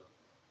distress?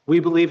 We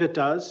believe it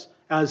does,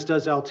 as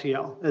does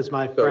LTL, as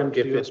my friend,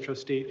 the U.S.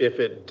 trustee. If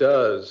it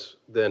does,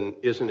 then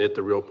isn't it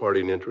the real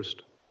party in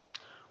interest?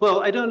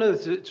 Well, I don't know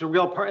if it's a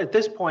real part at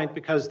this point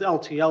because the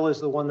LTL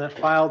is the one that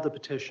filed the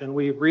petition.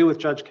 We agree with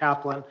Judge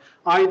Kaplan.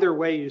 Either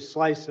way you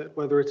slice it,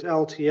 whether it's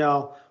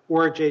LTL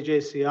or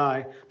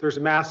JJCI, there's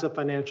massive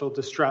financial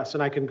distress,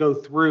 and I can go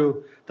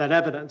through that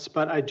evidence.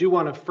 But I do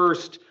want to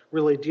first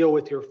really deal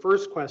with your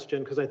first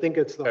question because I think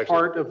it's the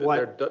heart of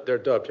what they're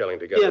dovetailing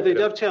together. Yeah, they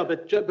dovetail,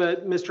 but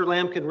Mr.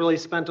 Lamkin really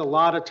spent a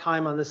lot of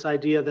time on this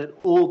idea that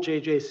old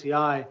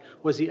JJCI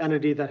was the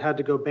entity that had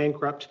to go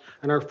bankrupt.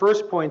 And our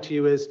first point to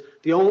you is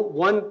the only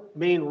one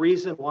main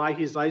reason why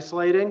he's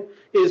isolating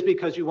is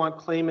because you want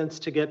claimants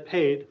to get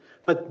paid.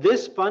 But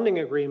this funding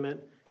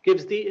agreement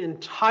gives the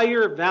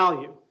entire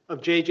value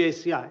of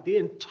JJCI, the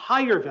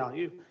entire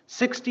value,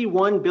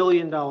 $61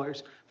 billion,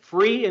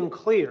 free and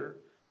clear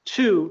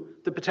to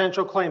the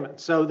potential claimant,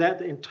 so that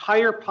the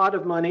entire pot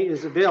of money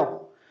is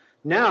available.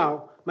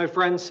 Now, my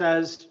friend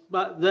says,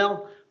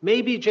 well,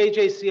 maybe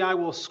JJCI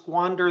will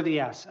squander the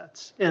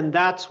assets, and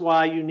that's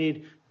why you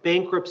need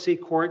bankruptcy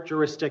court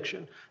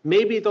jurisdiction.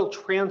 Maybe they'll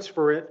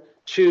transfer it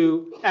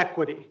to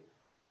equity.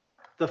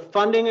 The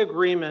funding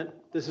agreement,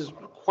 this is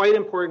quite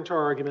important to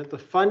our argument, the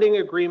funding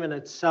agreement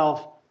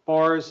itself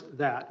bars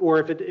that, or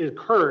if it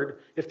occurred,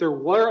 if there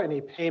were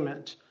any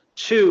payment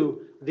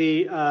to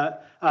the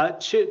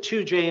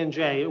to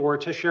J&J or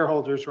to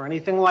shareholders or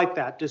anything like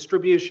that,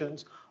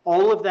 distributions,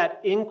 all of that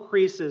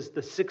increases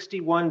the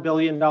 $61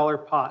 billion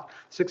pot.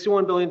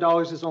 $61 billion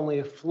is only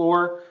a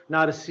floor,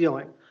 not a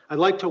ceiling. I'd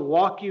like to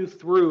walk you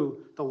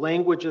through the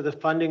language of the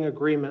funding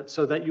agreement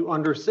so that you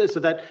understand, so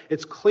that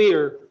it's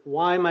clear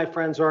why my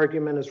friend's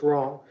argument is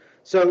wrong.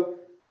 So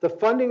the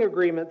funding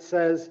agreement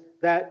says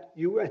that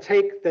you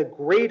take the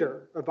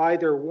greater of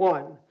either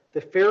one,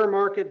 the fair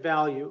market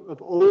value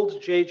of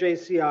old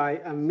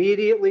JJCI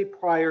immediately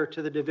prior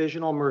to the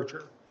divisional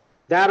merger.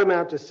 That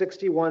amount is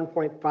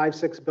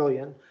 $61.56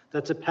 billion.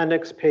 That's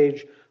appendix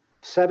page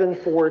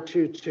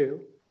 7422.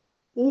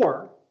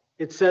 Or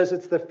it says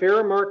it's the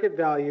fair market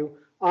value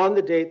on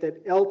the date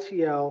that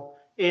LTL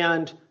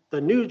and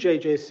the new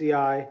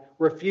JJCI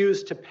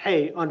refused to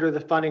pay under the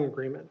funding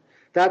agreement.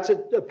 That's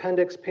at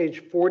appendix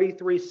page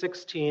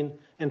 4316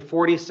 and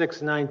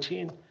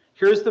 4619.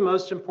 Here's the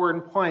most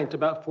important point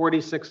about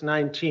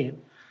 4619.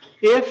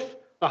 If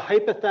the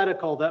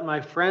hypothetical that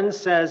my friend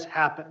says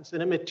happens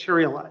and it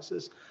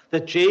materializes,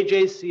 that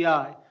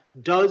JJCI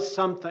does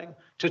something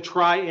to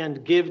try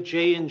and give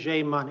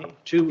J&J money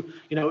to,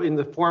 in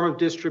the form of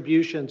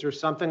distributions or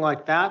something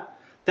like that,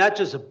 that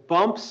just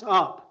bumps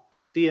up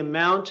the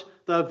amount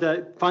of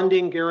the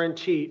funding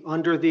guarantee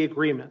under the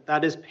agreement.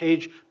 That is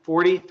page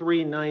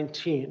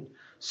 4319.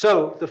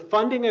 So the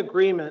funding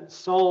agreement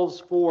solves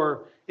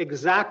for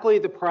exactly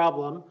the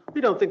problem.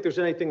 We don't think there's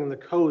anything in the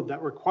code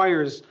that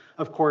requires,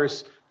 of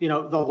course, the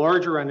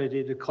larger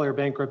entity to declare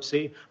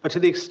bankruptcy. But to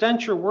the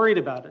extent you're worried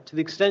about it, to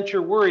the extent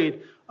you're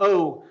worried,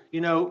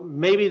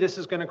 maybe this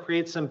is going to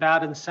create some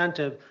bad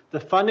incentive, the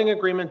funding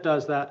agreement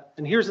does that.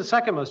 And here's the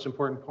second most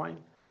important point.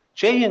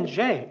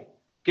 J&J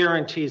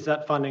guarantees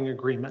that funding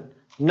agreement,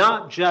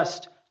 not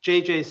just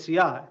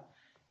JJCI.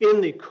 In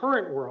the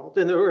current world,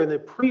 in the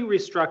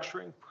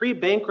pre-restructuring,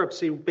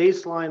 pre-bankruptcy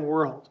baseline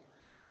world,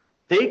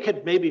 they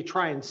could maybe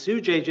try and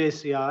sue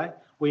JJCI.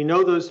 We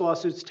know those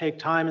lawsuits take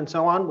time and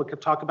so on. We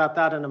could talk about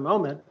that in a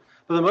moment.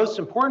 But the most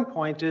important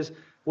point is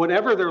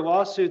whatever their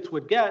lawsuits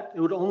would get,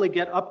 it would only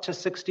get up to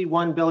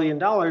 $61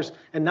 billion,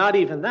 and not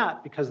even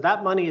that, because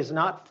that money is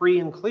not free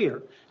and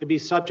clear. It'd be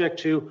subject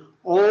to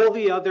all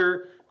the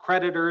other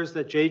creditors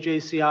that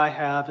JJCI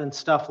have and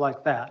stuff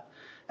like that.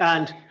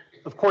 And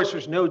of course,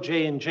 there's no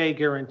J&J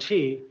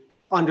guarantee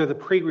under the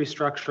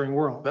pre-restructuring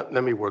world.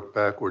 Let me work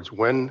backwards.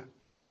 When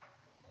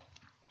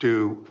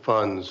do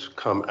funds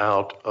come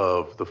out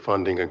of the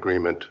funding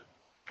agreement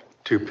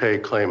to pay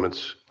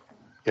claimants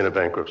in a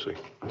bankruptcy?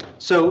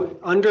 So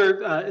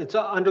it's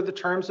under the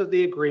terms of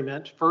the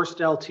agreement, first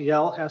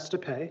LTL has to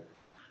pay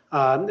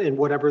in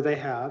whatever they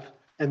have,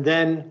 and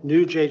then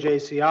new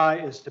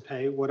JJCI is to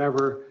pay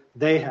whatever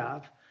they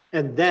have,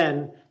 and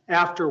then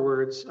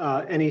afterwards,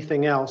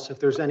 anything else, if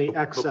there's any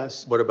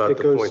excess. What about that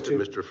the goes point that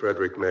Mr.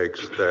 Frederick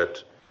makes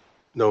that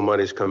no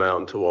money's come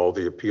out until all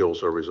the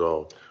appeals are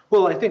resolved?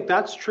 Well, I think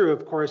that's true,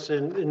 of course,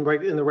 in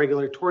the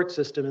regular tort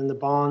system, in the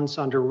bonds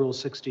under Rule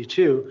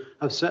 62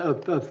 of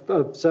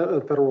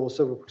Federal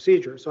Civil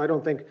Procedure. So I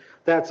don't think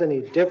that's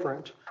any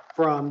different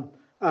from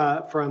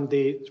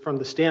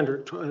the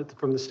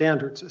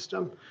standard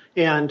system.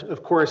 And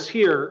of course,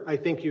 here I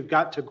think you've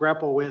got to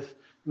grapple with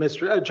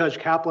Judge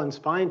Kaplan's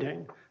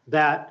finding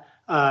that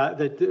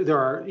there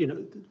are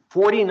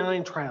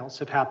 49 trials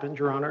have happened,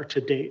 Your Honor,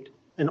 to date.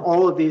 In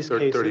all of these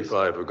cases,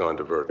 35 have gone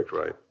to verdict,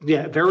 right?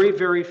 Yeah, very,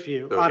 very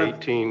few. So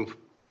 18,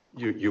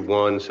 you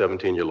won,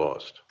 17 you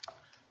lost.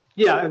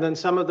 Yeah, and then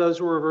some of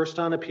those were reversed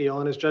on appeal.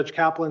 And as Judge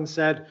Kaplan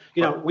said,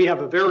 we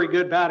have a very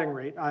good batting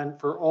rate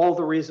for all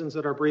the reasons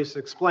that our briefs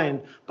explain.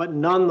 But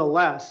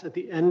nonetheless, at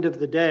the end of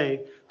the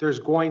day, there's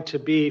going to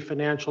be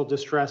financial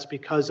distress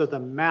because of the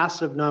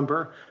massive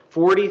number,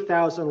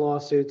 40,000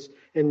 lawsuits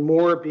and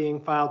more being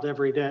filed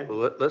every day.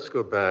 Well, let's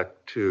go back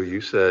to, you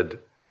said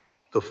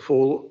the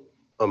full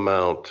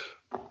amount,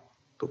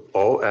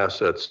 all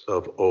assets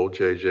of old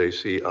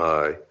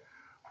JJCI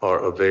are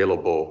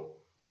available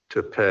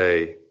to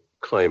pay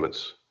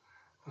claimants.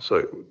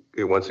 So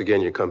once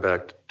again, you come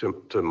back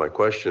to my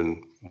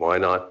question, why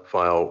not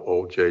file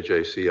old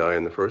JJCI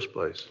in the first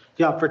place?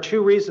 Yeah, for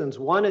two reasons.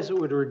 One is it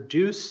would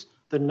reduce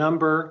the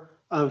number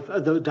of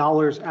the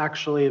dollars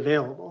actually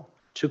available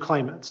to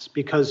claimants,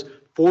 because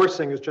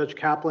forcing, as Judge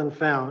Kaplan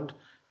found,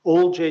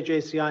 old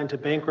JJCI into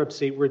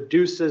bankruptcy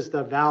reduces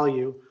the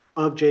value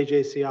of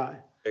JJCI.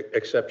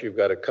 Except you've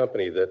got a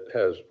company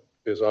that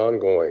is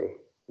ongoing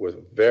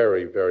with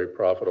very, very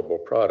profitable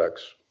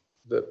products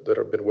that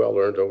have been well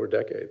earned over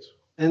decades.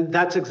 And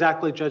that's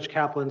exactly Judge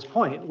Kaplan's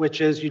point, which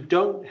is you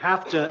don't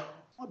have to,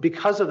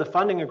 because of the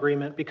funding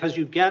agreement, because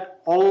you get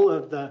all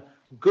of the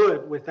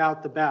good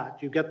without the bad.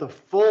 You get the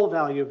full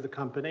value of the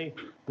company,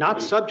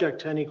 not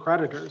subject to any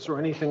creditors or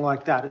anything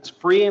like that. It's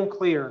free and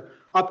clear,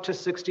 up to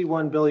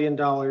 $61 billion.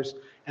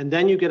 And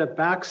then you get a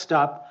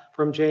backstop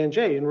from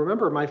J&J. And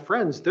remember, my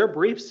friends, their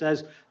brief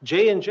says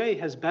J&J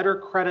has better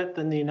credit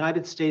than the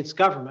United States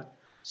government.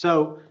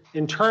 So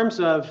in terms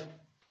of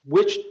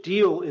which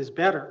deal is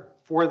better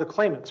for the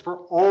claimants, for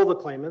all the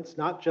claimants,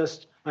 not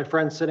just my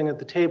friends sitting at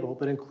the table,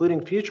 but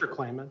including future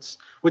claimants,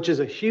 which is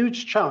a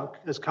huge chunk,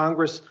 as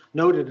Congress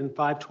noted in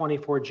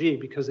 524G,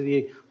 because of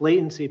the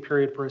latency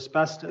period for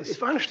asbestos.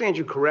 If I understand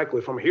you correctly,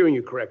 if I'm hearing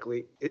you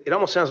correctly, it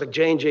almost sounds like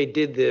J&J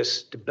did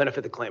this to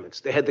benefit the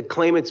claimants. They had the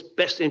claimants'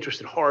 best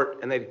interest at heart,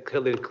 and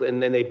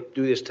then they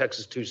do this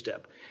Texas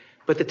two-step.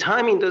 But the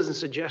timing doesn't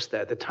suggest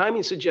that. The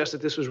timing suggests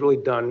that this was really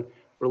done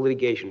for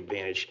litigation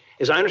advantage.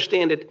 As I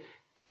understand it,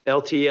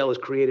 LTL is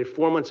created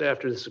 4 months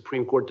after the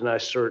Supreme Court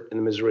denies cert in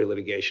the Missouri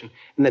litigation.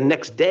 And the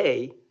next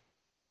day,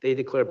 they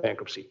declare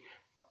bankruptcy.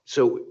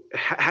 So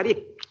how do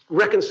you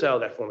reconcile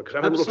that for me? Because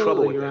I'm having a little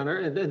trouble with Your that. Honor.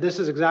 And this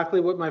is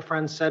exactly what my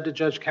friend said to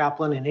Judge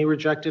Kaplan, and he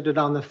rejected it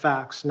on the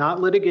facts. Not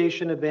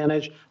litigation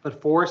advantage,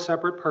 but for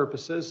separate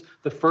purposes.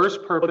 The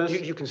first purpose...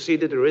 You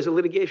concede that there is a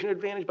litigation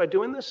advantage by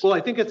doing this? Well,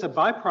 I think it's a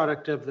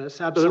byproduct of this,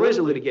 absolutely. So there is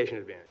a litigation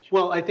advantage.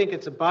 Well, I think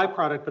it's a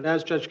byproduct, but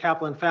as Judge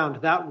Kaplan found,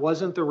 that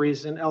wasn't the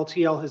reason.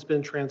 LTL has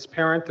been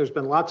transparent. There's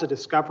been lots of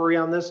discovery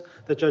on this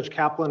that Judge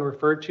Kaplan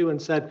referred to and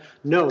said,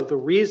 no, the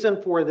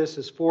reason for this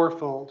is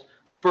fourfold.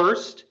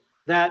 First,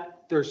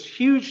 that there's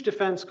huge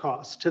defense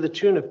costs to the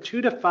tune of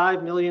 $2 to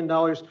 $5 million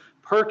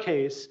per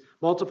case,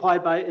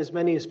 multiplied by as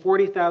many as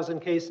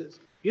 40,000 cases.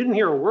 You didn't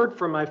hear a word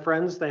from my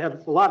friends. They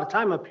had a lot of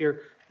time up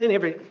here. They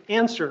didn't have an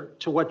answer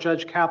to what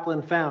Judge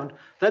Kaplan found.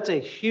 That's a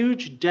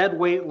huge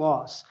deadweight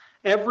loss.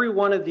 Every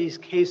one of these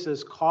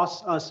cases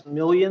costs us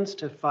millions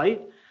to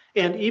fight,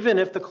 and even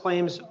if the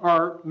claims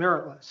are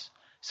meritless.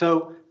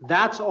 So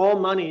that's all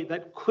money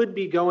that could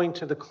be going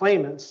to the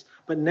claimants,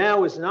 but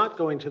now is not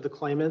going to the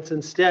claimants.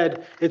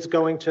 Instead, it's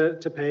going to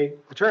pay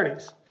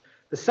attorneys.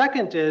 The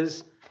second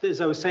is,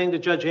 as I was saying to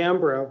Judge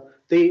Ambrose,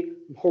 the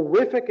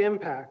horrific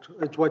impact,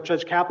 what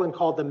Judge Kaplan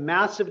called the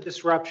massive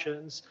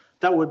disruptions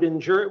that would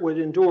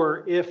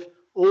endure if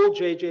old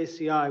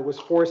JJCI was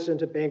forced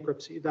into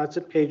bankruptcy. That's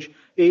at page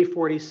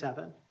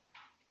A47.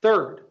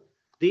 Third,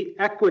 the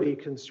equity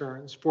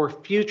concerns for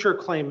future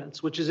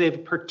claimants, which is a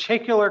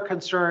particular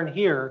concern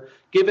here,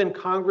 given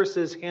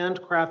Congress's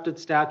handcrafted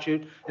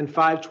statute in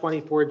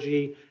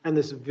 524G and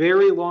this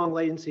very long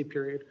latency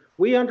period.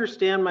 We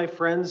understand my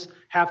friends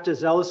have to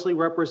zealously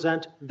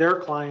represent their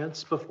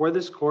clients before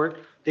this court.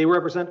 They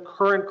represent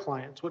current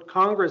clients. What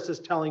Congress is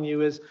telling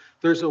you is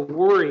there's a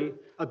worry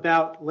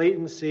about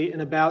latency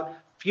and about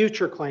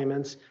future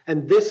claimants,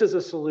 and this is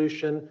a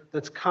solution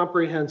that's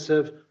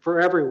comprehensive for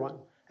everyone.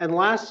 And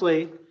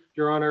lastly,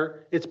 Your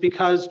Honor, it's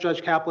because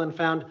Judge Kaplan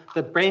found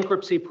the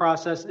bankruptcy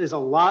process is a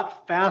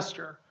lot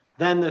faster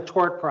than the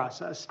tort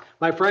process.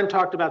 My friend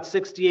talked about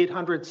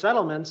 6,800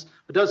 settlements,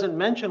 but doesn't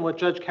mention what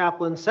Judge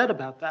Kaplan said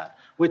about that,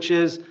 which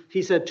is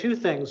he said two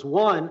things.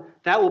 One,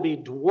 that will be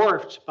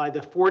dwarfed by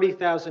the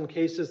 40,000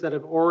 cases that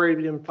have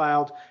already been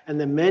filed and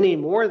the many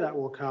more that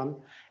will come.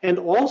 And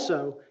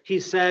also, he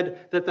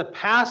said that the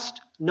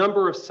past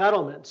number of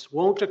settlements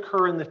won't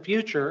occur in the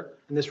future,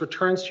 and this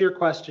returns to your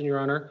question, Your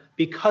Honor,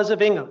 because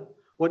of Ingham.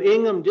 What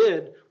Ingham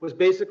did was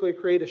basically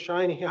create a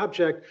shiny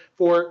object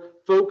for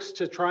folks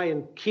to try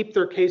and keep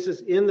their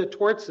cases in the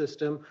tort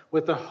system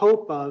with the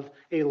hope of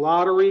a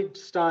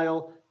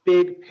lottery-style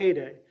big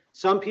payday.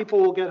 Some people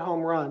will get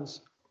home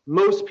runs.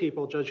 Most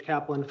people, Judge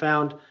Kaplan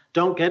found,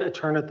 don't get a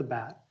turn at the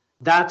bat.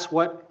 That's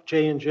what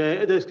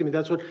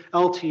that's what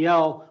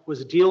LTL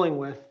was dealing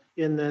with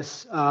in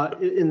this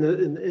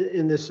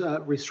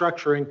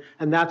restructuring,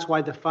 and that's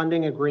why the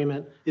funding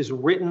agreement is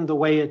written the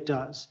way it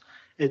does.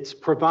 It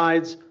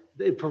provides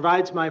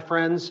my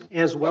friends,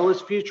 as well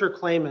as future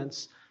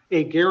claimants,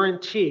 a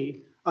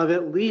guarantee of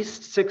at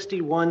least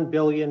 $61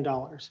 billion.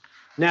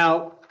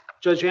 Now,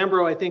 Judge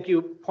Ambrose, I think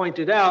you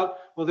pointed out,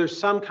 well, there's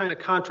some kind of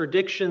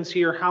contradictions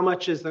here. How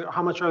much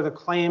are the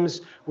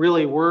claims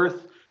really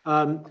worth?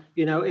 And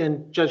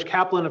Judge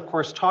Kaplan, of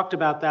course, talked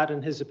about that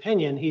in his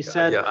opinion. He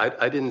said,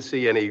 I didn't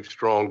see any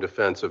strong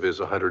defense of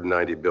his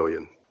 $190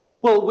 billion.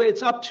 Well,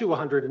 it's up to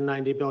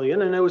 $190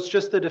 billion, and it was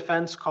just the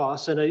defense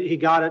costs, and he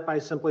got it by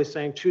simply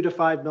saying $2 to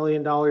 $5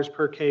 million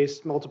per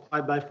case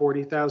multiplied by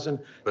 40,000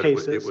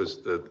 cases. But it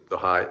was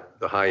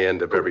the high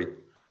end of every.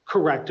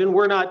 Correct, and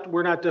we're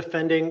not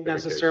defending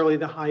necessarily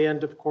the high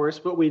end, of course,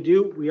 but we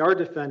are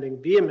defending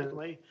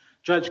vehemently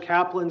Judge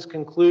Kaplan's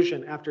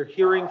conclusion after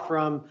hearing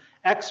from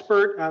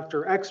expert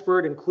after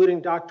expert,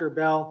 including Dr.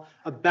 Bell,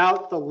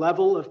 about the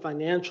level of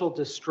financial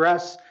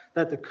distress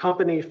that the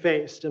company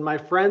faced. And my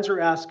friends are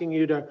asking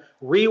you to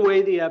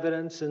reweigh the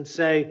evidence and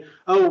say,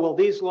 oh, well,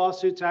 these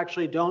lawsuits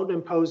actually don't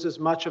impose as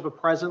much of a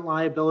present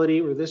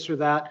liability or this or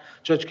that.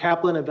 Judge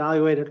Kaplan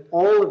evaluated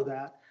all of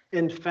that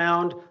and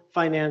found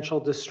financial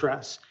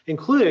distress,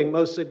 including,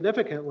 most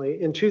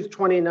significantly, in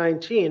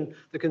 2019,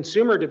 the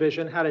consumer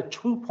division had a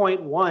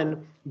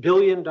 $2.1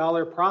 billion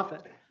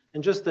profit.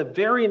 And just the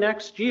very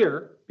next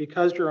year,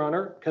 because, Your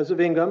Honor, because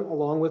of Ingham,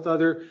 along with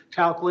other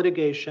talc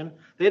litigation,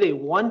 they had a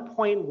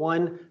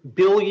 $1.1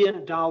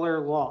 billion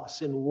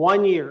loss in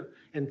 1 year.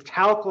 And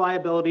talc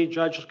liability,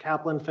 Judge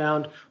Kaplan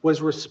found,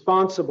 was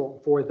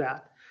responsible for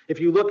that. If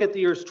you look at the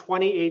years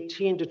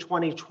 2018 to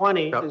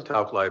 2020...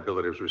 Talc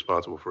liability was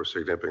responsible for a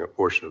significant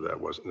portion of that,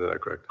 wasn't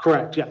that correct?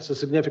 Correct, yes, a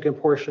significant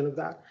portion of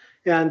that.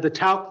 And the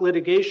talc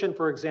litigation,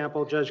 for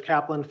example, Judge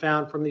Kaplan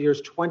found from the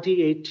years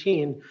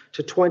 2018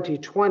 to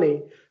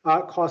 2020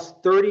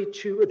 cost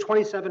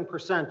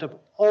 27% of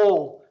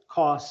all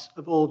costs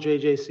of old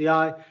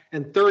JJCI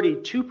and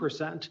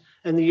 32%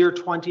 in the year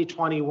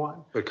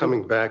 2021. But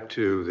coming back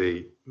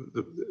to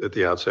at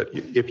the outset,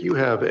 if you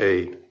have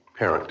a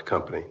parent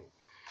company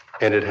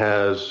and it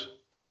has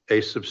a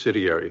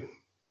subsidiary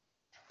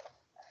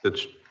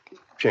that's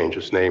changed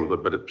its name,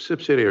 but a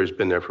subsidiary has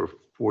been there for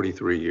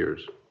 43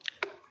 years,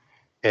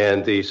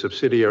 and the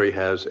subsidiary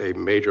has a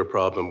major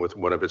problem with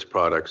one of its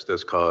products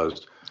that's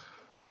caused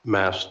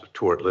mass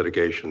tort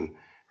litigation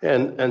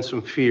and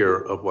some fear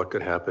of what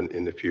could happen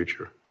in the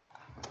future.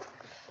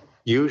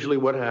 Usually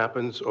what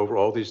happens over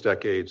all these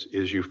decades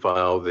is you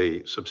file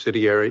the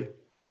subsidiary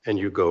and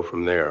you go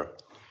from there.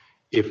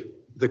 If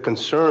the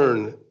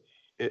concern,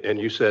 and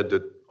you said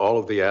that all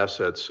of the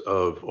assets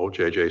of old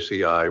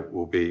JJCI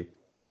will be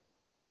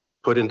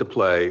put into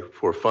play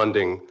for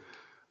funding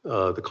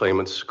the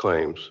claimant's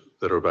claims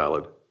that are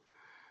valid,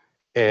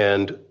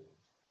 and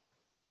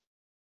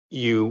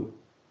you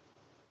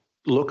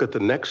look at the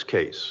next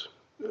case,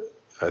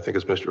 I think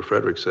as Mr.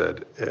 Frederick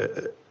said,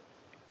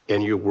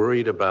 and you're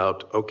worried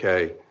about,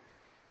 okay,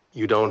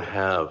 you don't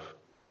have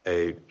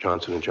a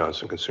Johnson &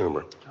 Johnson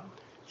consumer. No.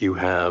 You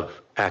have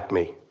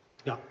Acme.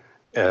 No.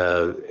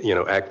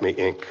 Acme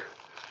Inc.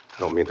 I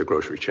don't mean the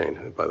grocery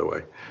chain, by the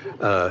way.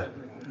 I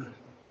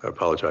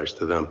apologize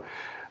to them.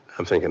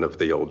 I'm thinking of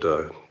the old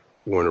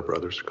Warner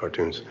Brothers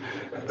cartoons.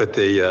 But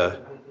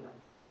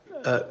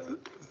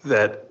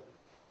that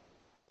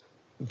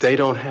they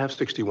don't have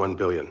 $61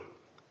 billion.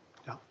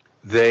 No.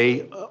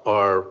 They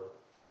are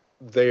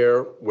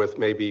there with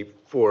maybe $4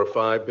 or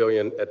 $5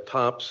 billion at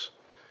tops.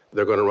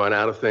 They're going to run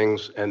out of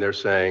things, and they're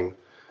saying,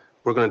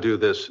 we're going to do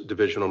this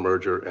divisional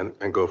merger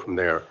and go from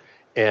there.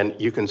 And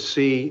you can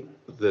see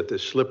that the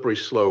slippery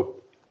slope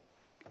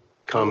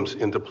comes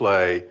into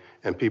play,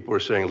 and people are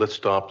saying, let's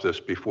stop this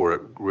before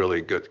it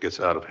really gets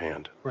out of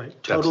hand.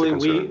 Right. Totally.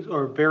 We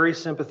are very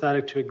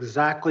sympathetic to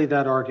exactly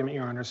that argument,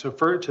 Your Honor. So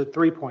to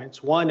 3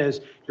 points. One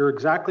is you're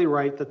exactly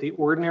right that the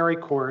ordinary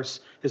course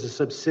is a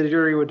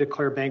subsidiary would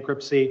declare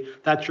bankruptcy.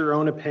 That's your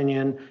own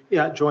opinion,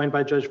 joined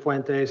by Judge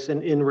Fuentes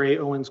and In re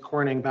Owens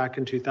Corning back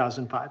in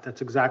 2005.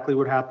 That's exactly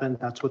what happened.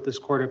 That's what this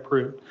court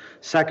approved.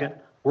 Second,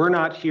 We're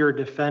not here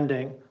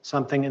defending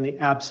something in the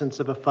absence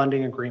of a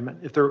funding agreement.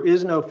 If there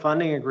is no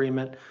funding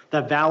agreement,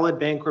 the valid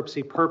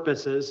bankruptcy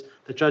purposes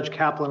that Judge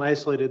Kaplan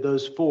isolated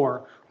those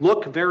for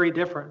look very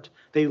different.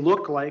 They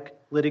look like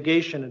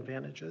litigation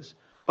advantages.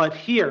 But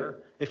here,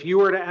 if you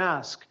were to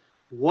ask,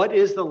 what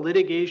is the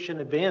litigation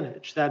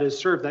advantage that is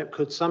served that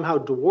could somehow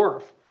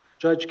dwarf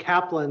Judge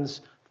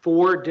Kaplan's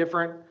 4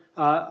 different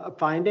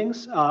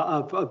findings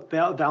of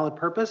valid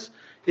purpose,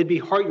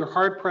 you're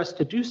hard pressed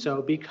to do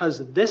so, because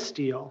this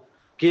deal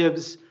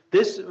gives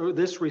this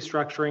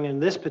restructuring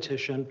and this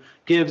petition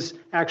gives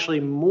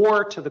actually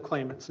more to the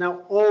claimants.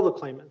 Now, all the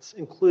claimants,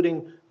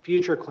 including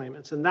future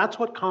claimants, and that's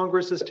what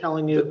Congress is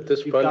telling you.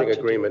 This funding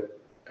agreement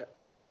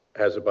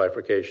has a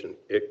bifurcation.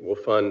 It will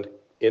fund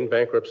in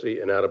bankruptcy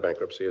and out of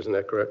bankruptcy. Isn't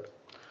that correct?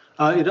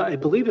 I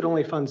believe it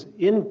only funds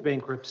in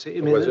bankruptcy.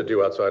 What does it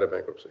do outside of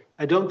bankruptcy?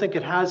 I don't think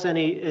it has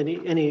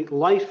any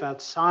life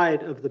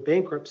outside of the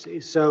bankruptcy.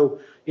 So,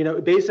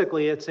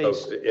 basically it's a...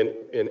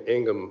 In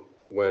Ingham,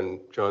 when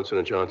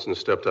Johnson & Johnson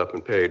stepped up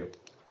and paid,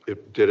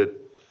 it did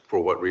it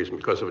for what reason?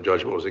 Because of a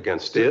judgment was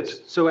against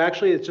it? So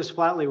actually, it's just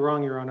flatly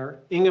wrong, Your Honor.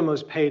 Ingham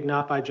was paid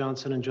not by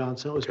Johnson &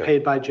 Johnson. It was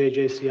paid by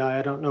JJCI.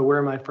 I don't know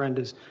where my friend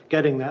is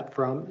getting that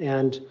from.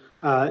 And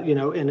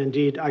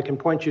indeed, I can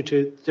point you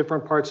to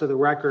different parts of the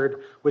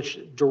record which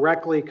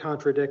directly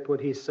contradict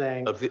what he's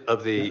saying. Of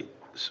the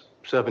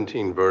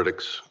 17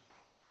 verdicts,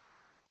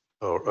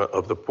 or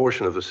of the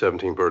portion of the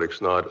 17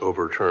 verdicts not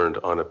overturned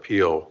on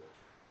appeal,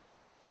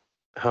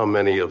 how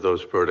many of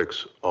those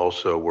verdicts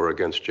also were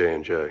against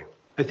J&J?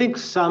 I think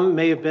some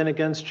may have been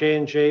against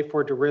J&J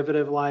for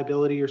derivative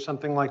liability or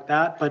something like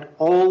that, but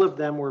all of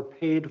them were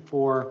paid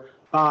for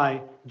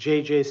by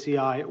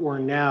JJCI, or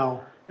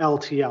now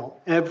LTL.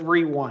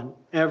 Every one,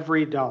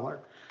 every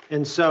dollar.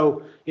 And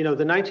so, the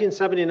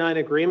 1979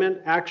 agreement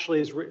actually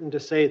is written to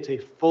say it's a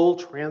full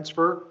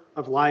transfer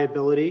of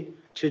liability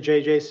to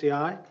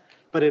JJCI,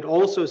 but it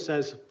also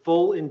says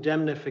full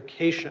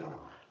indemnification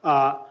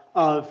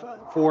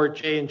for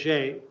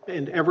J&J,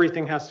 and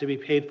everything has to be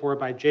paid for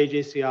by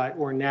JJCI,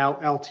 or now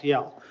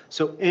LTL.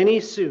 So any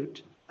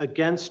suit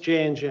against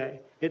J&J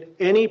at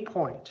any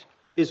point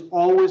is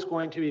always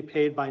going to be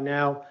paid by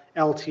now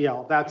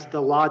LTL. That's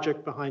the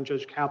logic behind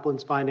Judge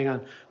Kaplan's finding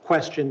on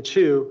question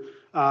 2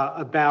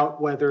 about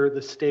whether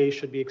the stay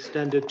should be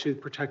extended to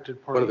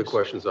protected parties. One of the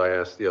questions I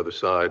asked the other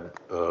side,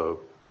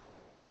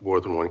 more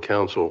than one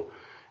counsel,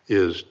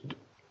 is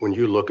when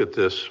you look at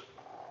this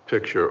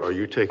picture, are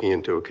you taking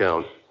into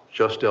account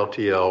just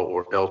LTL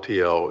or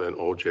LTL and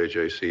old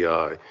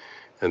JJCI?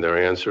 And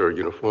their answer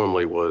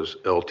uniformly was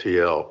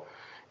LTL.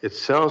 It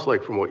sounds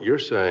like from what you're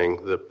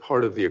saying that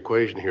part of the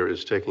equation here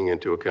is taking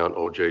into account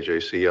old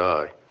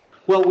JJCI.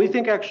 Well, we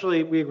think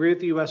actually, we agree with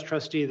the U.S.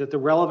 trustee that the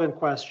relevant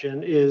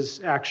question is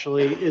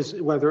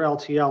whether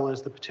LTL,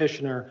 as the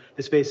petitioner,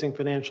 is facing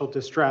financial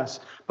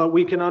distress. But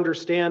we can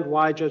understand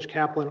why Judge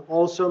Kaplan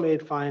also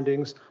made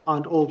findings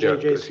on old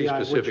JJCI. He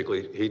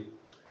specifically,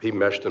 he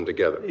meshed them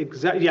together.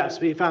 Yes,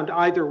 he found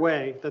either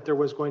way that there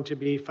was going to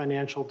be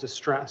financial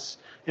distress.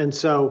 And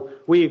so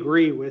we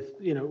agree with,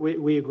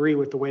 we agree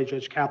with the way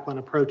Judge Kaplan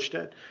approached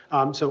it.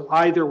 So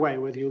either way,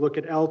 whether you look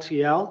at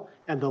LTL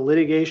and the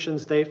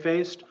litigations they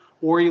faced,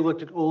 or you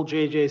looked at old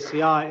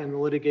JJCI and the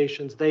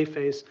litigations they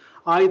face,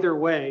 either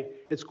way,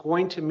 it's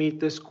going to meet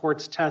this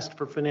court's test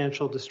for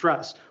financial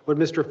distress. What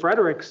Mr.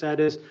 Frederick said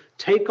is,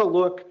 take a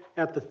look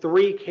at the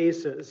 3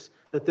 cases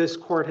that this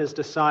court has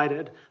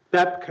decided: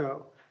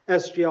 BEPCO,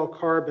 SGL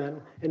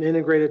Carbon, and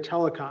Integrated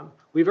Telecom.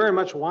 We very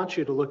much want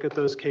you to look at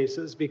those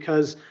cases,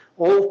 because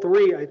all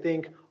 3, I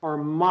think, are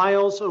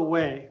miles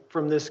away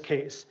from this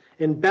case.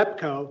 In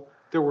BEPCO,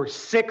 there were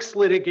 6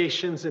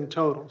 litigations in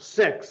total,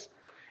 6.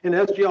 In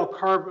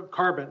SGL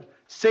Carbon,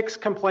 6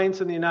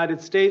 complaints in the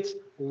United States,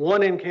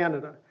 1 in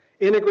Canada.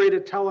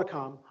 Integrated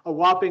Telecom, a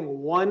whopping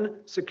 1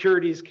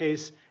 securities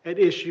case at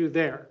issue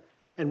there.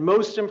 And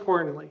most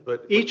importantly,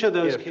 each of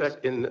those cases...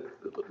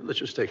 Let's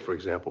just take, for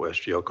example,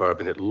 SGL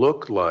Carbon. It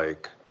looked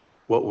like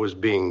what was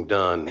being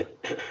done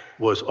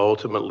was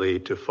ultimately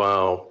to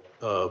file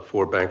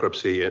for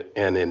bankruptcy,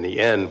 and in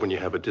the end, when you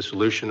have a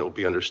dissolution, it will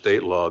be under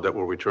state law that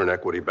will return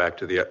equity back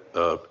to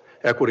the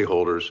equity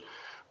holders,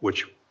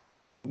 which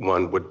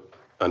one would,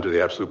 under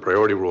the absolute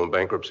priority rule in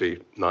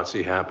bankruptcy, not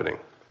see happening.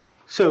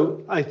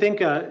 So I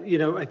think, I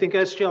think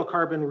SGL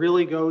Carbon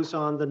really goes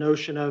on the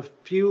notion of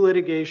few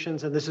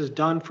litigations, and this is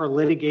done for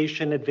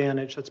litigation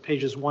advantage. That's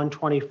pages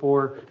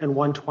 124 and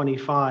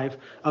 125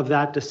 of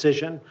that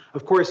decision.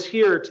 Of course,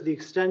 here, to the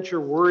extent you're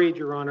worried,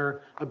 Your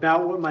Honor,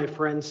 about what my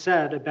friend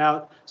said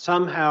about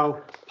somehow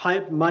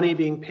money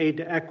being paid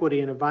to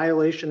equity in a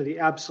violation of the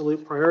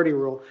absolute priority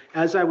rule,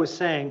 as I was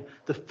saying,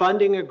 the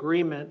funding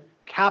agreement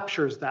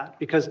captures that,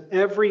 because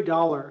every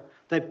dollar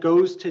that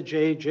goes to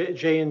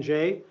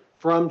J&J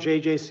from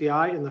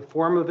JJCI in the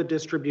form of a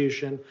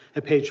distribution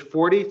at page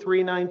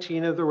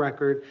 4319 of the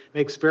record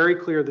makes very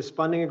clear this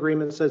funding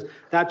agreement says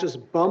that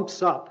just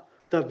bumps up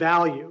the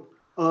value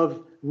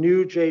of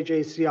new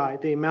JJCI,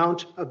 the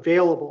amount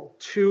available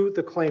to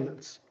the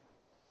claimants.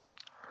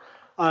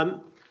 How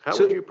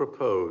would you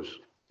propose,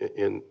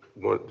 in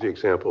the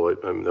example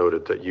I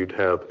noted that you'd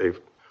have a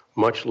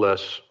much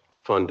less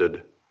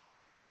funded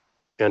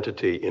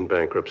entity in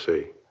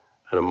bankruptcy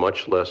and a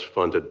much less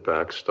funded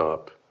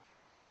backstop.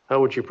 How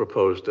would you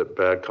propose that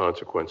bad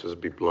consequences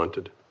be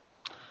blunted?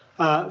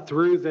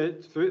 Through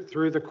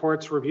the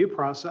court's review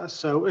process.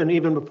 So, and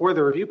even before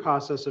the review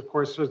process, of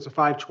course, there's a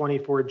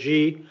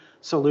 524G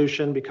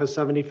solution because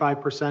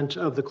 75%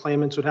 of the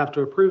claimants would have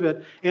to approve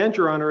it. And,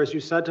 Your Honor, as you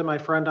said to my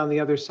friend on the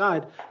other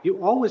side,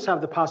 you always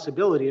have the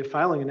possibility of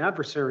filing an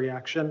adversary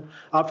action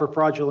for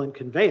fraudulent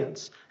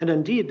conveyance. And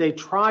indeed, they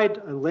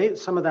tried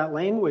some of that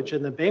language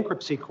in the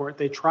bankruptcy court.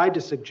 They tried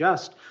to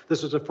suggest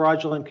this was a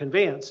fraudulent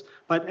conveyance.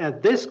 But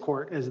at this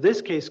court, as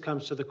this case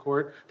comes to the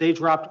court, they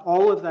dropped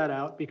all of that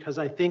out because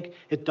I think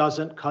it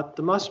doesn't cut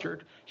the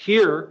mustard.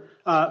 Here,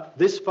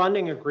 this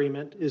funding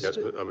agreement is... Yes,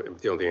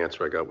 the only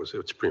answer I got was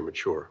it's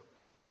premature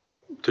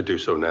to do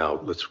so now.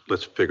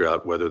 Let's figure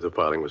out whether the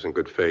filing was in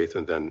good faith,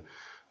 and then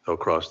they'll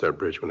cross that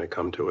bridge when they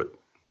come to it.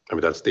 I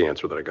mean, that's the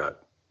answer that I got.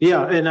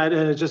 Yeah, and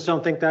I just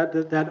don't think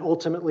that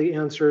ultimately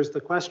answers the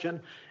question.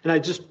 And I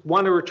just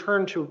want to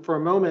return for a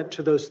moment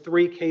to those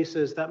three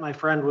cases that my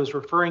friend was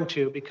referring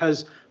to,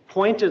 because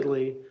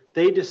pointedly,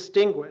 they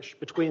distinguish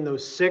between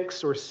those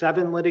 6 or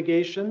 7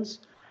 litigations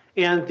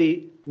and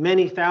the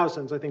many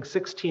thousands, I think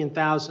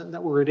 16,000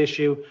 that were at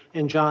issue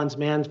in Johns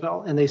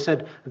Manville. And they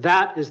said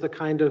that is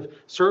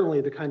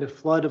certainly the kind of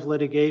flood of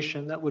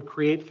litigation that would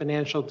create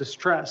financial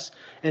distress.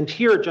 And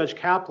here, Judge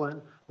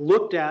Kaplan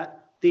looked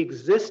at the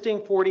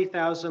existing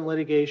 40,000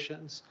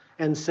 litigations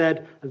and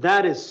said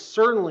that is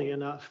certainly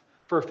enough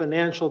for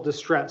financial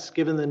distress,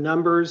 given the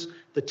numbers,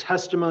 the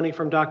testimony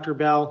from Dr.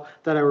 Bell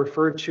that I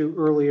referred to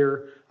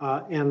earlier,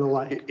 and the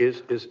like.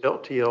 Is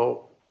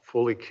LTL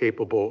fully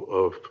capable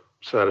of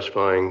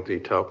satisfying the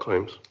talc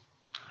claims?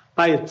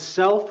 By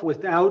itself,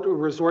 without a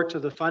resort to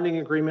the funding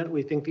agreement,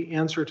 we think the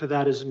answer to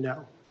that is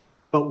no.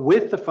 But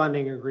with the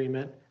funding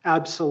agreement,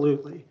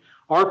 absolutely.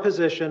 Our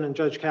position, and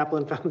Judge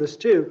Kaplan found this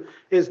too,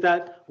 is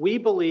that we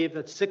believe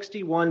that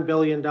 $61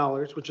 billion,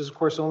 which is of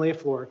course only a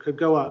floor, could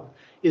go up,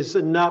 is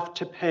enough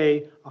to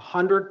pay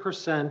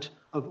 100%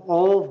 of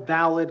all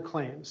valid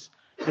claims.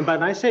 And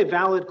when I say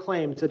valid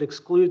claims, it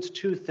excludes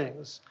 2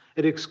 things.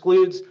 It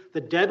excludes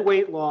the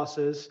deadweight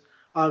losses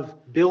of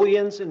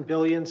billions and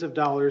billions of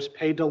dollars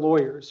paid to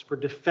lawyers for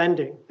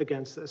defending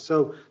against this.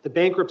 So the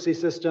bankruptcy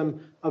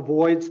system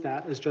avoids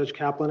that, as Judge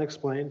Kaplan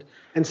explained.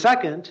 And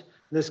second,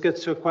 this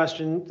gets to a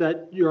question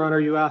that, Your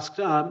Honor, you asked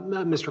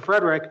Mr.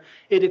 Frederick,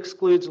 it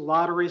excludes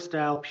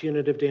lottery-style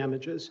punitive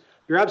damages.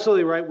 You're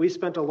absolutely right. We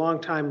spent a long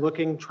time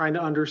trying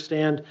to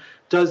understand,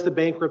 does the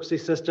bankruptcy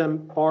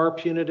system bar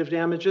punitive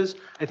damages?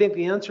 I think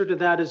the answer to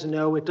that is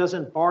no, it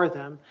doesn't bar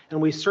them. And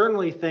we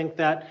certainly think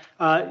that,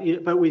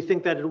 but we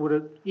think that it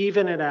would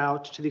even it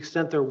out to the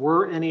extent there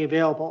were any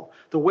available.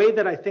 The way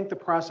that I think the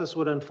process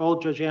would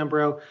unfold, Judge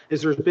Ambrose,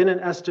 is there's been an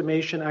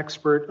estimation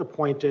expert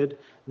appointed,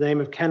 the name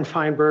of Ken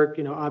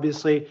Feinberg,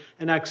 obviously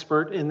an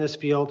expert in this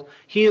field.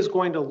 He is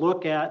going to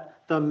look at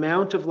the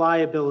amount of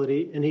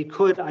liability, and he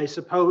could, I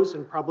suppose,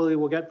 and probably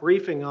will get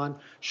briefing on,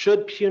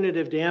 should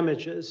punitive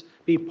damages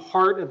be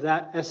part of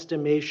that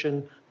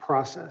estimation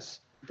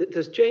process.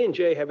 Does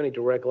J&J have any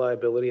direct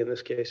liability in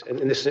this case? And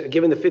this,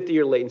 given the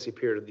 50-year latency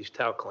period of these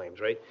talc claims,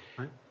 right?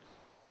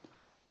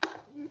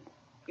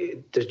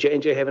 Does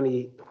J&J have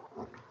any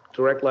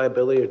direct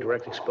liability or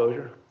direct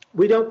exposure?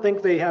 We don't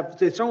think they have,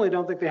 they certainly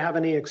don't think they have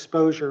any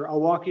exposure.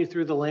 I'll walk you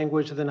through the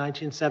language of the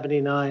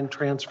 1979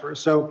 transfer.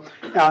 So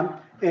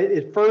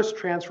it first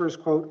transfers,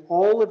 quote,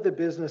 all of the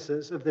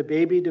businesses of the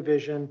baby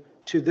division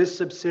to this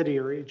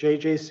subsidiary,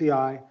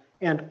 JJCI,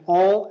 and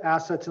all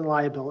assets and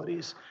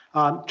liabilities.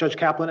 Judge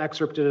Kaplan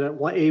excerpted it at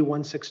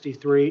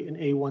A163 and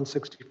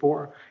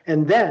A164.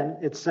 And then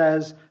it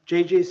says,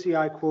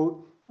 JJCI,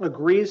 quote,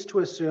 agrees to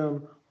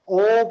assume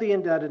all the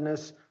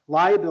indebtedness,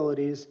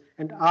 liabilities,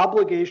 and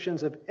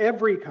obligations of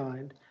every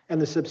kind, and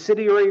the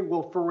subsidiary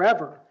will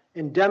forever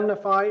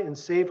indemnify and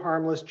save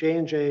harmless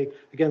J&J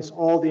against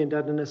all the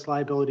indebtedness,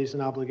 liabilities,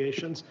 and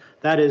obligations.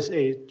 That is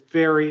a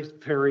very,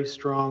 very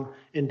strong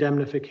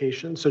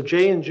indemnification. So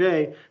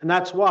J&J, and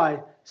that's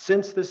why,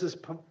 since this has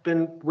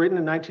been written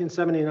in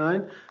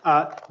 1979,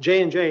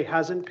 J&J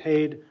hasn't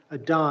paid a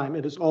dime.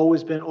 It has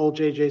always been old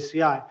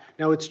JJCI.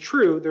 Now, it's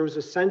true, there was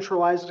a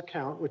centralized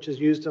account, which is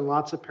used in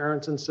lots of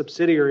parents and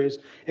subsidiaries,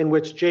 in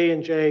which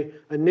J&J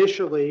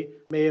initially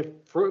may have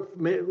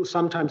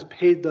sometimes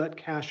paid that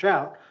cash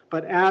out.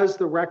 But as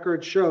the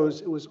record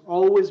shows, it was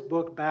always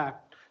booked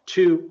back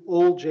to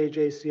old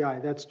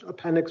JJCI. That's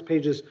appendix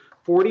pages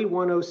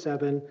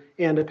 4107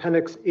 and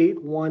appendix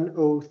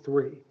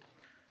 8103.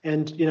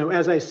 And,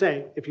 as I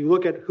say, if you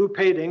look at who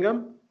paid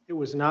Ingham, it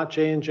was not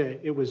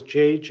J&J, it was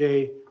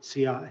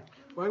JJCI.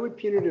 Why would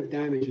punitive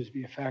damages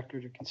be a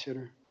factor to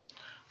consider?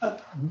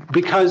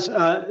 Because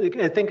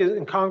I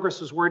think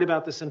Congress was worried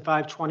about this in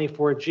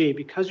 524G.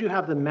 Because you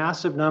have the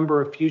massive number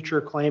of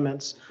future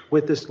claimants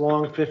with this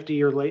long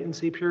 50-year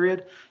latency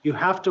period, you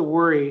have to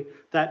worry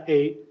that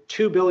a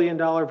 $2 billion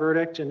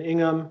verdict in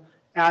Ingham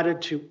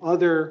added to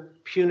other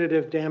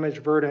punitive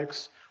damage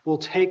verdicts will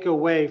take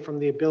away from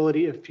the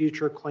ability of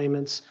future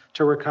claimants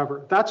to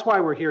recover. That's why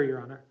we're here,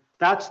 Your Honor.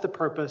 That's the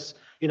purpose.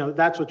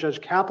 That's what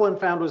Judge Kaplan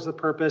found was the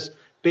purpose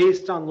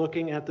based on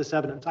looking at this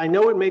evidence. I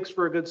know it makes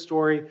for a good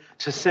story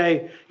to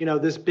say,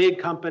 this big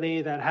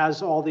company that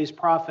has all these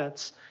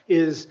profits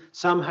is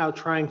somehow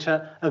trying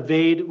to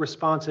evade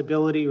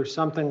responsibility or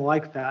something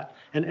like that.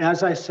 And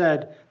as I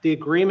said, the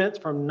agreement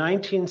from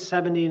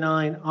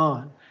 1979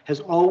 on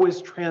has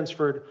always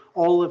transferred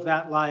all of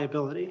that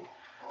liability.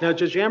 Now,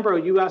 Judge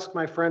Ambrose, you asked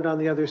my friend on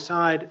the other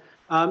side,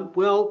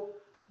 well,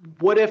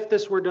 what if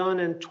this were done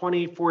in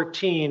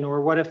 2014,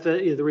 or what if the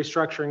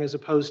restructuring as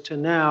opposed to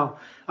now?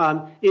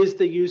 Is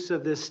the use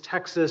of this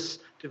Texas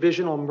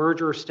divisional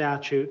merger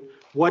statute,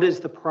 what is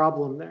the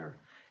problem there?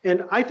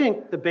 And I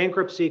think the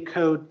bankruptcy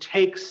code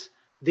takes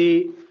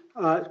the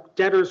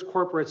debtor's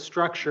corporate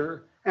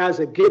structure as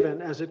a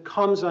given, as it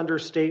comes under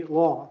state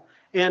law.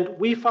 And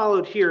we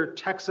followed here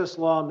Texas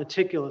law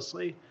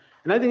meticulously.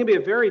 And I think it'd be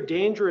a very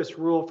dangerous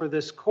rule for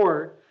this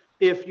court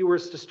if you were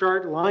to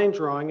start line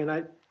drawing, and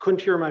I couldn't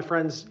hear my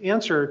friend's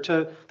answer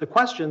to the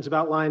questions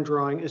about line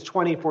drawing. Is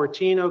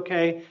 2014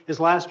 okay? Is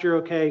last year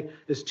okay?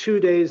 Is 2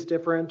 days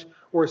different?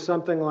 Or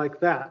something like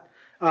that.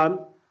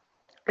 So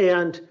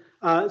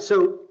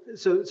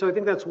I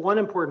think that's one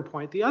important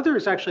point. The other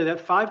is actually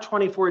that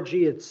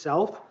 524G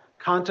itself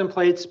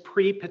contemplates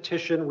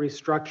pre-petition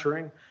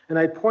restructuring. And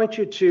I'd point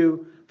you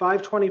to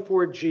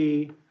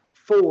 524G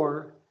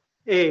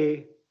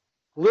 4A,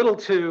 little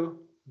 2,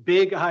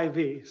 big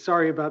IV.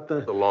 Sorry about the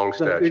long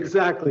statute.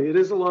 Exactly. It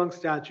is a long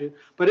statute.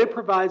 But it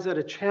provides that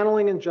a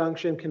channeling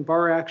injunction can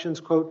bar actions,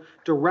 quote,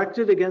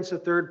 directed against a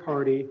third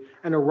party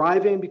and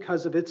arriving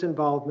because of its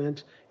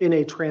involvement in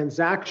a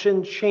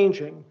transaction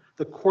changing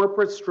the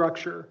corporate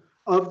structure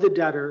of the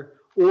debtor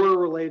or a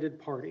related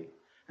party.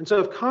 And so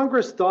if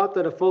Congress thought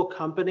that a full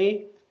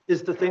company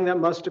is the thing that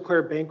must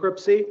declare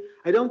bankruptcy,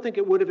 I don't think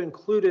it would have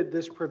included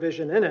this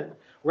provision in it.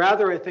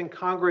 Rather, I think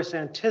Congress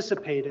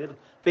anticipated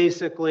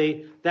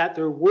basically that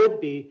there would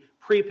be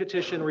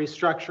pre-petition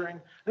restructuring.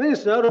 I think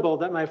it's notable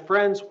that my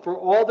friends, for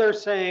all they're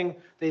saying,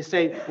 they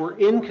say we're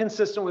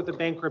inconsistent with the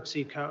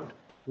bankruptcy code.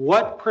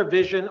 What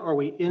provision are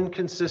we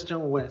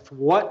inconsistent with?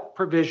 What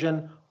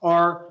provision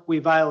are we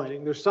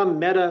violating? There's some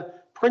meta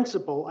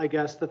principle, I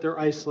guess, that they're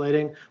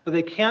isolating, but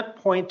they can't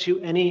point to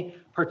any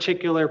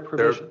particular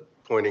provision. They're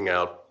pointing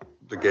out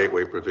the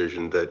gateway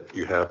provision that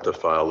you have to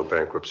file a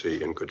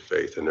bankruptcy in good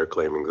faith, and they're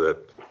claiming that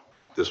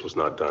this was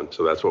not done.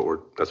 So that's what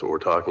we're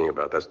talking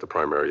about. That's the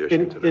primary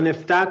issue today. And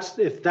if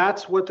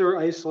that's what they're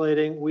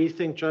isolating, we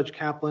think Judge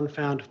Kaplan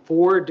found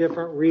 4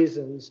 different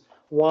reasons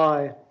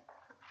why.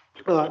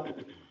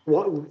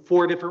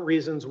 4 different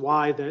reasons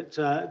why that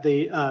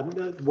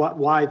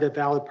why the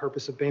valid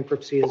purpose of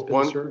bankruptcy has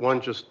been served. One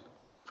just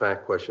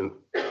fact question.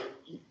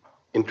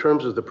 In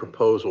terms of the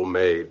proposal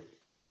made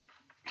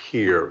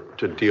here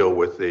to deal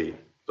with the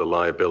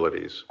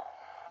liabilities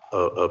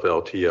of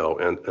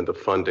LTL and the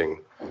funding,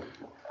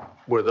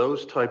 were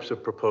those types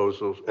of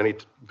proposals, any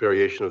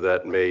variation of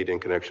that made in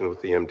connection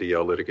with the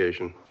MDL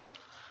litigation?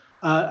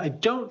 I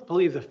don't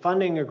believe the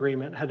funding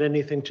agreement had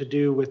anything to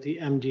do with the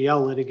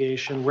MDL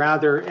litigation.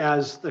 Rather,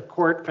 as the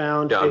court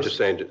found... Yeah, I'm just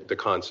saying the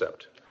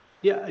concept.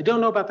 Yeah, I don't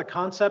know about the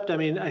concept. I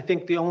mean, I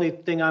think the only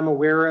thing I'm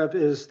aware of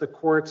is the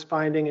court's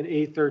finding at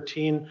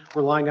 813,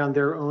 relying on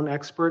their own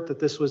expert, that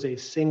this was a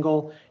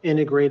single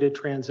integrated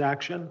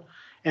transaction.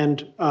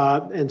 And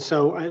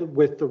so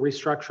with the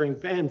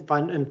restructuring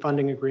and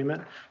funding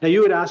agreement. Now,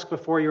 you had asked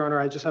before, Your Honor,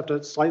 I just have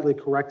to slightly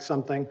correct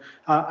something.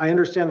 I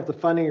understand that the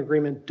funding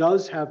agreement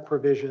does have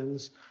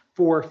provisions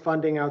for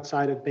funding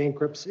outside of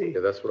bankruptcy.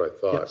 Yeah, that's what I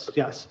thought.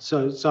 Yes.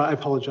 So I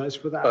apologize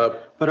for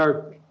that.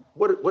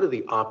 What are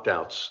the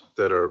opt-outs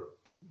that are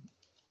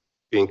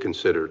being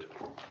considered?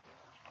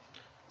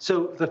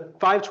 So the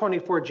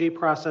 524G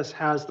process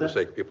has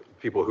the...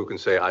 People who can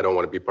say, I don't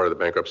want to be part of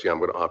the bankruptcy, I'm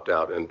going to opt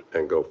out and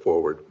go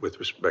forward with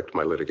respect to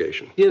my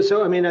litigation. Yeah,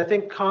 so I mean, I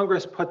think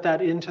Congress put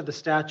that into the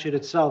statute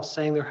itself,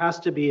 saying there has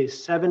to be a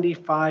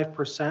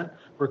 75%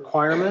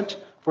 requirement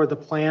for the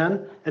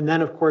plan. And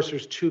then, of course,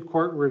 there's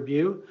 2-court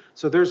review.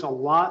 So there's a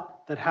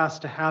lot that has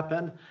to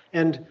happen.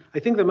 And I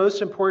think the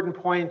most important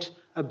point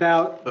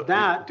about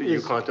that is... Do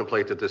you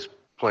contemplate that this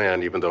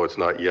plan, even though it's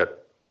not yet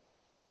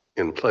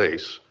in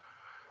place,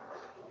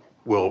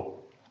 will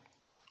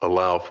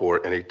allow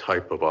for any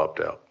type of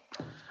opt-out?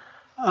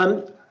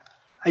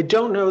 I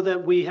don't know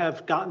that we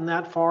have gotten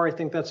that far. I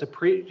think that's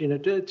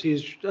to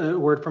use a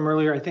word from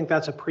earlier, I think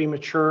that's a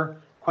premature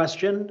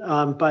question.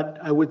 But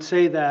I would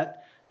say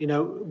that,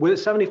 with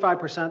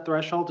 75%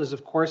 threshold is,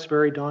 of course,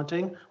 very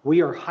daunting.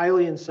 We are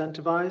highly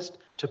incentivized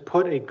to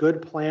put a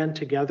good plan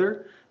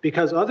together,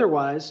 because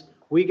otherwise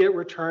we get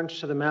returned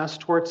to the mass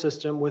tort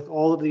system with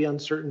all of the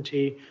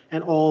uncertainty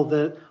and all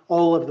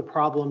of the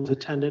problems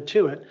attendant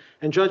to it.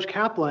 And Judge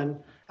Kaplan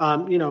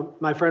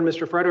My friend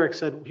Mr. Frederick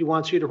said he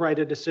wants you to write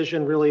a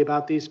decision really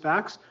about these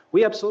facts.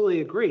 We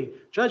absolutely agree.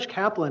 Judge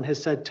Kaplan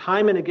has said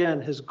time and again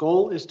his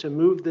goal is to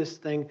move this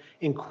thing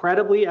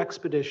incredibly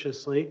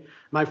expeditiously.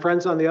 My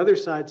friends on the other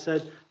side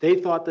said they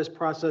thought this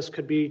process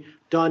could be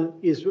done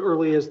as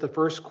early as the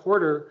first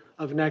quarter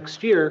of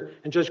next year,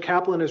 and Judge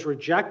Kaplan has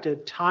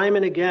rejected time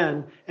and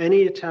again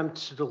any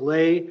attempt to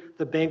delay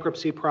the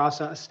bankruptcy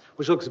process,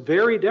 which looks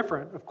very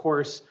different, of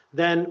course,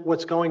 than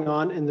what's going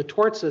on in the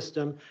tort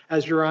system,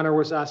 as Your Honor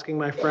was asking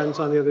my friends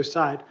on the other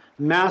side.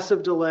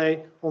 Massive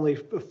delay, only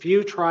a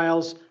few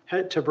trials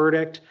head to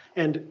verdict,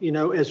 and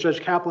as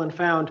Judge Kaplan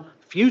found,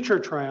 future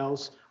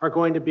trials are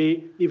going to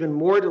be even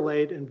more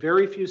delayed and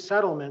very few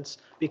settlements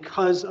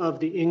because of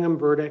the Ingham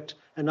verdict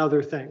and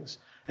other things.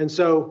 And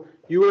so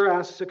you were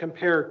asked to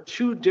compare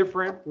two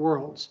different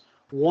worlds.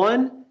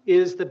 One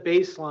is the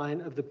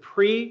baseline of the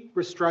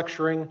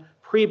pre-restructuring,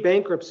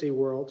 pre-bankruptcy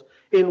world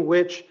in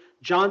which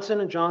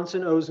Johnson &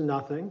 Johnson owes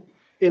nothing,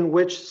 in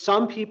which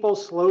some people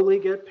slowly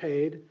get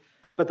paid,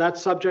 but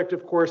that's subject,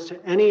 of course,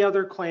 to any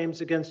other claims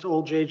against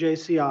old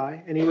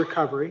JJCI, any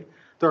recovery.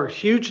 There are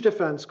huge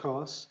defense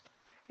costs,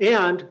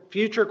 and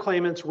future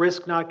claimants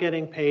risk not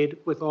getting paid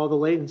with all the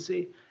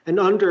latency. And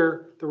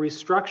under the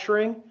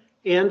restructuring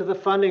and the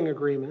funding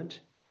agreement,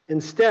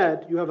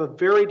 instead, you have a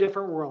very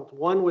different world,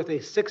 one with a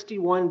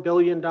 $61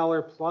 billion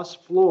plus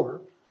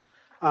floor.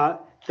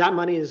 That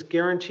money is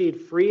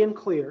guaranteed free and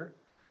clear.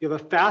 You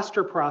have a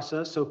faster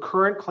process, so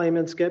current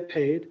claimants get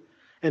paid,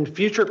 and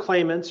future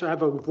claimants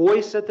have a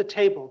voice at the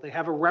table. They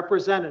have a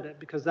representative,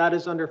 because that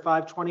is under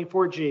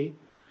 524G.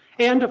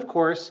 And of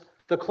course,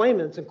 the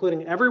claimants,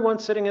 including everyone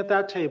sitting at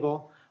that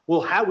table,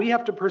 we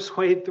have to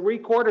persuade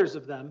 3/4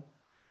 of them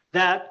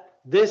that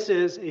this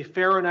is a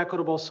fair and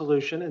equitable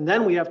solution, and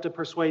then we have to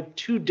persuade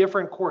two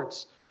different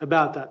courts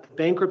about that, the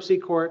bankruptcy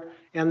court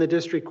and the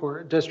district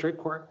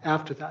court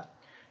after that.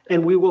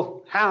 And we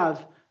will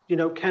have,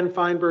 Ken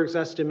Feinberg's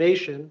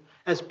estimation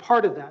as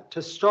part of that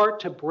to start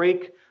to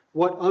break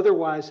what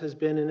otherwise has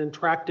been an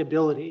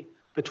intractability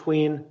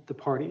between the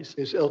parties.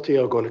 Is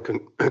LTL going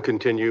to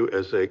continue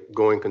as a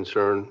going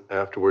concern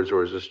afterwards,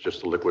 or is this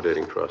just a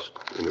liquidating trust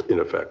in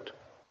effect?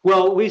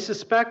 Well, we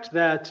suspect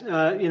that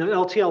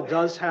LTL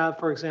does have,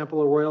 for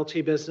example, a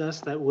royalty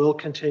business that will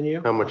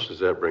continue. How much does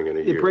that bring in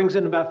a year? It brings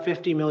in about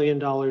 $50 million,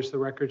 the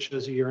record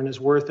shows, a year, and is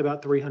worth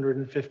about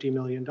 $350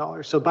 million.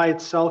 So by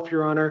itself,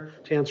 Your Honor,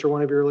 to answer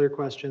one of your earlier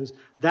questions,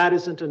 that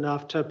isn't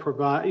enough to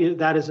provide.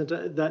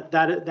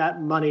 That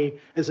money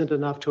isn't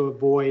enough to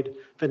avoid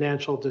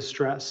financial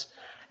distress,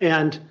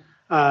 and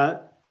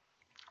so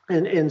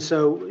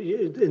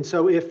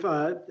if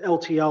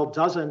LTL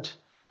doesn't.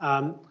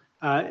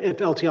 If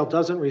LTL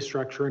doesn't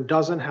restructure and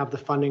doesn't have the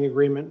funding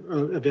agreement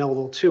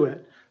available to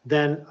it,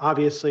 then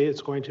obviously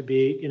it's going to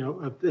be,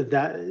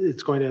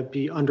 it's going to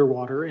be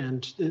underwater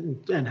and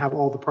have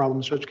all the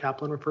problems Judge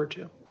Kaplan referred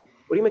to.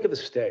 What do you make of the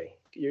stay?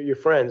 Your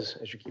friends,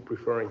 as you keep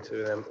referring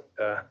to them,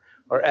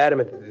 are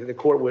adamant that the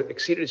court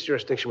exceeded its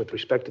jurisdiction with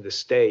respect to the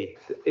stay,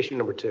 issue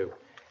number 2.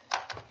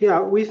 Yeah,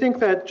 we think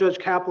that Judge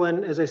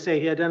Kaplan, as I say,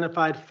 he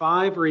identified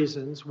 5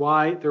 reasons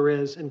why there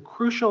is, and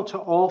crucial to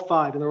all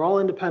 5, and they're all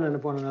independent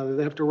of one another.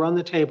 They have to run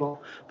the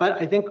table.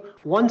 But I think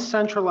one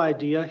central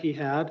idea he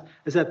had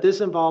is that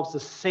this involves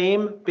the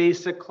same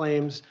basic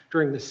claims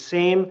during the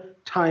same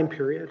time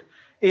period.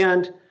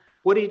 And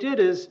what he did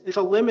is, it's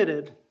a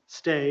limited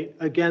stay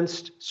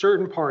against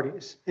certain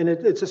parties, and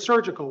it's a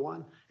surgical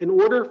one. In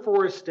order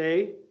for a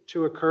stay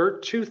to occur,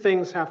 2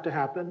 things have to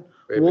happen.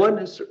 One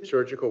is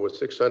surgical with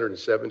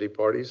 670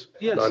 parties,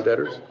 yes.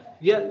 Non-debtors?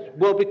 Yeah,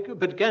 well,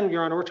 but again,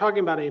 Your Honor, we're talking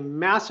about a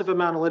massive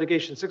amount of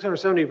litigation,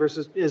 670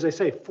 versus, as I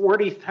say,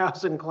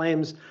 40,000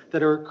 claims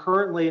that are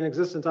currently in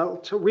existence.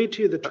 I'll read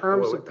to you the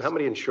terms. How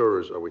many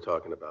insurers are we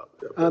talking about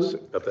of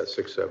that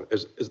 670?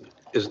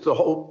 Is the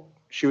whole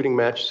shooting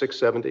match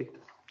 670?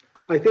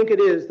 I think it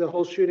is. The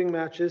whole shooting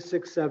match is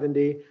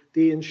 670.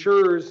 The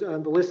insurers, the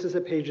list is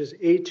at pages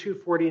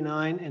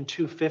A249 and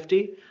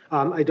 250.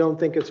 I don't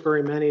think it's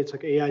very many. It's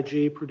like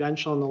AIG,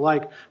 Prudential, and the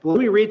like. But let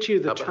me read to you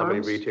the terms. How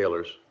many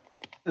retailers?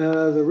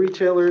 The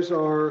retailers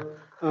are,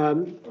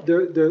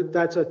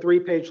 that's a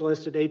 3-page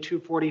list at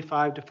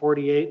A245 to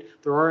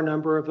 48. There are a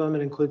number of them.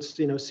 It includes,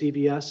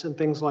 CVS and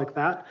things like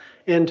that.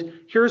 And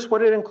here's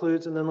what it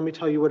includes, and then let me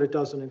tell you what it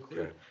doesn't include.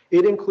 Okay.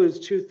 It includes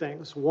 2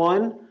 things.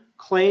 One,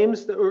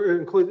 claims that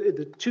include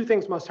the 2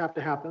 things must have to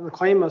happen. The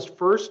claim must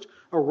first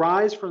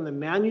arise from the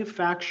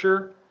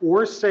manufacture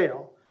or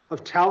sale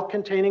of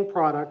talc-containing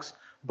products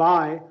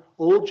by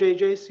old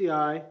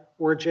JJCI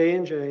or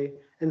J&J,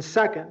 and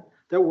second,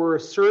 that were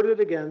asserted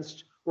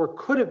against or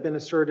could have been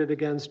asserted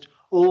against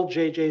old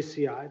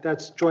JJCI.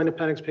 That's Joint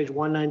Appendix page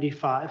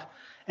 195.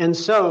 And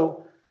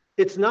so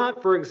it's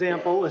not, for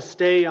example, a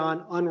stay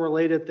on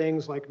unrelated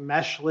things like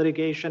mesh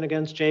litigation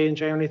against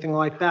J&J or anything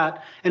like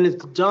that. And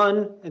it's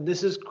done, and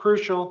this is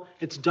crucial,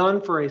 it's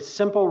done for a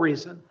simple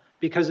reason.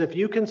 Because if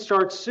you can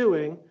start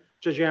suing,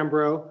 Judge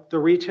Ambrose, the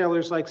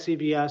retailers like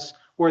CVS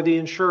or the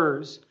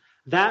insurers,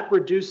 that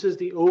reduces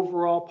the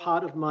overall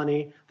pot of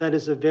money that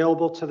is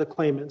available to the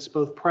claimants,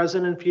 both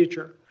present and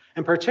future.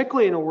 And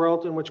particularly in a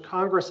world in which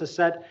Congress has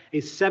set a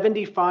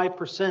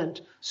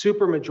 75%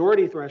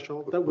 supermajority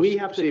threshold that we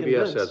have to CVS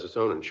convince. has its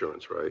own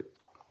insurance, right?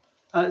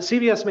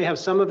 CVS may have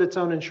some of its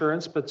own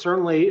insurance, but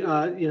certainly,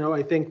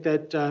 I think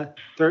that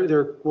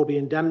there will be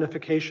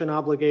indemnification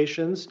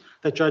obligations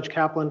that Judge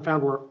Kaplan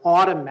found were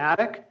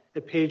automatic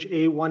at page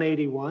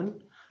A181.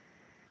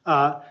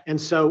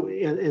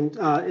 And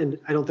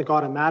I don't think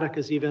automatic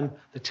is even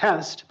the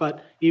test,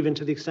 but even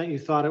to the extent you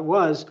thought it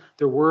was,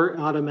 there were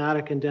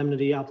automatic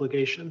indemnity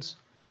obligations.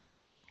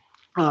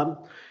 So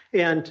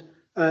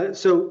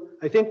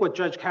I think what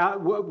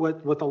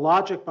what the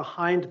logic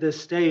behind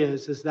this stay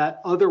is that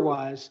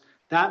otherwise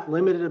that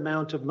limited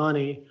amount of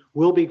money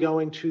will be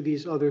going to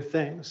these other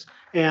things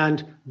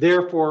and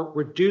therefore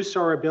reduce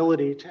our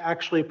ability to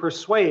actually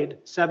persuade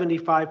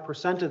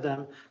 75% of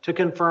them to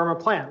confirm a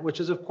plan, which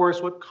is, of course,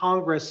 what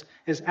Congress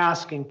is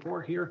asking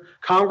for here.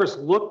 Congress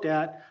looked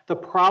at the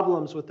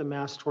problems with the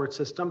mass tort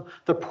system,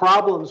 the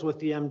problems with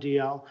the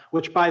MDL,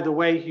 which, by the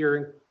way,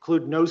 here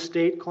include no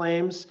state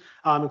claims,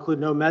 include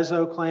no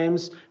meso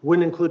claims,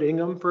 wouldn't include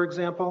Ingham, for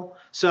example.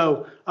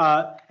 So,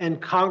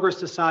 and Congress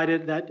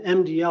decided that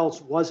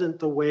MDLs wasn't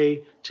the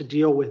way to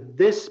deal with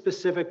this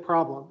specific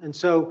problem. And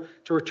so,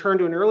 to return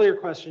to an earlier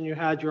question you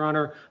had, Your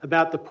Honor,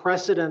 about the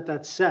precedent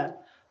that's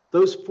set,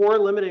 those four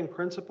limiting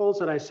principles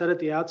that I said at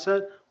the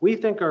outset, we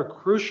think are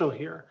crucial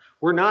here.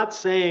 We're not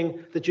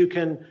saying that you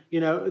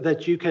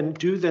can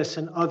do this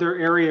in other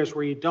areas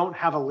where you don't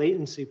have a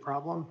latency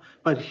problem,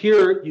 but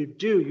here you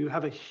do. You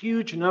have a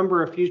huge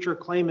number of future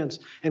claimants,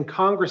 and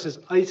Congress has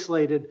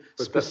isolated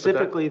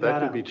specifically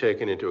that could be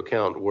taken into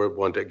account were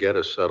one to get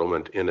a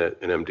settlement in an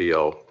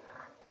MDL.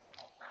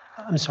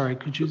 I'm sorry,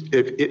 could you?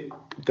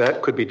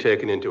 That could be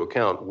taken into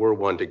account were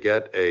one to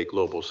get a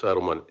global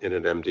settlement in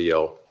an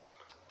MDL.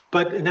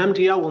 But an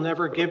MDL will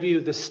never give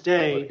you the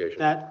stay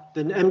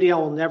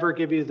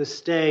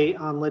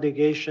on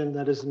litigation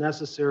that is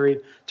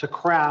necessary to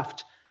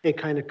craft a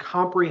kind of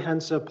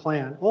comprehensive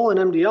plan. All an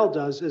MDL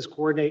does is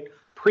coordinate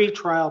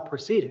pretrial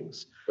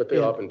proceedings. But they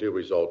often do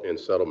result in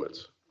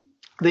settlements.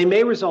 They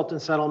may result in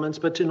settlements,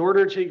 but in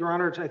order to, Your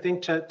Honor,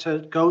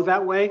 to go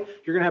that way,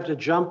 you're going to have to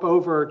jump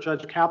over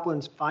Judge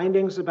Kaplan's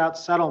findings about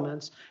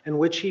settlements, in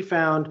which he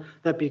found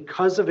that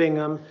because of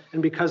Ingham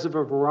and because of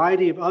a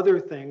variety of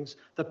other things,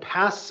 the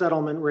past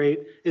settlement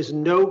rate is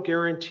no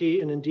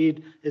guarantee, and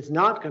indeed it's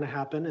not going to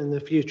happen in the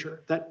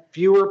future, that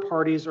fewer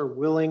parties are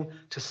willing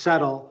to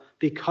settle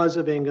because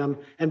of Ingham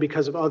and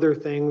because of other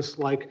things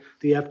like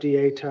the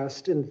FDA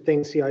test and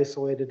things he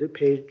isolated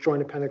at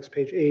Joint Appendix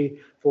page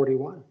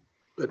A41.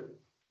 But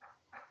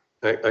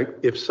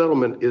if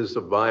settlement is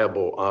a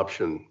viable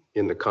option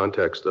in the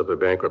context of a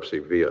bankruptcy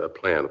via a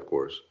plan, of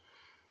course,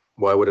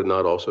 why would it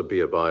not also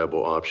be a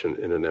viable option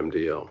in an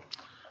MDL?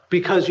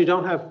 Because you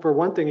don't have, for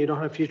one thing, you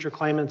don't have future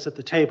claimants at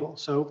the table.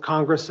 So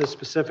Congress has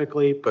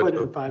specifically put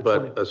in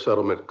 520. But a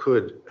settlement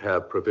could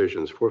have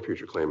provisions for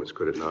future claimants,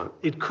 could it not?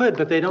 It could,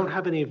 but they don't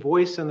have any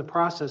voice in the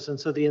process. And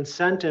so the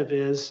incentive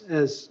is,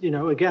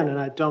 again, and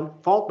I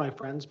don't fault my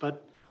friends,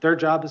 but their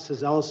job is to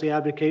zealously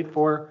advocate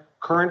for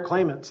current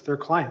claimants, their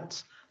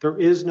clients.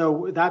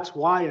 That's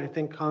why I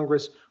think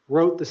Congress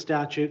wrote the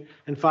statute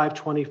in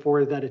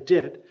 524 that it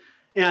did.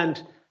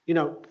 And,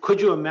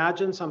 could you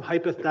imagine some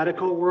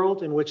hypothetical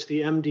world in which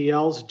the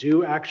MDLs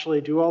do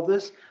actually do all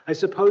this? I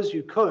suppose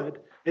you could.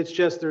 It's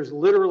just there's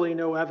literally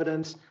no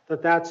evidence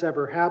that that's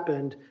ever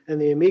happened. And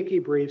the amici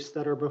briefs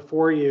that are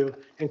before you,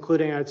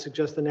 including, I'd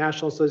suggest, the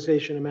National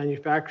Association of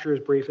Manufacturers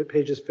brief at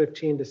pages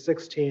 15 to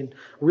 16,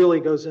 really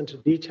goes into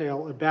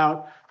detail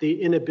about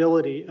the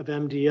inability of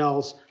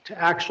MDLs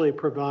to actually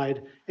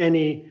provide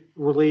any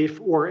relief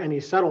or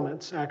any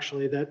settlements,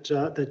 actually,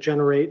 that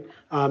generate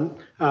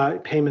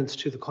payments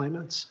to the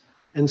claimants.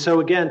 And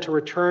so, again, to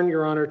return,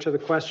 Your Honor, to the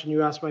question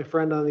you asked my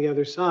friend on the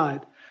other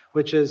side,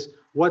 which is,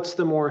 what's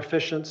the more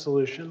efficient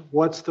solution?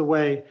 What's the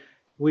way?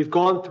 We've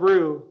gone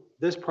through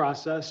this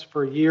process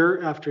for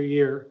year after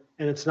year,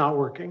 and it's not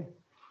working.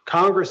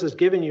 Congress has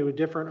given you a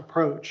different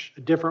approach,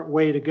 a different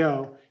way to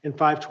go in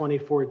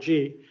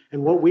 524G.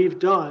 And what we've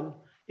done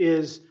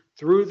is,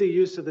 through the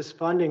use of this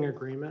funding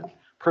agreement,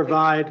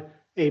 provide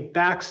a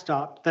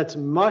backstop that's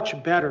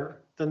much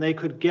better than they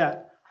could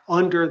get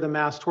under the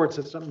mass tort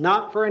system,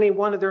 not for any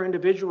one of their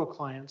individual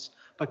clients,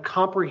 but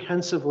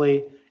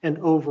comprehensively and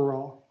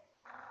overall.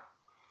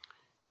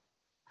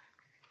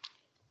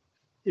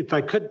 If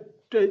I could,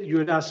 you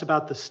had asked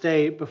about the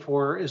stay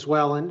before as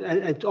well, and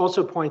I'd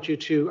also point you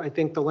to, I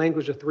think, the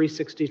language of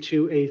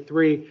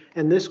 362A3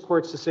 and this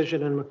court's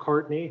decision in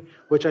McCartney,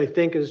 which I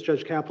think, as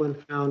Judge Kaplan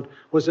found,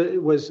 was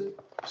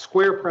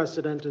square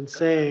precedent in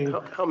saying...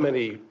 How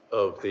many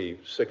of the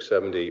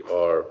 670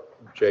 are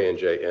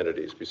J&J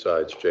entities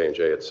besides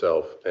J&J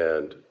itself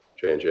and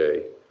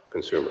J&J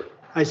Consumer?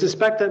 I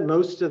suspect that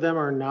most of them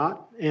are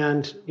not,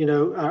 and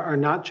are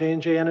not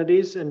J&J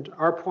entities. And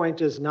our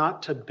point is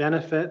not to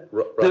benefit.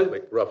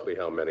 Roughly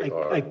how many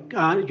are?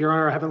 Your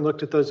Honor, I haven't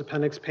looked at those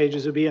appendix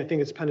pages. I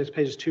think it's appendix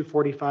pages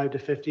 245 to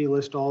 50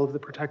 list all of the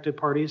protected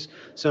parties.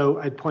 So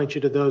I'd point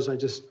you to those. I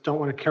just don't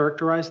want to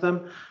characterize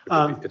them.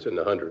 It's in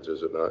the hundreds,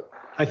 is it not?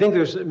 I think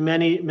there's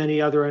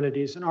many other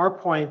entities. And our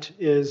point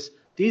is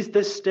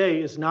this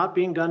stay is not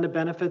being done to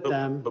benefit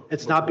them.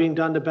 It's not being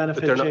done to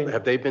benefit J&J.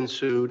 Have they been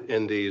sued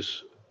in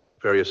these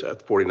various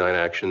 49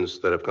 actions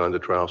that have gone to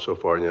trial so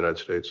far in the United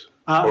States?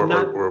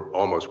 Or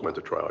almost went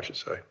to trial, I should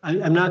say.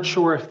 I'm not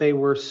sure if they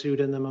were sued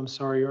in them. I'm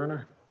sorry,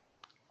 Your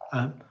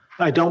Honor.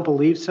 I don't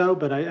believe so,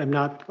 but I'm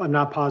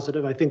not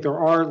positive. I think there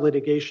are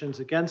litigations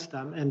against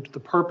them, and the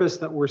purpose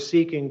that we're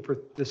seeking for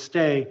the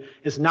stay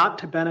is not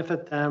to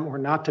benefit them or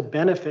not to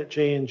benefit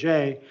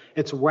J&J.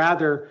 It's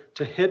rather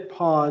to hit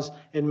pause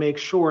and make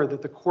sure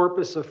that the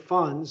corpus of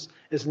funds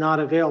is not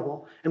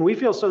available. And we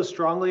feel so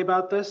strongly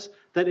about this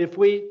that if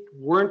we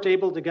weren't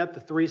able to get the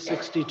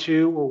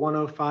 362 or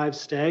 105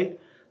 stay,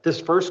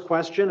 this first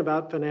question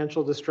about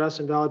financial distress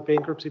and valid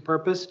bankruptcy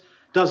purpose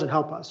doesn't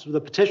help us. The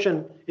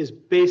petition is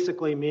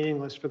basically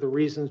meaningless for the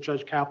reasons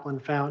Judge Kaplan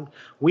found.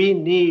 We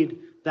need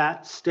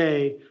that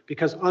stay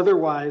because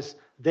otherwise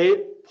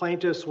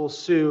plaintiffs will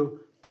sue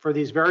for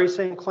these very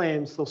same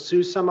claims. They'll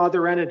sue some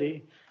other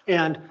entity,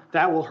 and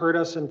that will hurt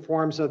us in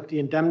forms of the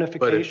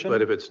indemnification.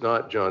 But if it's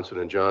not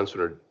Johnson & Johnson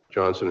or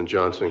Johnson &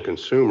 Johnson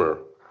Consumer,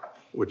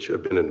 which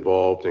have been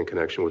involved in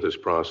connection with this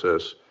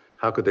process,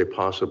 how could they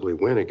possibly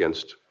win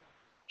against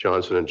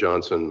Johnson &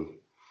 Johnson,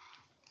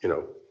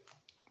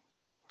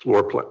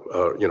 floor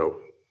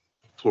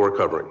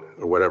covering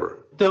or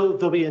whatever?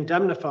 They'll be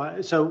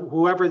indemnified. So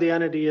whoever the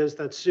entity is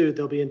that's sued,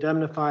 they'll be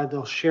indemnified.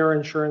 They'll share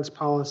insurance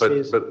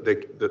policies. But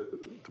the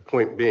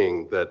point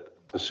being that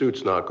the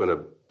suit's not going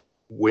to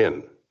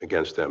win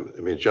against them.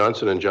 I mean,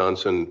 Johnson &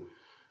 Johnson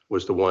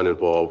was the one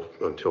involved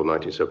until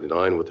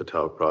 1979 with the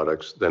talc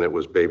products. Then it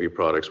was baby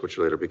products, which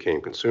later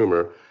became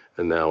consumer,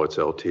 and now it's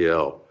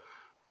LTL.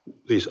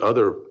 These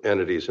other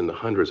entities in the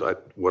hundreds,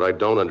 what I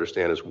don't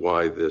understand is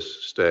why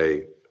this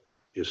stay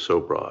is so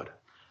broad.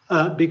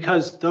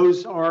 Because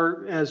those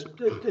are,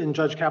 and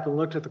Judge Kaplan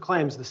looked at the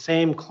claims, the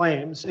same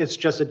claims. It's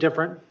just a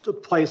different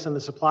place in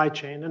the supply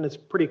chain. And it's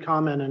pretty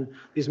common in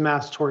these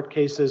mass tort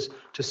cases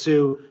to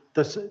sue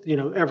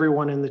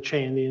everyone in the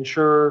chain, the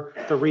insurer,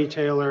 the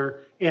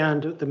retailer,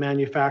 and the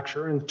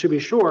manufacturer. And to be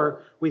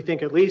sure, we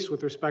think at least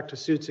with respect to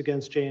suits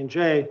against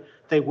J&J,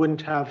 they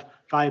wouldn't have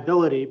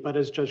viability. But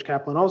as Judge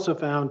Kaplan also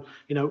found,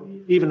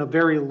 even a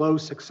very low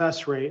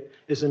success rate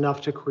is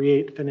enough to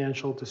create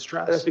financial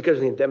distress. That's because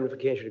of the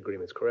indemnification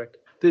agreements, correct?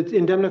 The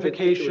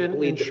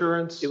indemnification,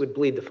 insurance. It would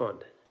bleed the fund.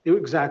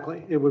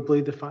 Exactly. It would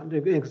bleed the fund.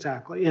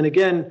 Exactly. And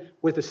again,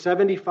 with a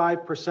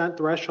 75%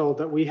 threshold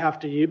that we have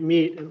to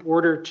meet in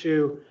order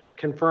to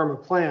confirm a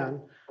plan,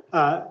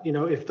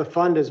 if the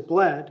fund is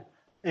bled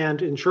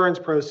and insurance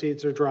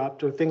proceeds are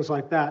dropped or things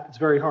like that, it's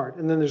very hard.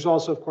 And then there's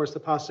also, of course,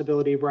 the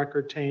possibility of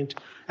record taint,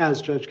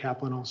 as Judge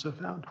Kaplan also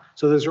found.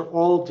 So those are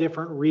all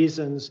different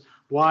reasons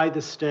why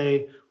the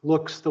stay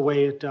looks the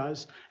way it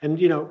does. And,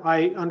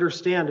 I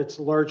understand it's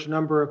a large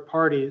number of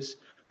parties,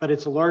 but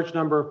it's a large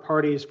number of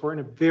parties for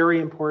a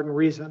very important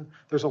reason.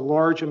 There's a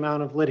large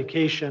amount of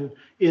litigation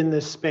in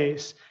this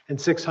space,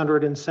 and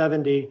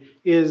 670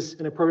 is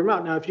an appropriate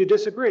amount. Now, if you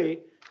disagree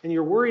and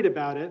you're worried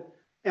about it,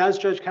 as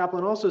Judge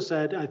Kaplan also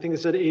said, I think it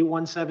said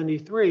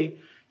A173,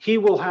 he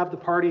will have the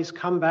parties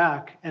come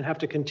back and have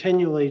to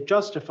continually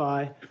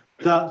justify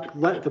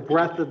the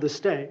breadth of the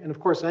stay. And of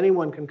course,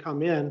 anyone can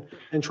come in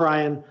and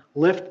try and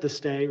lift the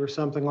stay or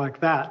something like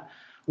that.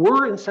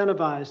 We're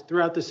incentivized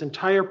throughout this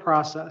entire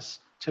process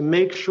to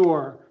make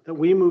sure that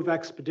we move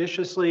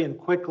expeditiously and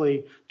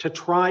quickly to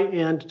try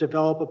and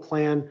develop a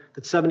plan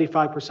that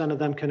 75% of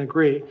them can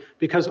agree.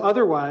 Because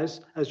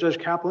otherwise, as Judge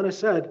Kaplan has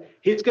said,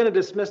 he's going to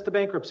dismiss the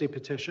bankruptcy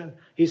petition.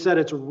 He said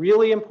it's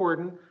really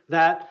important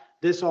that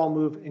this all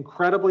move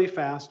incredibly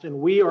fast, and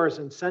we are as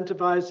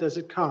incentivized as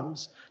it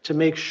comes to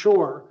make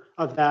sure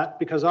of that,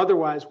 because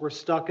otherwise we're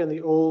stuck in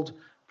the old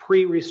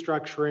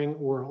pre-restructuring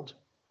world.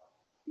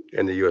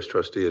 And the U.S.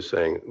 trustee is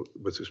saying,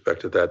 with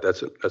respect to that,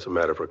 that's a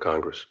matter for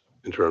Congress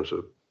in terms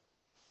of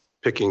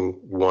picking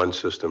one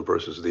system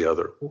versus the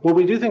other. Well,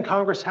 we do think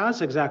Congress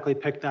has exactly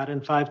picked that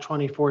in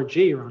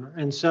 524G, Your Honor.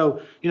 And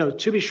so,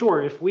 to be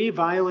sure, if we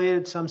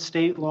violated some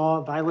state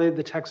law, violated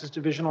the Texas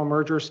Divisional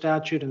Merger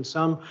Statute in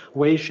some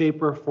way,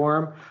 shape, or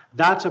form,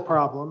 that's a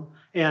problem.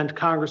 And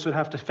Congress would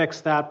have to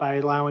fix that by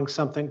allowing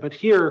something. But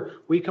here,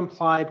 we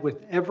complied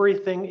with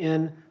everything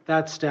in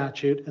that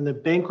statute, and the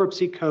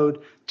bankruptcy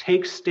code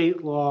takes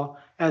state law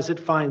as it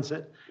finds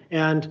it.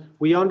 And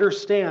we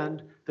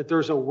understand that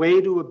there's a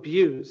way to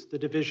abuse the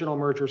divisional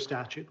merger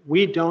statute.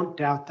 We don't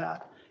doubt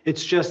that.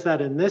 It's just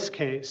that in this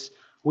case,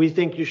 we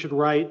think you should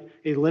write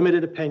a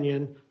limited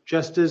opinion,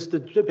 just as the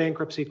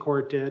bankruptcy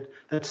court did,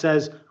 that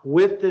says,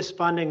 with this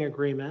funding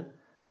agreement,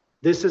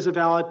 this is a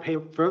valid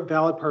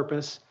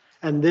purpose,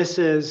 and this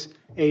is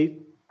a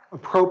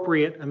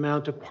appropriate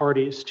amount of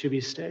parties to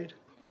be stayed.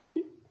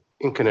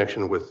 In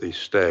connection with the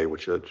stay,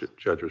 which Judge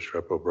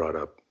Restrepo brought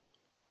up,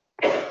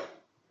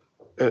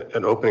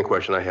 an opening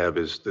question I have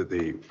is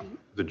the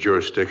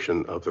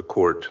jurisdiction of the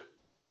court.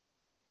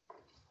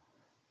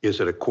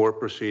 Is it a core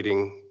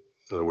proceeding?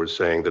 In other words,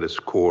 saying that it's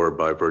core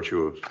by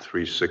virtue of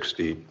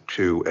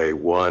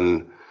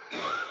 362A1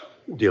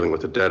 dealing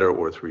with the debtor,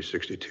 or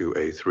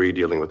 362A3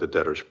 dealing with the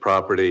debtor's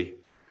property,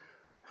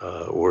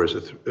 or is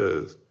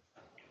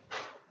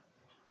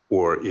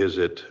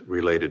it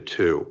related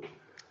to?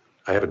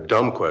 I have a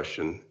dumb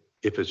question.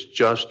 If it's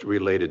just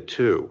related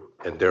to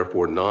and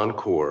therefore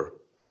non-core,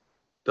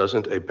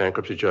 doesn't a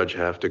bankruptcy judge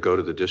have to go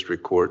to the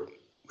district court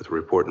with a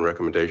report and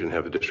recommendation and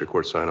have the district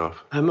court sign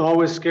off? I'm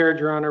always scared,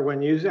 Your Honor,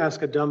 when you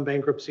ask a dumb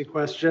bankruptcy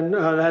question.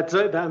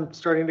 I'm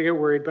starting to get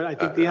worried, but I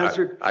think the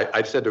answer.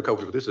 I said to a couple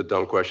people, this is a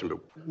dumb question, but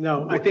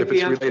no, I think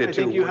the answer. I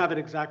think you have it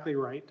exactly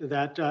right.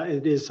 That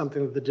it is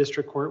something that the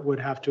district court would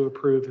have to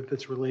approve if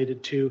it's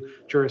related to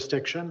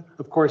jurisdiction.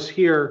 Of course,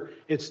 here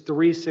it's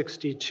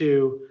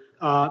 362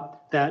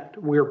 that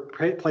we're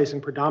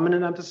placing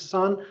predominant emphasis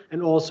on,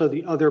 and also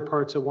the other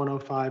parts of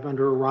 105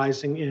 under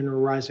arising in or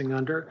arising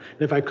under.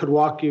 And if I could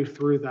walk you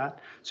through that.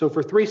 So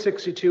for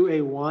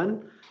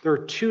 362A1, there are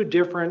two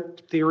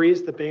different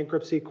theories the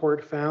bankruptcy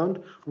court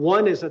found.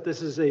 One is that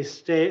this is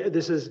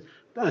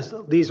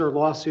these are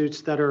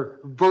lawsuits that are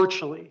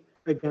virtually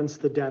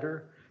against the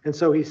debtor. And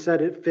so he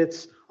said it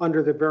fits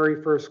under the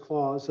very first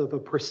clause of a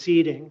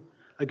proceeding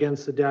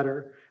against the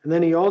debtor. And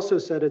then he also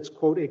said it's,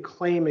 quote, a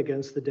claim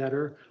against the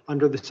debtor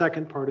under the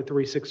second part of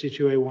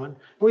 362A1.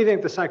 We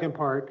think the second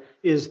part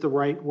is the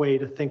right way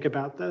to think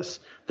about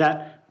this,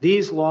 that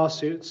these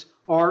lawsuits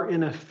are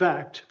in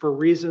effect, for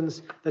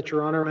reasons that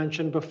Your Honor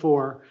mentioned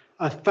before,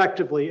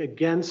 effectively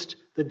against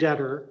the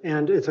debtor,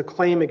 and it's a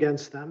claim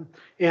against them.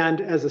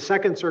 And as the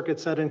Second Circuit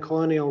said in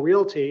Colonial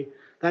Realty,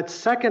 that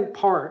second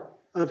part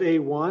of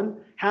A1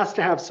 has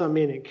to have some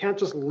meaning. It can't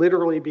just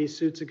literally be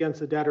suits against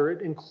the debtor.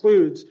 It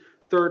includes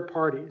third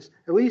parties,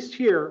 at least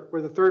here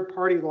where the third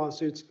party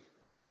lawsuits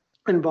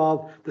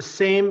involve the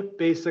same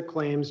basic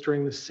claims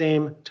during the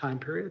same time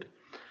period.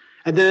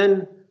 And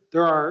then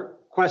there are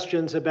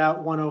questions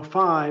about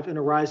 105 and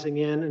arising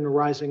in and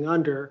arising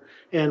under.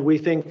 And we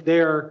think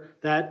there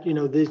that,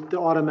 the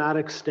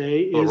automatic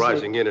stay is... Well,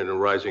 arising in and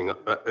arising...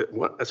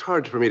 it's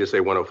hard for me to say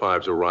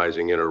 105 is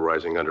arising in or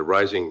arising under.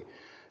 Rising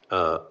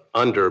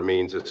under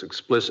means it's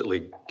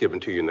explicitly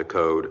given to you in the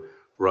code.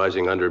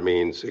 Rising under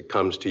means it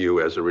comes to you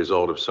as a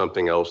result of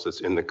something else that's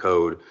in the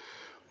code.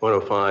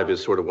 105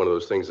 is sort of one of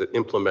those things that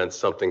implements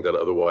something that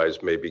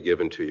otherwise may be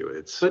given to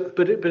you.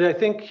 But I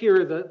think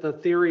here the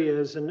theory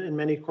is, and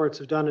many courts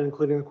have done it,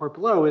 including the court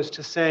below, is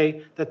to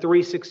say that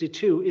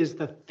 362 is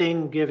the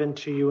thing given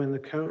to you in the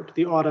code,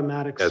 the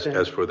automatic stay.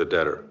 As for the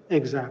debtor.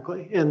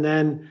 Exactly. And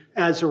then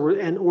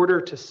in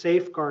order to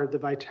safeguard the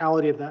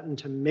vitality of that and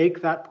to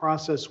make that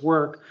process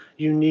work,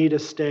 you need a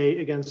stay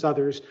against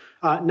others.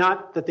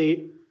 Not that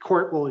the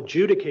court will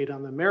adjudicate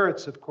on the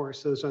merits, of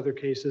course, those other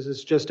cases.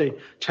 It's just a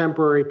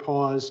temporary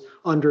pause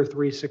under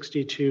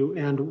 362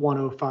 and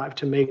 105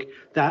 to make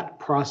that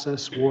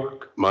process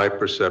work. My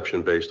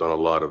perception, based on a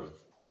lot of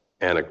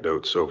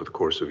anecdotes over the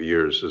course of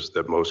years, is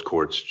that most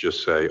courts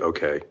just say,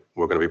 okay,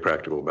 we're going to be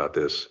practical about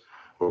this.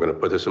 We're going to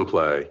put this in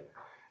play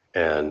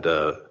and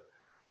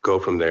go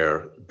from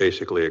there.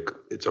 Basically,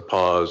 it's a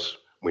pause.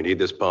 We need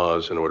this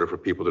pause in order for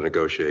people to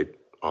negotiate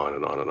on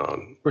and on and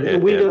on. Right.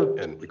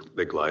 And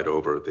they glide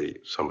over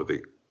some of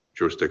the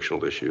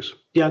jurisdictional issues.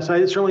 Yes,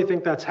 I certainly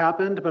think that's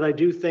happened, but I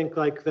do think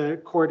like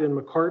the court in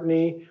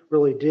McCartney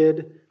really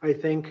did, I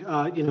think,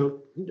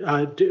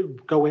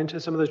 go into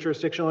some of those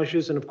jurisdictional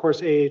issues. And of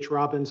course, A.H.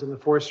 Robbins in the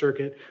Fourth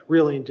Circuit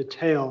really in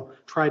detail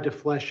tried to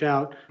flesh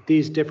out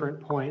these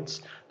different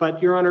points.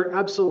 But Your Honor,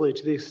 absolutely,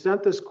 to the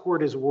extent this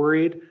court is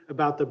worried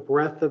about the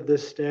breadth of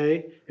this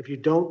stay, if you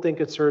don't think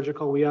it's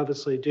surgical, we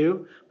obviously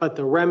do. But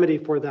the remedy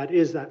for that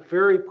is that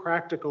very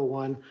practical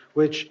one,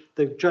 which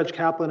the Judge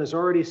Kaplan has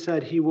already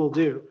said he will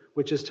do,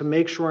 which is to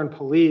make sure and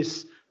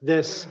police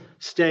this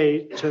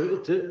stay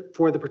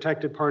for the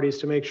protected parties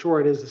to make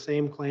sure it is the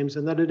same claims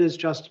and that it is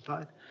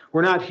justified.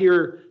 We're not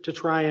here to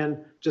try and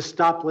just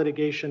stop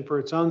litigation for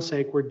its own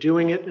sake. We're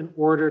doing it in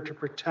order to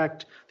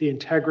protect the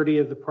integrity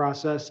of the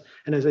process.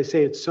 And as I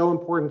say, it's so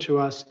important to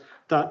us.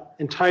 The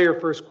entire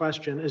first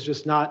question is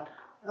just not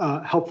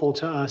helpful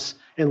to us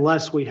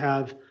unless we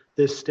have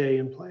this stay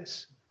in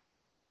place.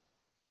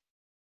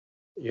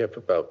 You have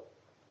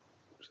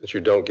since you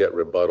don't get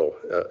rebuttal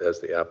as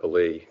the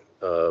appellee,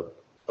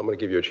 I'm going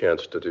to give you a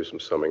chance to do some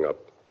summing up.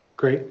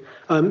 Great.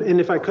 And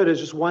if I could,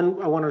 I want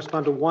to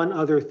respond to one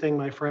other thing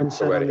my friend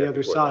said on the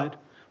other side,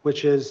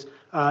 which is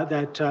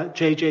that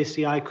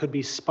JJCI could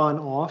be spun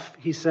off,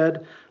 he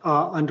said,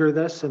 under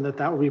this, and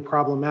that would be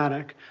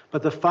problematic.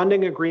 But the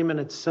funding agreement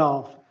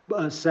itself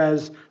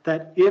says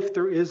that if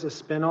there is a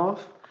spinoff,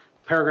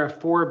 paragraph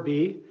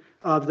 4B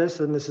of this,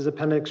 and this is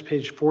appendix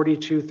page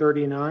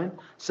 4239,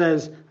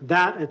 says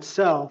that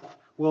itself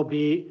will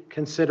be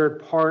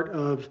considered part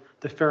of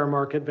the fair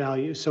market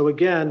value. So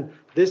again,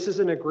 this is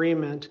an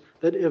agreement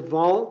that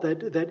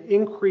that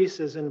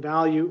increases in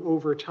value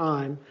over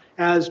time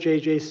as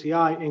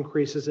JJCI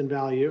increases in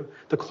value.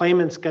 The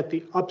claimants get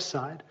the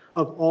upside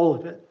of all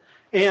of it.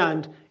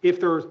 And if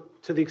there,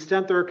 to the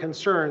extent there are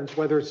concerns,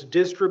 whether it's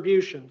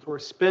distributions or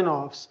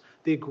spinoffs,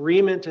 the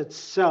agreement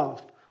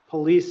itself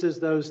polices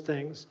those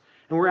things.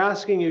 And we're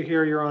asking you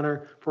here, Your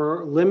Honor,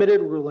 for a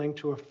limited ruling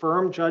to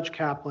affirm Judge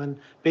Kaplan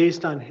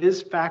based on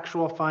his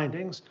factual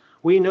findings.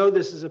 We know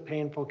this is a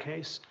painful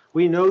case.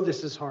 We know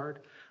this is hard,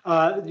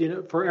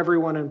 for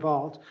everyone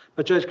involved.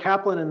 But Judge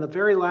Kaplan, in the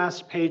very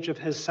last page of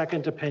his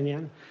second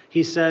opinion,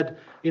 he said,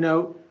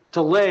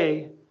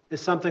 delay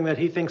is something that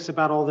he thinks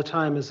about all the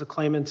time as the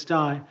claimants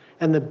die.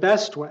 And the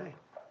best way,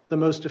 the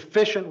most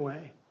efficient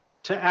way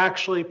to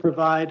actually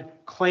provide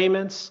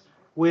claimants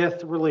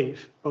with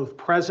relief, both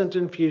present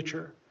and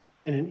future,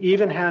 in an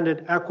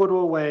even-handed,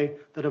 equitable way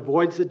that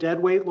avoids the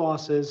deadweight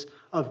losses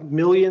of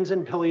millions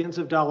and billions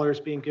of dollars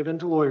being given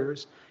to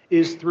lawyers,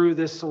 is through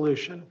this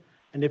solution.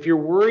 And if you're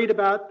worried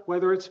about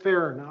whether it's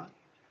fair or not,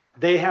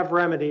 they have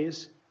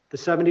remedies: the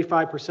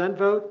 75%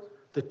 vote,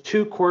 the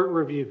 2-court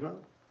review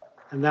vote.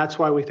 And that's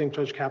why we think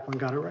Judge Kaplan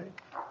got it right.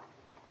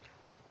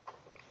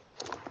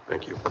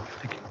 Thank you.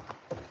 Thank you.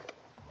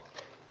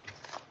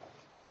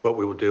 What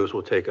we will do is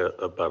we'll take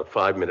about a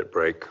 5-minute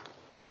break,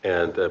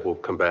 and we'll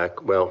come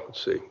back. Well,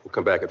 let's see. We'll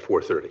come back at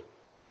 4:30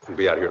 and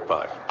be out here at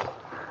 5.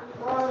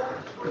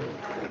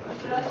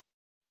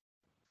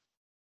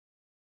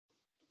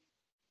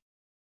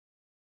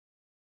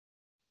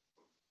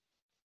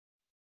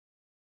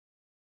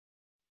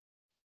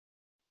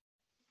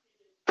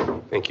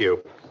 Thank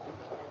you.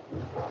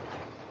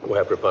 We'll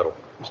have rebuttal.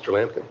 Mr.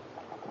 Lampkin.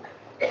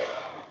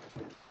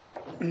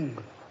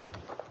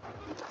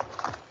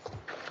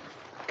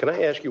 Can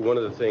I ask you one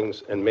of the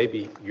things, and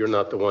maybe you're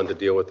not the one to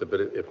deal with it,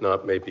 but if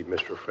not, maybe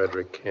Mr.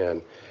 Frederick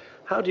can.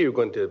 How do you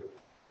going to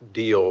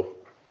deal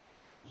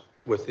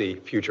with the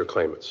future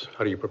claimants?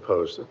 How do you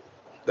propose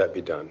that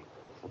be done?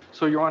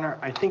 So, Your Honor,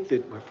 I think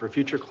that for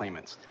future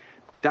claimants,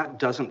 that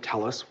doesn't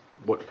tell us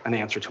what an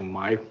answer to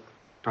my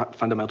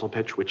fundamental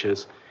pitch, which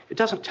is it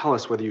doesn't tell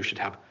us whether you should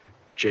have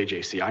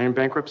JJCI in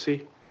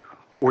bankruptcy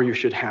or you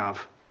should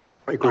have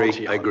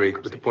LTL. I agree.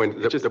 But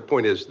the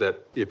point is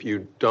that if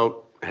you don't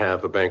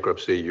have a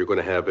bankruptcy, you're going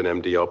to have an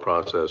MDL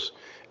process.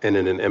 And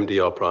in an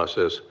MDL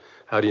process,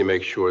 how do you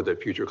make sure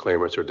that future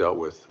claimants are dealt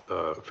with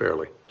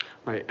fairly?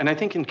 Right. And I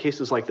think in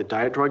cases like the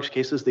diet drugs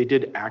cases, they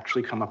did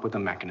actually come up with a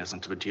mechanism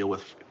to deal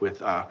with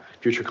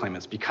future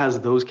claimants, because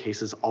those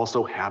cases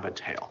also have a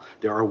tail.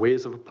 There are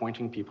ways of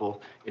appointing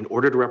people in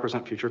order to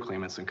represent future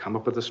claimants and come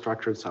up with a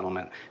structured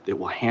settlement that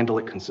will handle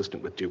it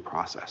consistent with due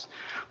process.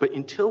 But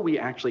until we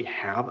actually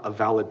have a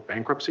valid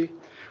bankruptcy,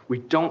 we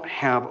don't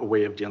have a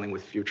way of dealing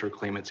with future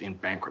claimants in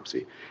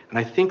bankruptcy. And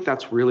I think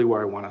that's really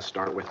where I want to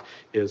start with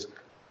is,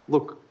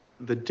 look,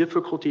 the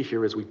difficulty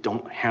here is we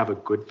don't have a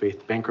good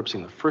faith bankruptcy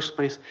in the first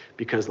place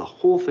because the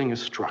whole thing is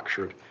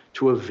structured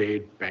to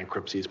evade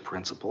bankruptcy's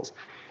principles.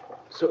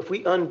 So if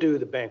we undo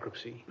the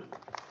bankruptcy,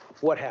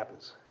 what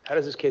happens? How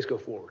does this case go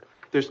forward?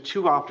 There's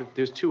two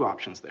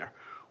options there.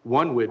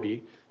 One would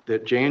be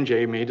that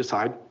J&J may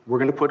decide we're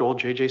going to put old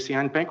JJCI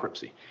in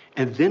bankruptcy.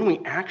 And then we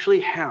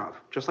actually have,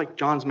 just like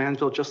Johns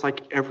Manville, just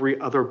like every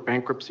other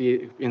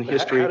bankruptcy in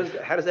history.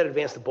 How does that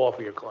advance the ball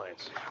for your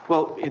clients?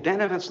 Well, it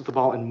then advances the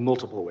ball in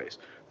multiple ways.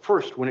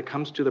 First, when it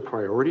comes to the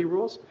priority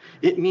rules,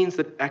 it means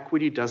that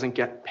equity doesn't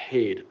get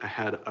paid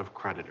ahead of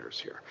creditors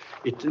here.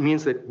 It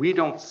means that we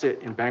don't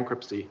sit in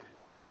bankruptcy,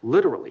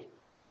 literally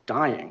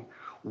dying,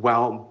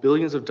 while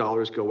billions of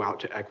dollars go out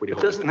to equity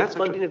holders. Doesn't the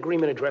funding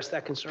agreement address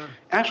that concern?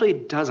 Actually,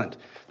 it doesn't.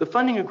 The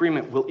funding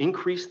agreement will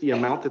increase the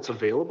amount that's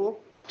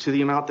available to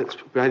the amount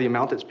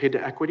that's paid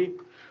to equity.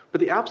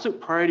 But the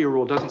absolute priority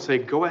rule doesn't say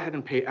go ahead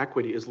and pay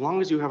equity as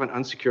long as you have an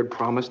unsecured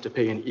promise to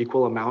pay an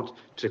equal amount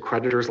to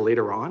creditors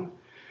later on.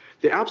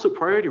 The absolute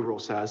priority rule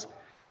says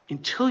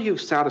until you've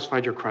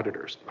satisfied your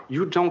creditors,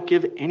 you don't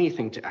give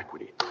anything to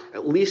equity,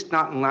 at least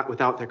not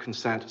without their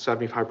consent,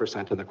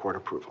 75% in the court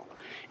approval.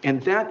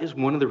 And that is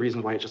one of the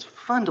reasons why it just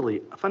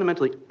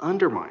fundamentally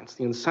undermines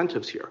the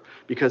incentives here,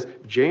 because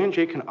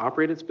J&J can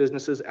operate its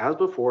businesses as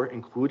before,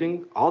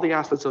 including all the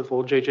assets of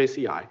old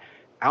JJCI,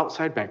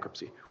 outside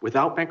bankruptcy,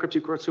 without bankruptcy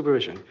court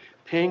supervision,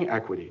 paying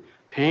equity,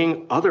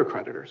 paying other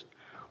creditors,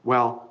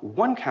 while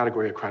one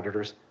category of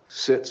creditors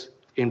sits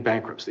in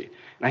bankruptcy.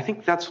 And I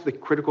think that's the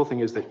critical thing,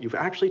 is that you've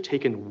actually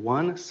taken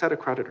one set of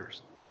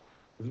creditors,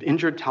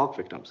 injured talc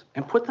victims,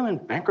 and put them in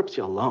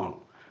bankruptcy alone.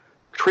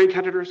 Trade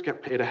creditors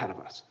get paid ahead of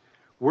us.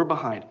 We're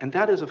behind. And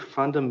that is a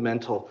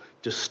fundamental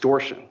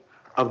distortion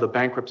of the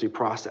bankruptcy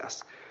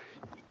process.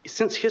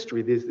 Since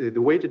history,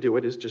 the way to do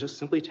it is to just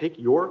simply take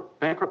your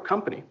bankrupt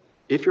company,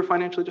 if you're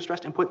financially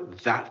distressed, and put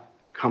that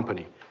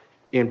company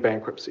in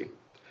bankruptcy.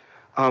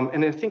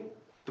 And I think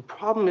the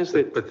problem is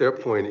that... But their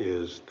point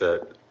is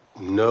that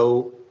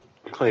no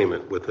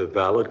claimant with a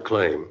valid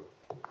claim,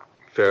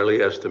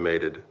 fairly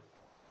estimated,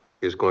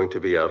 is going to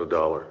be out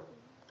 $1.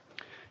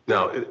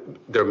 Now,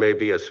 there may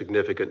be a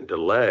significant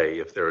delay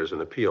if there is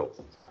an appeal,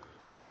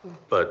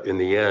 but in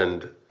the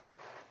end,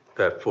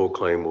 that full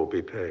claim will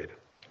be paid.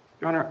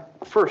 Your Honor,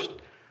 first,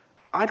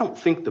 I don't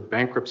think the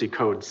bankruptcy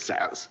code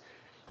says,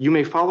 you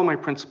may follow my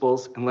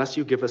principles unless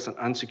you give us an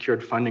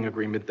unsecured funding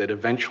agreement that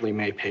eventually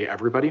may pay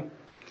everybody.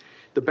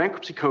 The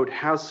bankruptcy code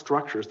has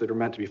structures that are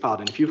meant to be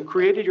followed. And if you've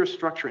created your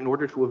structure in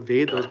order to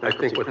evade those bankruptcy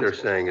I think what they're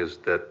saying is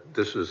that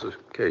this is a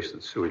case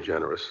that's sui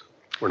generis.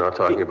 We're not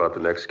talking about the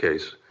next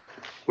case.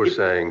 We're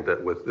saying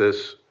that with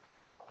this,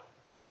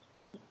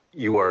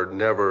 you are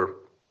never,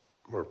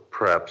 or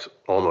perhaps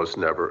almost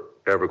never,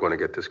 ever going to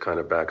get this kind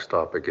of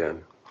backstop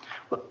again.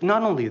 Well,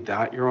 not only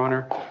that, Your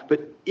Honor,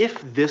 but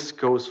if this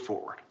goes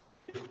forward,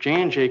 if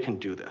J&J can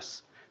do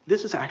this,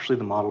 this is actually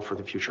the model for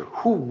the future.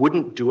 Who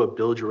wouldn't do a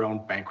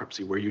build-your-own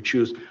bankruptcy where you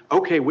choose,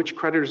 okay, which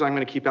creditors I'm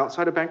going to keep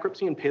outside of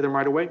bankruptcy and pay them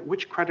right away?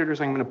 Which creditors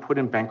I'm going to put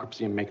in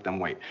bankruptcy and make them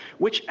wait?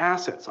 Which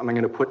assets am I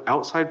going to put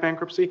outside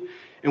bankruptcy?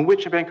 And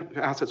which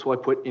assets will I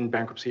put in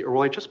bankruptcy? Or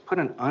will I just put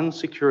an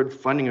unsecured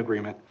funding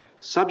agreement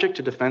subject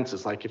to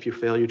defenses, like if you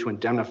fail to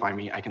indemnify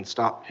me, I can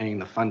stop paying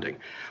the funding?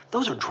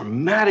 Those are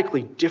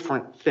dramatically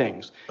different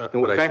things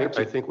than what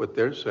bankruptcy. I think what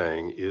they're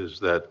saying is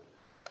that,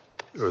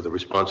 or the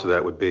response to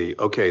that would be,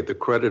 okay, the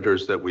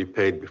creditors that we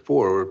paid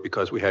before were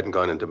because we hadn't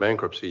gone into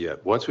bankruptcy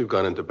yet. Once we've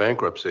gone into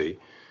bankruptcy,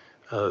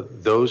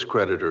 those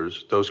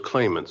creditors, those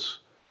claimants,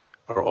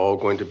 are all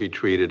going to be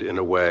treated in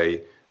a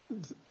way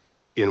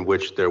in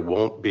which there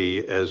won't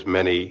be as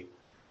many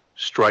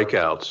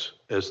strikeouts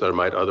as there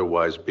might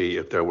otherwise be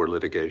if there were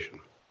litigation.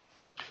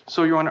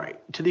 So, Your Honor,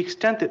 to the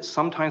extent that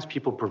sometimes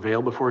people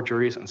prevail before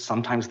juries and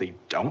sometimes they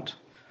don't,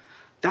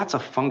 that's a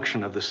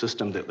function of the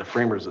system that the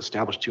framers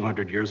established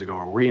 200 years ago,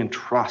 where we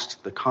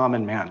entrust the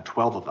common man,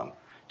 12 of them,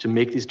 to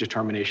make these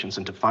determinations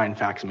and to find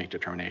facts and make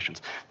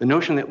determinations. The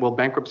notion that, well,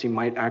 bankruptcy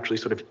might actually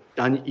sort of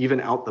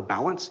even out the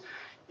balance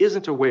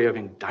isn't a way of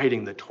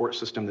indicting the tort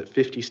system that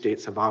 50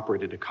 states have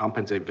operated to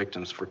compensate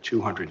victims for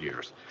 200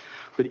 years.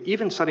 But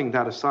even setting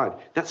that aside,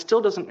 that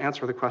still doesn't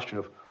answer the question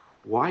of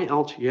why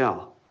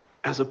LTL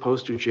as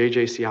opposed to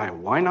JJCI?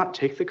 Why not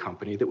take the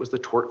company that was the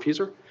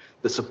tortfeasor,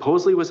 that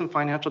supposedly was in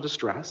financial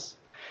distress,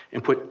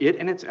 and put it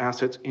and its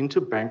assets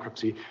into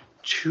bankruptcy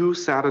to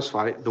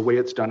satisfy the way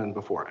it's done in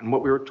before? And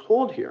what we were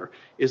told here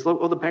is,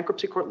 well, the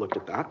bankruptcy court looked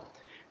at that,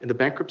 and the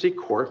bankruptcy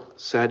court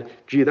said,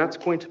 gee, that's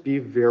going to be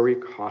very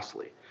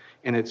costly.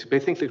 And I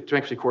think the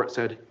bankruptcy court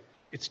said,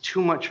 it's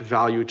too much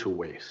value to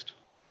waste.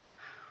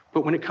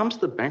 But when it comes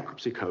to the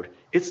bankruptcy code,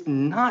 it's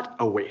not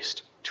a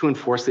waste to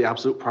enforce the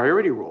absolute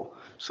priority rule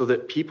so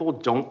that people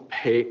don't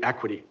pay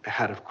equity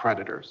ahead of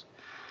creditors.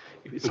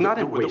 It's not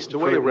a waste. The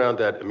way around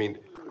that, I mean,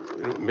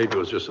 maybe it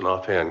was just an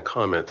offhand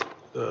comment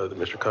that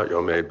Mr.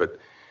 Cotyo made, but,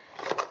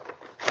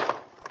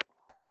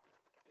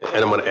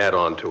 and I'm going to add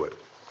on to it.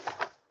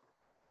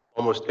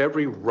 Almost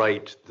every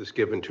right that's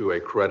given to a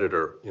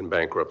creditor in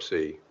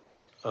bankruptcy,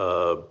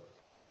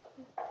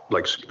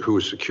 like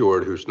who's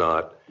secured, who's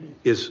not,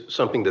 is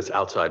something that's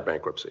outside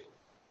bankruptcy.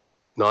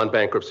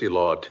 Non-bankruptcy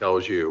law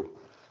tells you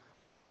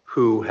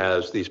who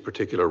has these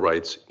particular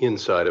rights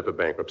inside of a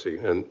bankruptcy,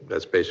 and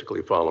that's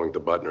basically following the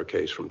Butner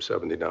case from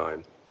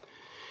 '79.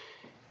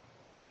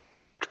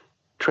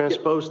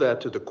 Transpose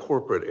that to the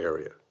corporate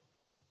area,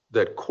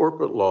 that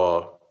corporate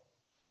law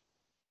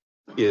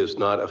is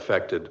not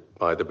affected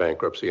by the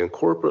bankruptcy, and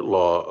corporate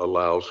law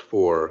allows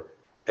for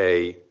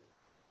a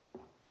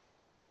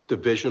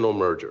divisional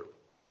merger.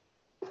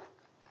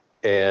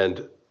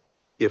 And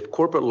if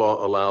corporate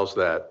law allows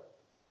that,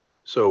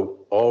 so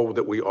all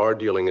that we are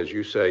dealing, as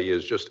you say,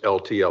 is just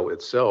LTL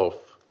itself,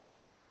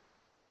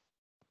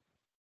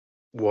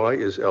 why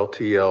is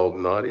LTL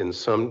not in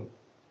some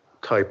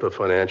type of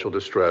financial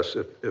distress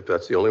if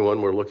that's the only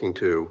one we're looking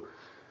to,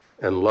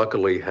 and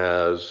luckily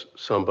has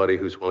somebody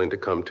who's willing to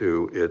come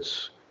to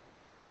its,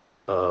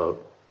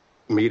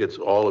 meet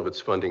all of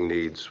its funding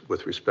needs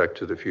with respect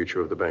to the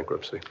future of the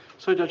bankruptcy?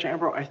 So, Judge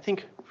Ambrose, I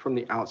think from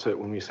the outset,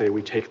 when we say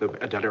we take the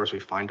debtors, we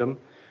find them,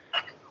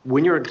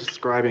 when you're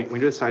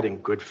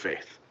deciding good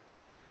faith,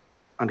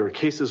 under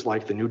cases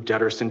like the new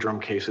debtor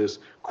syndrome cases,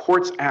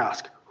 courts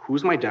ask,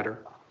 who's my debtor,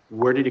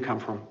 where did he come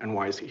from, and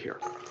why is he here?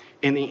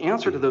 And the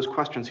answer to those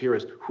questions here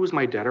is, who's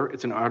my debtor?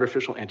 It's an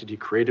artificial entity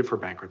created for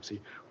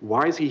bankruptcy.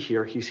 Why is he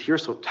here? He's here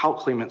so talc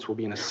claimants will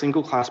be in a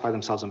single class by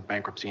themselves in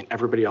bankruptcy and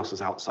everybody else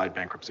is outside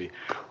bankruptcy.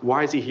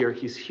 Why is he here?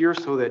 He's here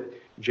so that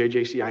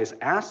JJCI's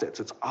assets,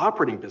 its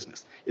operating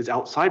business, is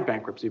outside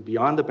bankruptcy,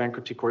 beyond the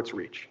bankruptcy court's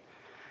reach.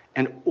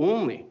 And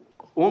only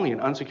an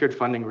unsecured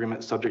funding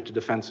agreement subject to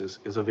defenses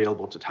is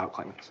available to talc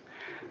claimants.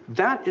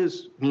 That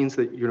means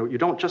that you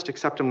don't just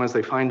accept them as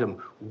they find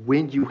them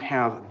when you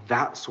have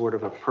that sort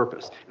of a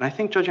purpose. And I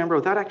think, Judge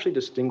Ambrose, that actually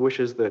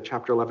distinguishes the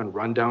Chapter 11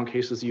 rundown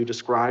cases you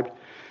described.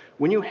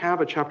 When you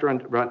have a Chapter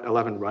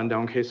 11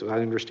 rundown case, as I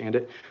understand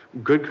it,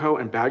 good co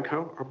and bad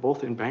co are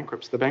both in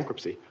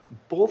bankruptcy,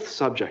 both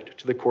subject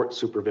to the court's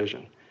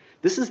supervision.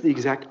 This is the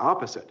exact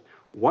opposite.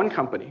 One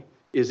company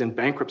is in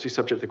bankruptcy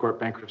subject to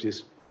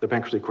the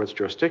bankruptcy court's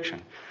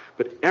jurisdiction,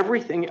 but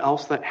everything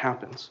else that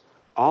happens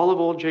all of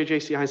old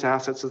JJCI's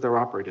assets as they're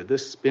operated,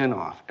 this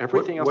spin-off,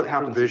 everything else that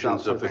happens. What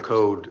provisions of the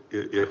code,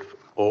 if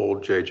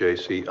old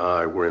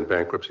JJCI were in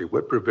bankruptcy,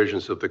 what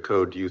provisions of the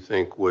code do you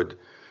think would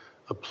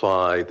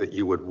apply that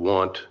you would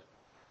want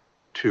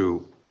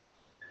to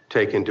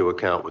take into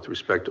account with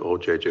respect to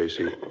old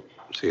JJCI?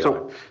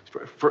 So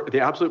for the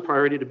absolute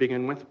priority to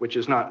begin with, which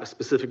is not a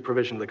specific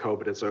provision of the code,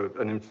 but it's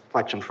an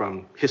inflection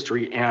from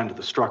history and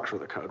the structure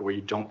of the code, where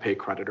you don't pay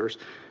creditors,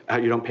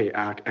 you don't pay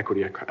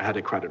equity ahead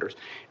of creditors.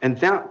 And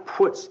that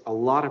puts a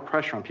lot of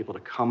pressure on people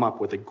to come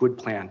up with a good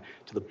plan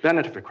to the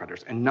benefit of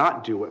creditors and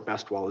not do what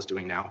Bestwall is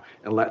doing now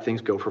and let things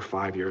go for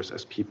 5 years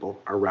as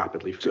people are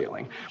rapidly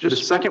failing. The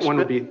second one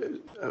would be...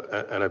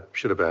 and I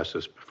should have asked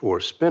this before,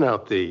 spin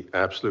out the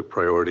absolute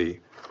priority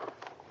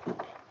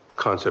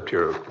concept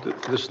here.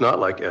 This is not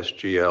like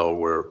SGL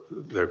where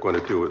they're going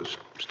to do a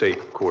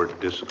state court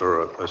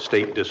or a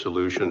state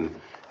dissolution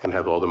and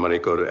have all the money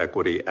go to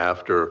equity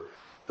after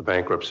the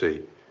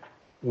bankruptcy.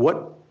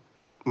 What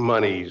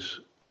monies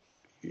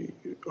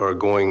are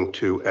going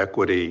to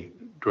equity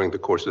during the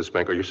course of this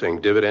bank? Are you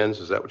saying dividends?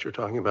 Is that what you're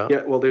talking about?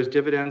 Yeah, well, there's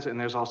dividends, and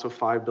there's also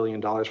 $5 billion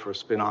for a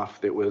spinoff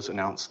that was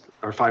announced,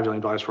 or $5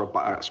 billion for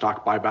a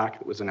stock buyback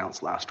that was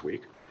announced last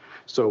week.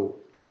 So,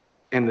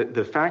 and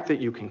the fact that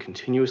you can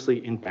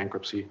continuously in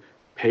bankruptcy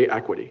pay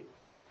equity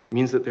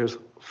means that there's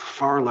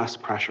far less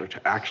pressure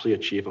to actually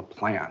achieve a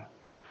plan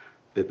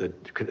that the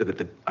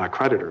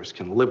creditors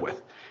can live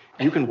with.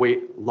 You can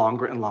wait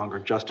longer and longer,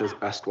 just as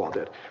Bestwall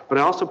did. But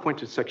I also point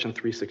to Section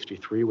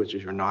 363, which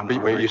is your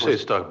When you say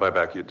stock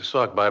buyback, the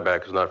stock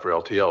buyback is not for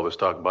LTL. The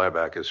stock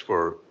buyback is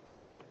for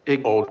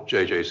old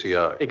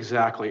JJCI.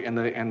 Exactly, and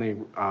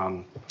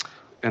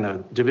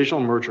the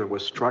divisional merger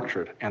was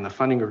structured, and the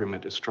funding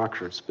agreement is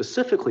structured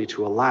specifically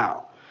to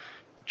allow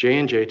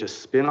J&J to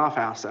spin off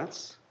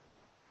assets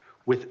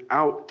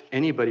without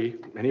any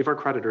of our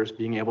creditors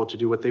being able to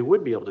do what they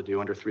would be able to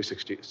do under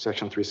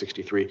Section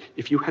 363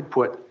 if you had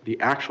put the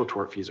actual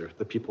tortfeasor,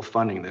 the people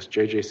funding this,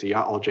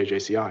 all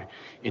JJCI,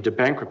 into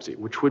bankruptcy,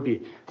 which would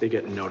be they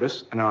get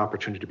notice and an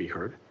opportunity to be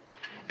heard.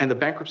 And the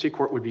bankruptcy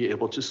court would be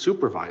able to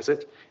supervise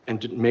it and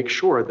to make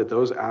sure that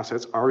those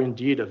assets are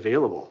indeed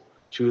available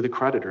to the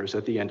creditors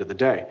at the end of the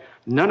day.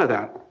 None of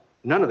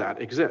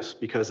that exists,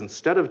 because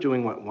instead of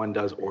doing what one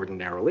does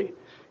ordinarily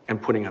and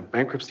putting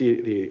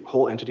the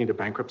whole entity into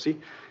bankruptcy,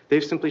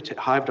 they've simply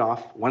hived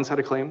off one set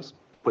of claims,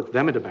 put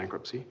them into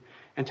bankruptcy,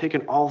 and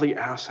taken all the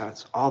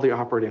assets, all the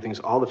operating things,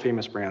 all the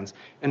famous brands,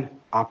 and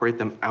operate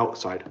them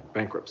outside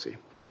bankruptcy.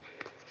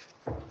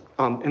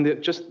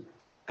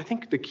 I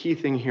think the key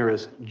thing here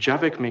is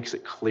Jevick makes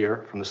it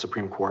clear from the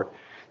Supreme Court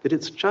that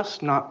it's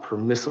just not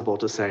permissible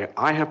to say,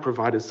 I have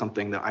provided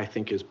something that I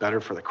think is better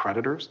for the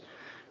creditors.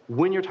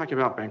 When you're talking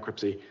about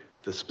bankruptcy,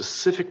 the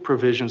specific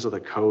provisions of the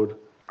code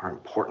are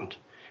important.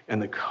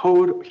 And the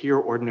code here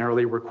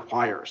ordinarily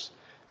requires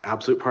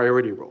absolute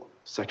priority rule,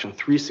 Section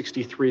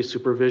 363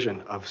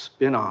 supervision of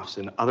spin-offs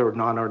and other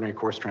non-ordinary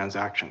course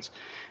transactions.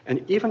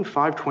 And even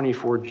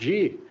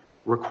 524G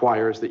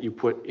requires that you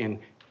put in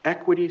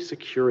equity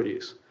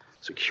securities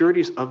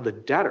of the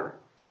debtor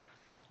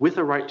with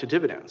a right to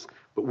dividends.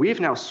 But we've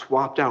now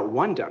swapped out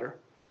one debtor,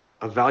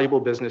 a valuable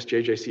business,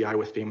 JJCI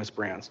with famous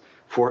brands,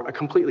 for a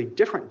completely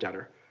different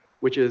debtor,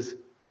 which is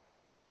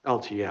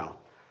LTL.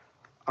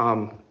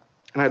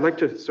 And I'd like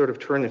to sort of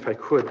turn, if I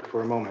could,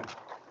 for a moment,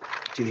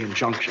 to the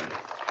injunction.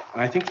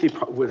 And I think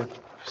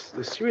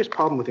the serious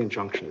problem with the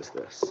injunction is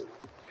this.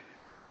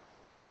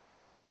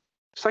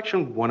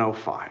 Section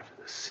 105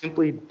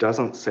 simply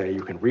doesn't say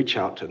you can reach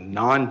out to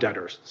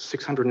non-debtors,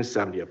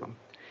 670 of them,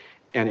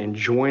 and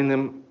enjoin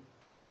them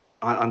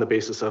on the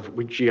basis of,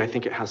 gee, I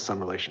think it has some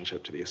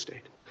relationship to the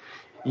estate.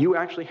 You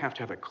actually have to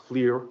have a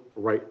clear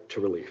right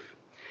to relief.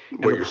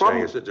 And what you're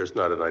saying is that there's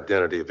not an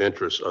identity of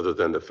interest other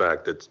than the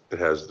fact that it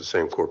has the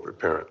same corporate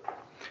parent.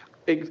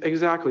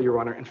 Exactly, Your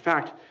Honor. In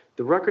fact,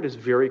 the record is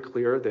very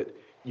clear that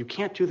you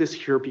can't do this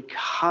here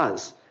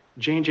because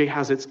J&J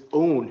has its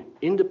own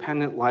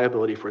independent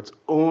liability for its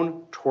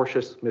own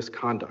tortious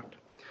misconduct.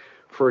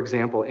 For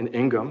example, in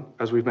Ingham,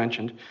 as we've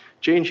mentioned,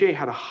 J&J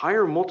had a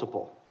higher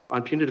multiple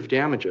on punitive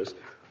damages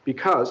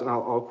because, and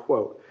I'll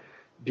quote,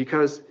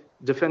 because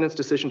defendants'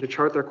 decision to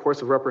chart their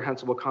course of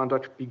reprehensible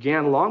conduct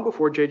began long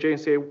before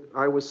J&J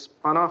was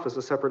spun off as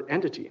a separate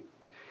entity.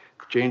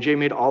 J&J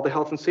made all the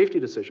health and safety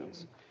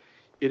decisions.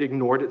 It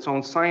ignored its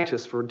own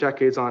scientists for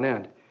decades on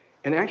end.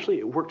 And actually,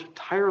 it worked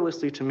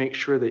tirelessly to make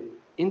sure that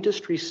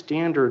industry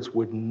standards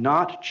would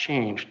not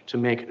change to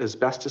make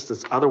asbestos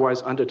that's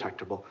otherwise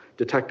undetectable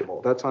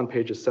detectable. That's on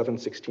pages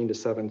 716 to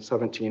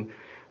 717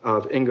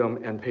 of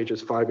Ingham and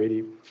pages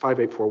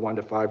 5841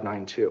 to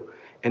 592.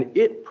 And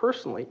it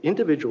personally,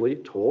 individually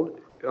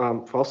told,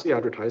 falsely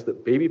advertised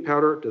that baby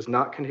powder does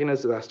not contain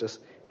asbestos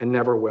and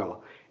never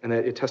will, and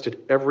that it tested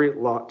every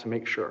lot to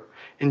make sure.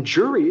 And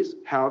juries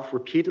have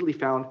repeatedly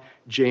found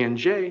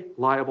J&J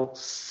liable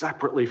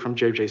separately from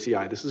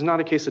JJCI. This is not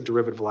a case of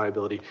derivative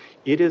liability.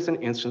 It is an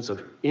instance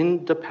of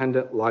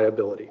independent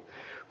liability.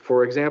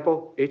 For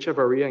example,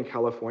 HFRE in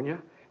California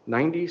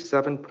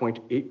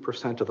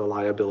 97.8% of the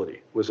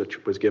liability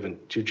was given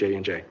to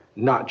J&J,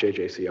 not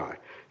JJCI.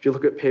 If you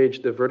look at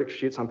the verdict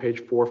sheets on page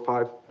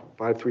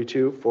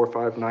 4532,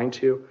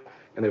 4592,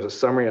 and there's a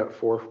summary at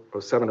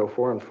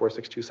 4704 and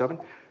 4627,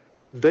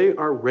 they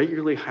are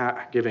regularly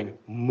giving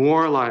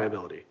more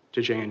liability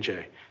to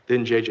J&J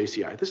than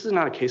JJCI. This is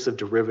not a case of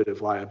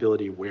derivative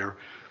liability where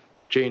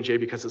J&J,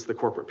 because it's the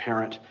corporate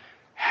parent,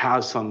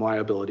 has some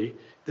liability.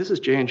 This is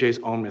J&J's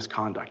own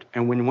misconduct.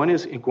 And when one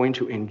is going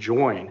to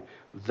enjoin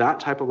that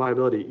type of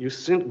liability,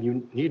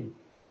 you need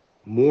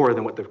more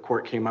than what the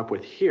court came up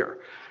with here.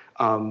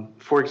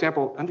 For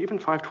example, and even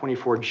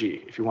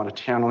 524G, if you want a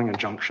channeling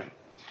injunction.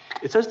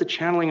 It says the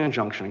channeling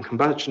injunction and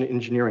combustion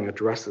engineering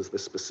addresses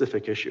this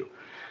specific issue.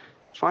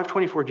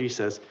 524G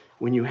says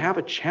when you have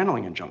a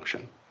channeling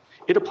injunction,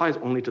 it applies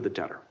only to the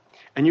debtor.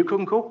 And you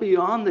can go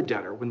beyond the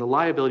debtor when the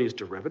liability is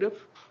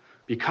derivative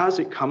because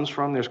it comes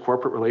from there's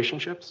corporate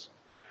relationships.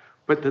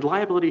 But the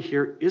liability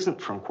here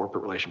isn't from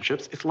corporate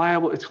relationships. It's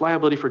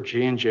liability for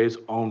J&J's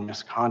own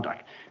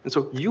misconduct. And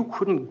so you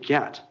couldn't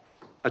get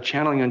a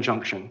channeling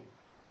injunction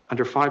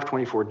under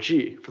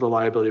 524G for the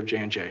liability of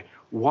J&J.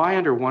 Why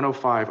under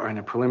 105 on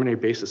a preliminary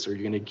basis are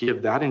you going to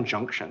give that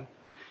injunction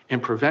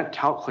and prevent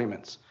talc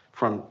claimants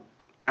from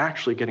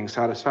actually getting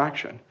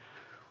satisfaction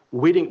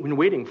when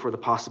waiting for the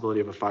possibility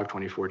of a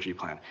 524G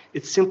plan?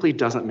 It simply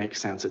doesn't make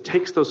sense. It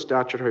takes those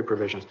statutory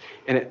provisions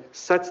and it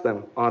sets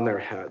them on their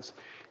heads.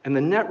 And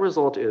the net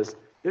result is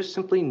there's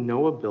simply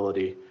no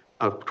ability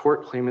of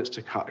tort claimants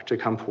to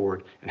come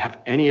forward and have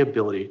any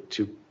ability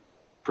to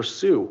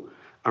pursue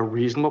a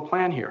reasonable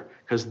plan here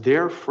because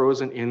they're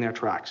frozen in their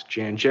tracks.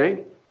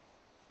 J&J,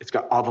 it's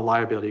got all the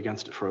liability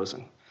against it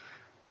frozen.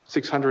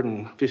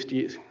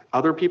 650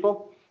 other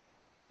people,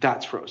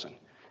 that's frozen.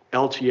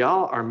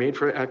 LTL are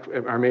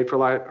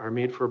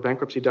made for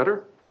bankruptcy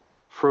debtor,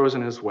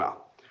 frozen as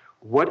well.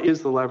 What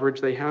is the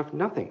leverage they have?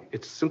 Nothing.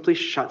 It simply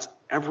shuts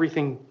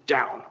everything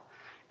down.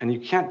 And you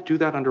can't do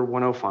that under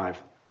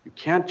 105. You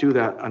can't do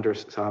that under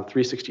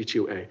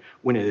 362A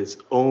when it is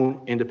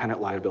own independent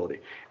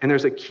liability. And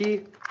there's a key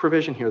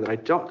provision here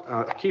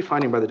that key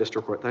finding by the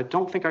district court that I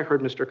don't think I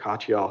heard Mr.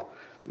 Katyal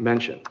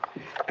mention.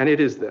 And it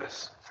is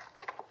this.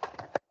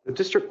 The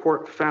district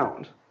court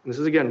found, and this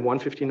is again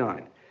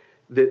 159,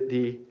 that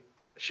the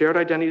shared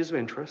identities of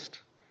interest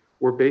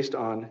were based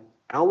on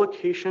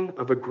allocation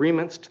of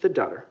agreements to the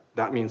debtor.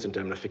 That means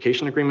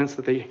indemnification agreements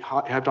that they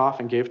had off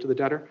and gave to the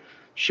debtor,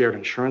 shared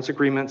insurance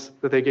agreements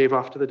that they gave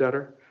off to the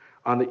debtor,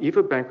 on the eve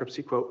of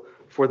bankruptcy, quote,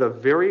 for the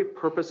very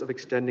purpose of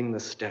extending the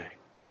stay.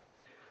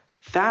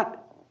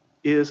 That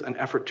is an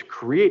effort to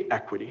create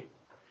equity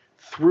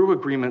through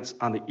agreements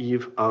on the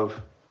eve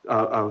of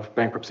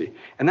bankruptcy.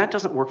 And that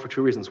doesn't work for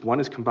two reasons. One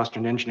is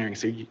combustion engineering,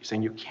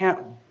 saying you can't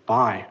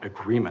by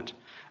agreement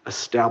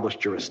establish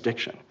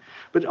jurisdiction.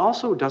 But it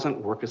also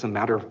doesn't work as a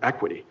matter of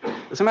equity.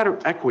 As a matter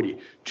of equity,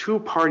 two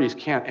parties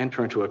can't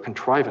enter into a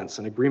contrivance,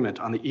 an agreement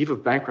on the eve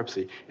of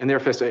bankruptcy, and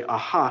therefore say,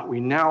 aha, we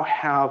now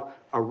have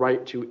a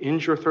right to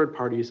injure third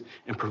parties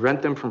and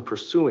prevent them from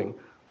pursuing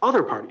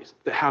other parties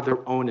that have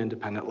their own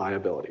independent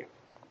liability.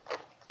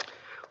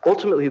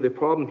 Ultimately, the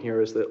problem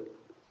here is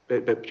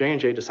that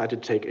J&J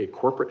decided to take a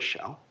corporate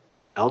shell,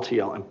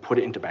 LTL, and put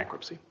it into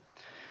bankruptcy.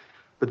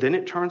 But then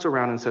it turns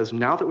around and says,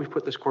 now that we've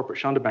put this corporate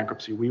shell into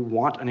bankruptcy, we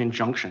want an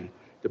injunction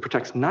that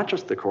protects not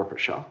just the corporate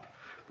shell,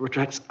 but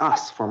protects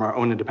us from our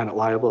own independent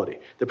liability,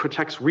 that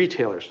protects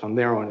retailers from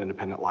their own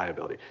independent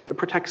liability, that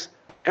protects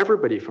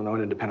everybody from their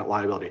own independent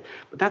liability.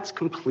 But that's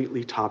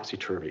completely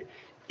topsy-turvy.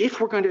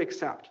 If we're going to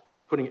accept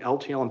putting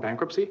LTL in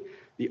bankruptcy,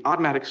 the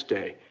automatic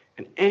stay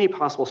and any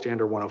possible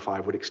standard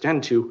 105 would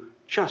extend to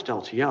just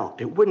LTL.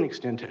 It wouldn't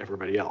extend to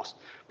everybody else.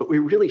 But we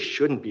really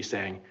shouldn't be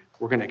saying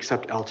we're going to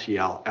accept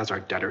LTL as our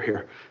debtor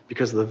here,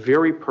 because the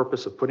very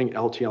purpose of putting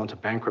LTL into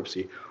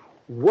bankruptcy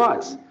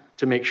was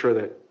to make sure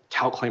that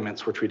talc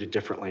claimants were treated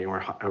differently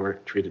or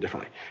were treated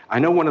differently. I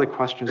know one of the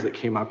questions that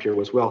came up here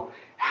was, well,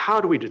 how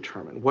do we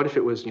determine? What if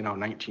it was,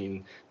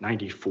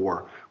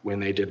 1994 when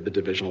they did the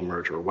divisional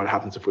merger? What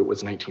happens if it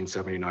was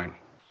 1979?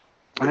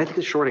 And I think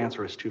the short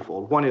answer is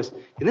twofold. One is,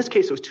 in this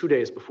case, it was 2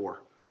 days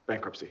before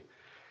bankruptcy.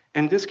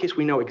 And in this case,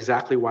 we know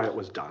exactly why it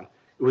was done.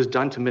 It was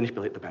done to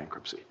manipulate the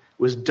bankruptcy. It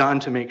was done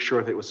to make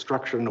sure that it was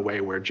structured in a way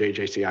where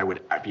JJCI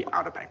would be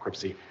out of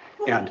bankruptcy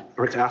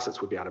or its assets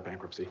would be out of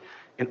bankruptcy,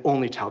 and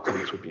only talc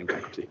claimants would be in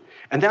bankruptcy.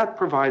 And that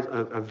provides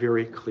a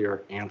very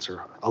clear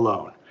answer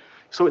alone.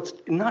 So it's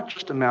not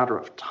just a matter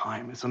of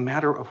time, it's a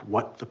matter of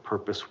what the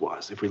purpose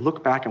was. If we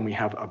look back and we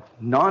have a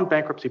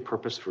non-bankruptcy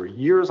purpose for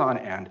years on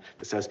end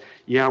that says,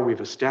 yeah, we've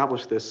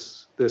established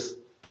this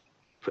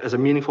as a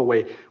meaningful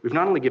way, we've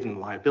not only given them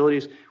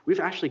liabilities, we've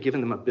actually given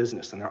them a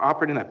business, and they're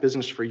operating that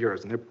business for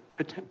years, and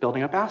they're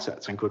building up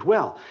assets and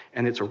goodwill,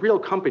 and it's a real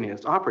company and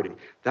it's operating.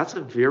 That's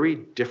a very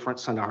different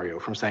scenario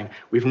from saying,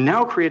 we've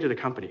now created a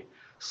company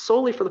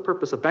solely for the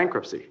purpose of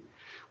bankruptcy.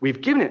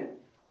 We've given it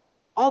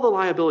all the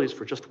liabilities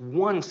for just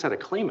one set of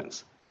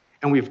claimants,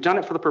 And we've done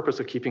it for the purpose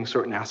of keeping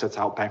certain assets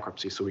out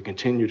bankruptcy, so we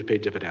continue to pay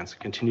dividends,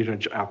 continue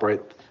to operate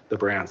the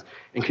brands,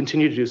 and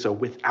continue to do so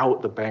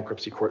without the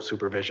bankruptcy court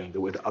supervision that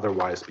would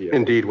otherwise be.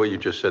 Indeed, what you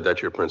just said,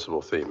 that's your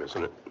principal theme,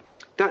 isn't it?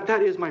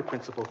 That is my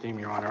principal theme,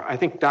 Your Honor. I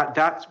think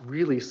that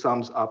really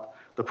sums up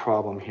the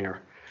problem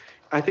here.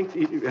 I think,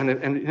 and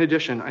in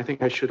addition, I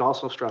think I should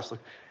also stress, like,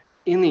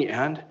 in the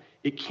end,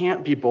 it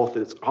can't be both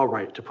that it's all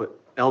right to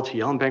put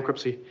LTL in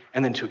bankruptcy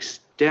and then to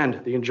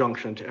extend the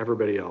injunction to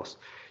everybody else.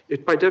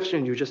 By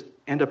definition, you just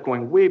end up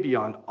going way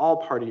beyond all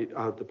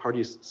the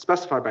parties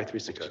specified by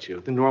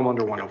 362, the normal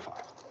under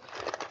 105.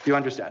 You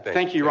understand?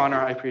 Thank you, Your Honor.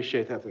 I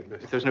appreciate that.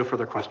 If there's no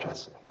further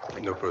questions.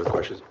 No further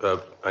questions.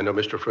 I know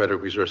Mr.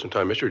 Frederick reserved some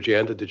time. Mr.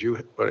 Janda, did you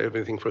have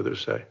anything further to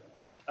say?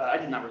 I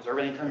did not reserve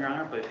any time, Your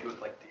Honor, but if you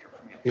would like to hear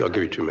from me. Yeah, I'll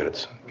give you 2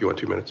 minutes. You want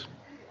 2 minutes?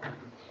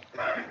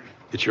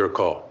 It's your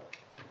call.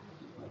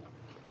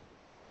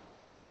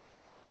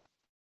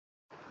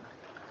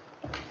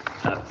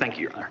 Thank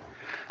you, Your Honor.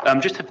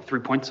 Just have 3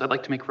 points I'd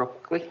like to make real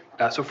quickly.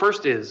 So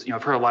first is,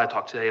 I've heard a lot of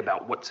talk today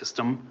about what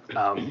system,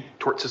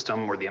 tort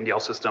system or the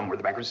MDL system or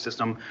the bankruptcy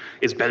system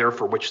is better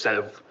for which set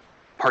of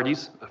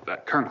parties,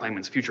 current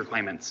claimants, future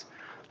claimants,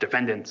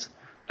 defendants.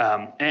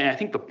 And I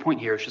think the point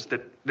here is just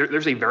that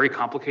there's a very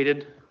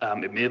complicated,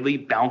 admittedly,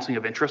 balancing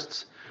of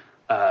interests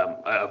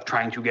of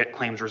trying to get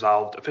claims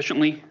resolved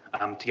efficiently,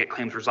 to get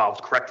claims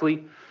resolved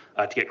correctly,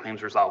 to get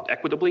claims resolved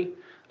equitably,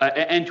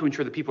 and to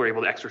ensure that people are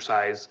able to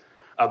exercise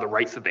the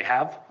rights that they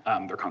have,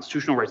 their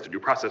constitutional rights, their due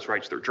process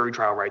rights, their jury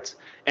trial rights.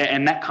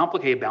 And that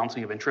complicated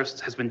balancing of interests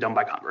has been done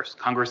by Congress.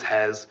 Congress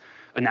has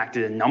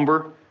enacted a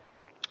number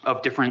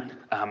of different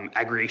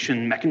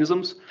aggregation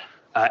mechanisms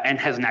and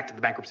has enacted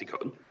the bankruptcy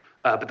code.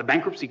 But the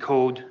bankruptcy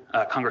code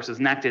Congress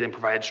has enacted and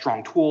provided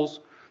strong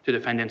tools to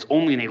defendants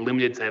only in a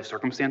limited set of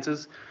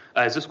circumstances.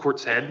 As this court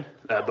said,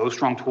 those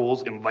strong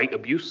tools invite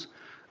abuse,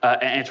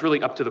 and it's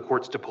really up to the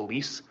courts to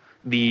police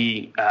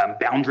the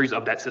boundaries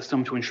of that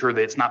system to ensure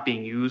that it's not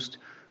being used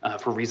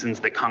for reasons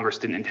that Congress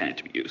didn't intend it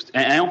to be used.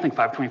 And I don't think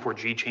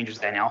 524G changes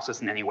the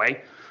analysis in any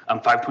way.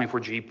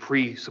 524G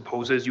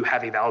presupposes you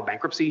have a valid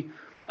bankruptcy,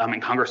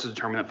 and Congress has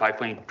determined that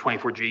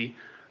 524G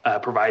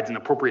provides an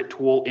appropriate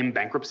tool in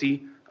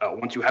bankruptcy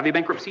once you have a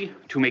bankruptcy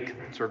to make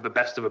sort of the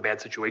best of a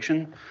bad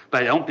situation.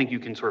 But I don't think you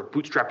can sort of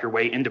bootstrap your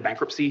way into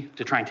bankruptcy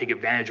to try and take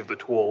advantage of the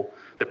tool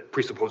that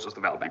presupposes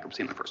the valid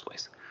bankruptcy in the first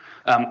place.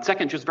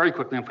 Second, just very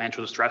quickly on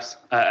financial distress,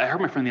 I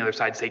heard my friend on the other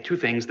side say 2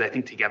 things that I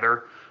think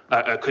together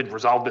could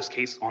resolve this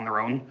case on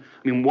their own.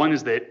 I mean, one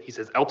is that he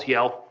says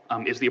LTL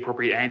is the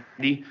appropriate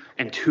entity,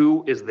 and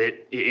 2 is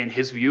that in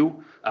his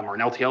view, or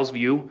in LTL's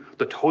view,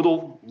 the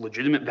total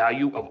legitimate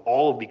value of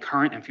all of the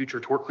current and future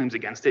tort claims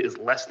against it is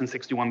less than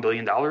 $61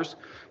 billion,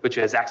 which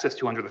it has access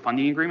to under the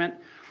funding agreement.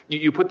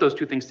 You put those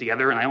 2 things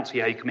together, and I don't see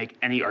how you can make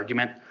any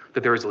argument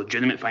that there is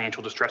legitimate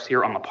financial distress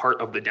here on the part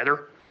of the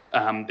debtor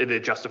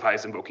that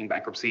justifies invoking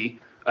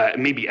bankruptcy,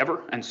 maybe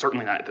ever, and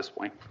certainly not at this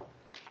point.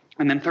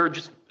 And then third,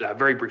 just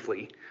very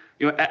briefly,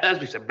 as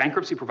we said,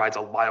 bankruptcy provides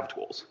a lot of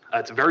tools.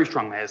 It's a very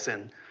strong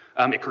medicine.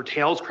 It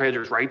curtails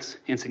creditors' rights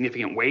in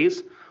significant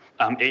ways,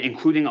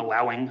 including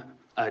allowing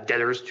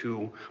debtors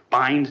to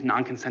bind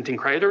non-consenting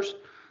creditors,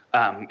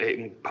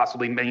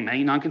 possibly many,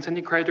 many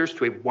non-consenting creditors,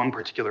 to one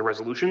particular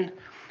resolution.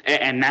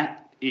 And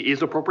that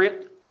is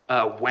appropriate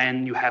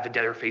when you have a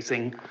debtor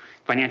facing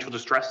financial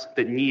distress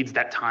that needs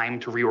that time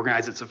to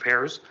reorganize its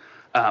affairs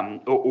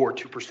or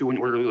to pursue an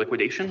orderly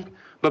liquidation.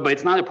 But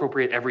it's not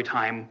appropriate every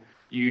time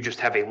you just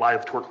have a lot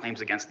of tort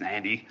claims against an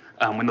entity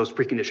when those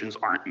preconditions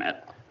aren't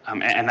met.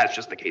 And that's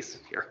just the case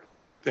here.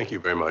 Thank you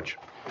very much.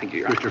 Thank you,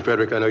 Your Honor. Mr.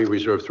 Frederick, I know you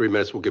reserved 3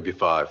 minutes. We'll give you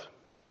 5.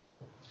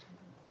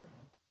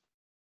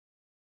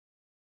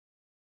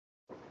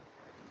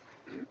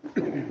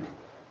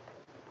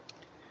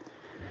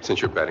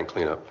 Since you're batting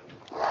cleanup.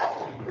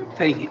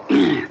 Thank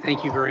you.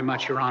 Thank you very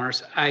much, Your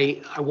Honors.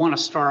 I want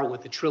to start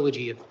with the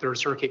trilogy of Third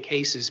Circuit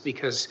cases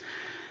because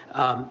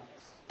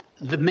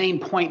the main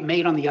point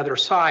made on the other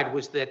side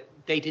was that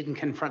they didn't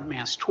confront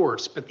mass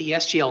torts, but the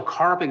SGL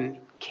Carbon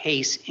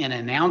case, in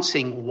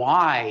announcing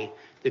why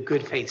the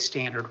good faith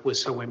standard was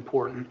so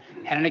important,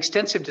 had an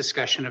extensive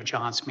discussion of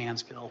Johns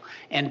Manville.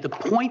 And the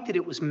point that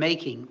it was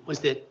making was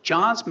that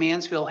Johns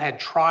Manville had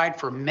tried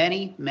for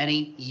many,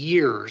 many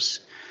years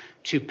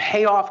to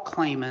pay off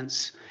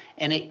claimants,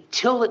 and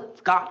till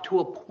it got to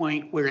a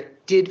point where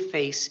it did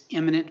face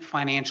imminent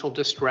financial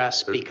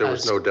distress because there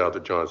was no doubt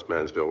that Johns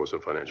Manville was in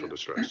financial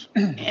distress.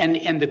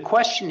 And the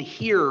question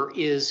here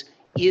is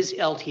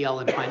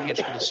LTL in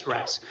financial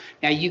distress?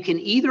 Now, you can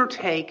either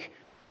take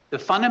the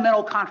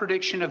fundamental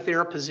contradiction of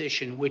their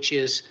position, which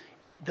is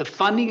the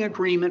funding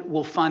agreement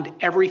will fund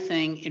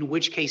everything, in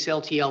which case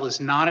LTL is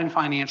not in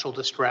financial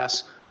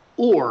distress,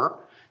 or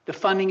the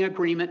funding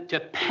agreement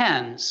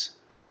depends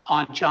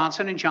on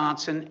Johnson &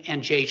 Johnson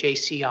and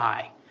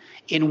JJCI,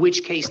 in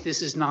which case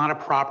this is not a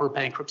proper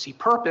bankruptcy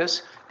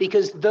purpose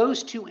because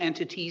those 2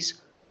 entities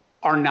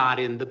are not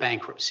in the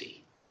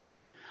bankruptcy.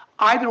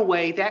 Either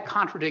way, that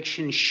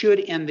contradiction should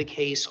end the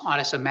case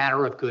as a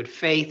matter of good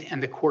faith,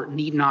 and the court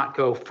need not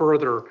go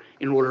further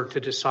in order to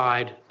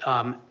decide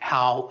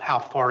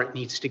how far it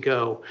needs to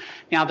go.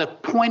 Now, the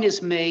point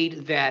is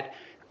made that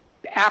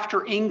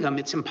after Ingham,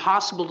 it's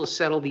impossible to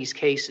settle these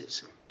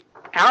cases.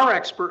 Our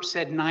expert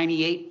said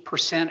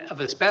 98%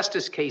 of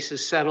asbestos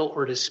cases settle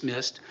or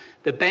dismissed.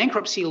 The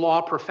bankruptcy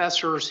law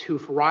professors who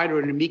write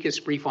an amicus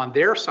brief on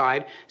their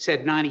side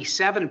said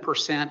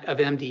 97% of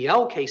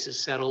MDL cases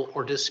settle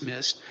or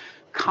dismissed.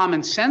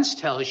 Common sense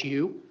tells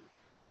you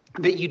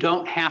that you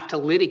don't have to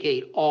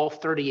litigate all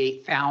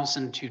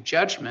 38,000 to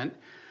judgment.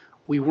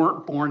 We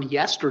weren't born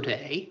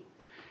yesterday.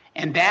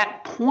 And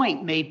that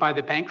point made by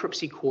the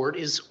bankruptcy court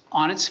is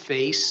on its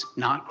face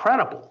not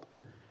credible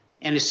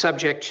and is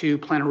subject to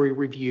plenary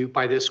review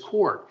by this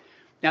court.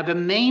 Now, the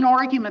main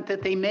argument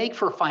that they make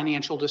for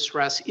financial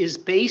distress is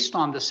based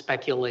on the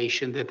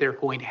speculation that they're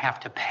going to have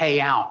to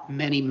pay out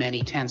many,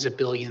 many tens of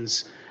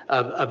billions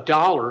of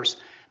dollars.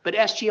 But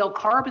SGL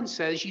Carbon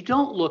says you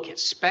don't look at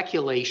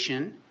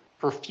speculation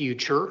for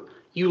future.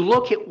 You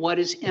look at what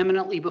is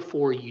imminently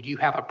before you. Do you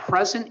have a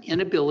present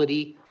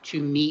inability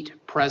to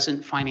meet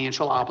present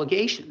financial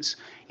obligations?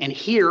 And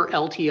here,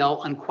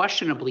 LTL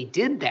unquestionably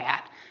did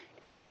that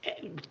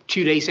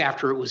 2 days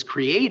after it was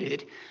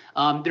created.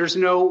 There's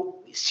no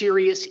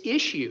serious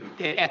issue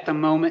that at the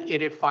moment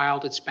it had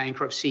filed its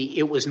bankruptcy,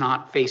 it was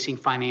not facing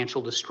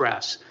financial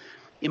distress.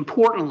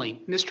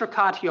 Importantly, Mr.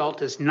 Katyal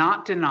does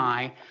not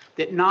deny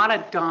that not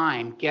a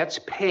dime gets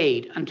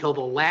paid until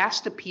the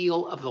last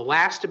appeal of the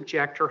last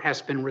objector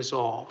has been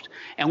resolved.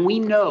 And we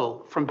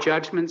know from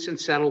judgments and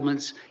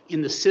settlements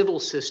in the civil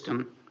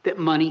system that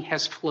money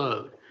has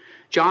flowed.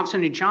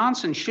 Johnson &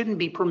 Johnson shouldn't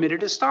be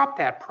permitted to stop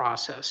that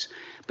process.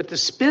 But the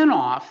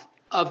spinoff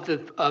of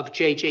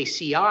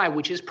JJCI,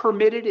 which is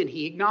permitted and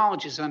he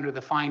acknowledges under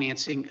the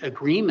financing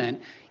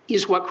agreement,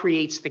 is what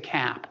creates the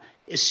cap.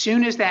 As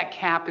soon as that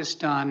cap is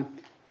done,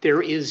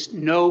 there is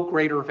no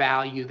greater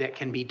value that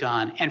can be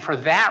done. And for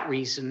that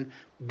reason,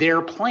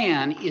 their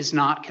plan is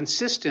not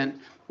consistent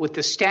with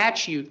the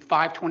statute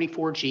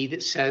 524G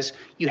that says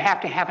you have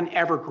to have an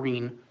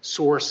evergreen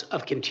source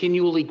of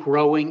continually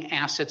growing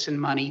assets and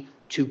money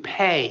to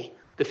pay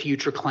the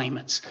future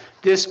claimants.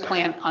 This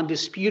plan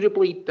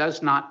undisputably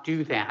does not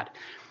do that.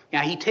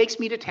 Now, he takes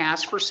me to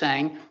task for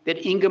saying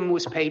that Ingham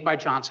was paid by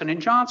Johnson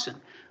 & Johnson.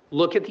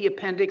 Look at the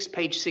appendix,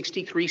 page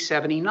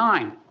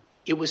 6379.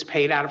 It was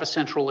paid out of a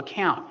central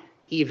account.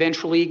 He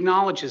eventually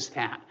acknowledges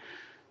that.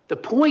 The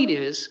point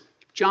is,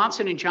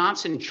 Johnson &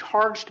 Johnson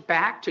charged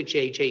back to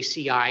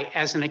JJCI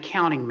as an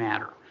accounting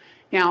matter.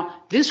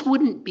 Now, this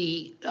might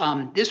be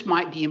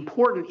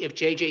important if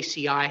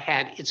JJCI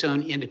had its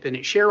own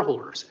independent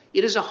shareholders.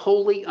 It is a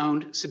wholly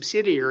owned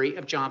subsidiary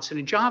of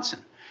Johnson & Johnson.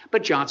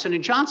 But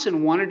Johnson &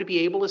 Johnson wanted to be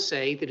able to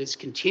say that its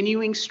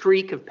continuing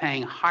streak of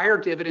paying higher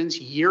dividends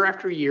year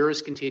after year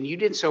has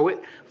continued, and so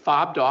it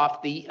fobbed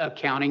off the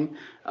accounting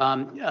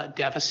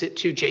deficit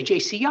to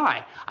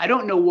JJCI. I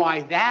don't know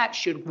why that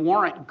should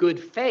warrant good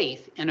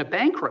faith in a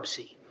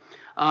bankruptcy.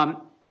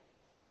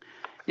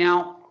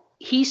 Now,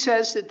 he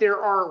says that there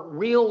are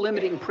real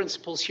limiting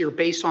principles here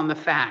based on the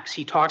facts.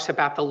 He talks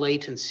about the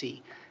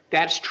latency.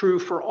 That's true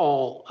for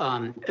all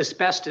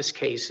asbestos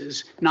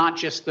cases, not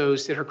just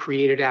those that are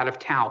created out of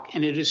talc.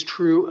 And it is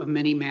true of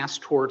many mass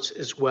torts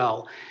as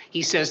well.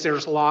 He says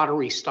there's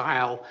lottery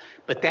style,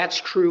 but that's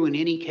true in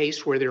any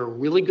case where there are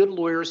really good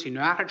lawyers who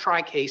know how to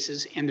try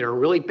cases and there are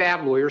really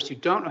bad lawyers who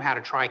don't know how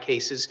to try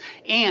cases.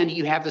 And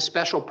you have the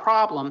special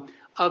problem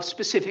of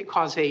specific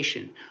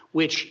causation,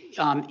 which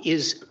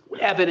is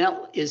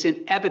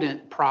an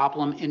evident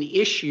problem, an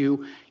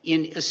issue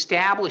in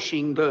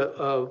establishing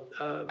the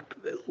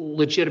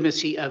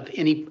legitimacy of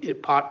any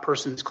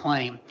person's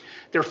claim.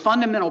 Their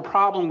fundamental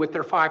problem with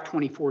their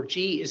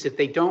 524G is that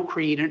they don't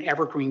create an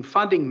evergreen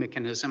funding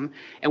mechanism.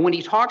 And when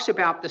he talks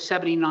about the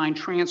 79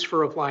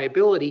 transfer of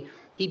liability,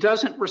 he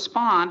doesn't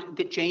respond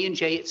that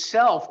J&J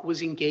itself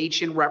was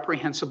engaged in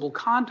reprehensible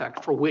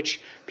conduct for which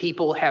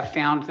people have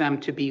found them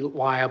to be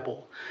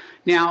liable.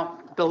 Now,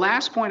 the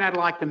last point I'd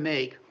like to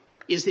make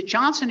is that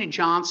Johnson &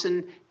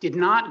 Johnson did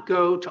not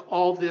go to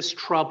all this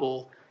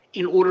trouble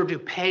in order to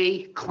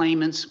pay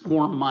claimants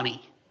more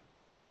money.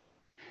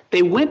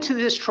 They went to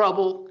this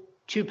trouble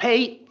to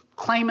pay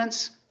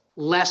claimants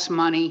less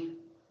money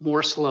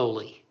more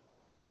slowly.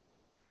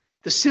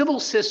 The civil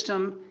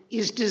system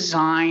is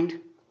designed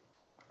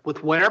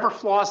with whatever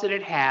flaws that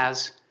it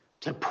has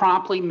to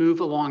promptly move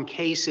along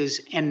cases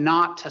and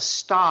not to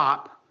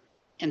stop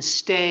and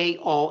stay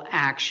all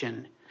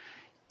action.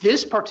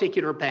 This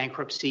particular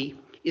bankruptcy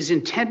is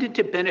intended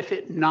to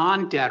benefit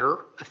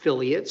non-debtor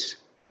affiliates.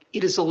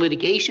 It is a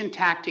litigation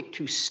tactic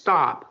to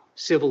stop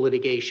civil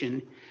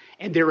litigation,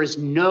 and there is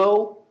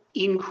no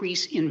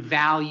increase in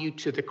value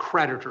to the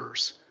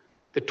creditors,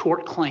 the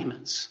tort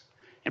claimants.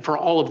 And for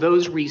all of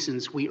those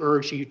reasons, we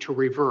urge you to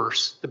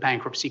reverse the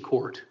bankruptcy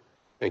court.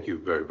 Thank you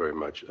very, very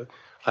much.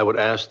 I would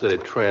ask that a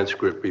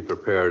transcript be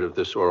prepared of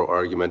this oral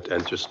argument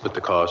and just split the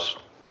costs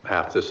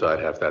half this side,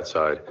 half that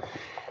side.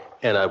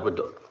 And I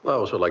would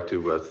also like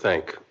to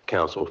thank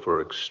counsel,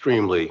 for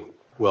extremely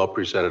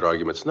well-presented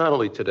arguments, not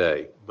only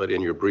today, but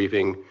in your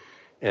briefing.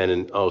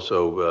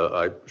 Also,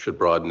 I should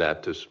broaden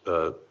that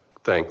to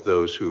thank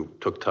those who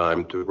took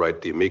time to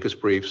write the amicus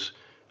briefs.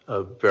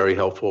 Very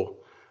helpful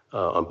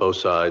on both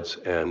sides,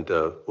 and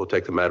we'll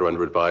take the matter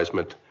under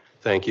advisement.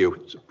 Thank you.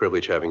 It's a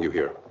privilege having you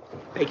here.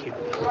 Thank you.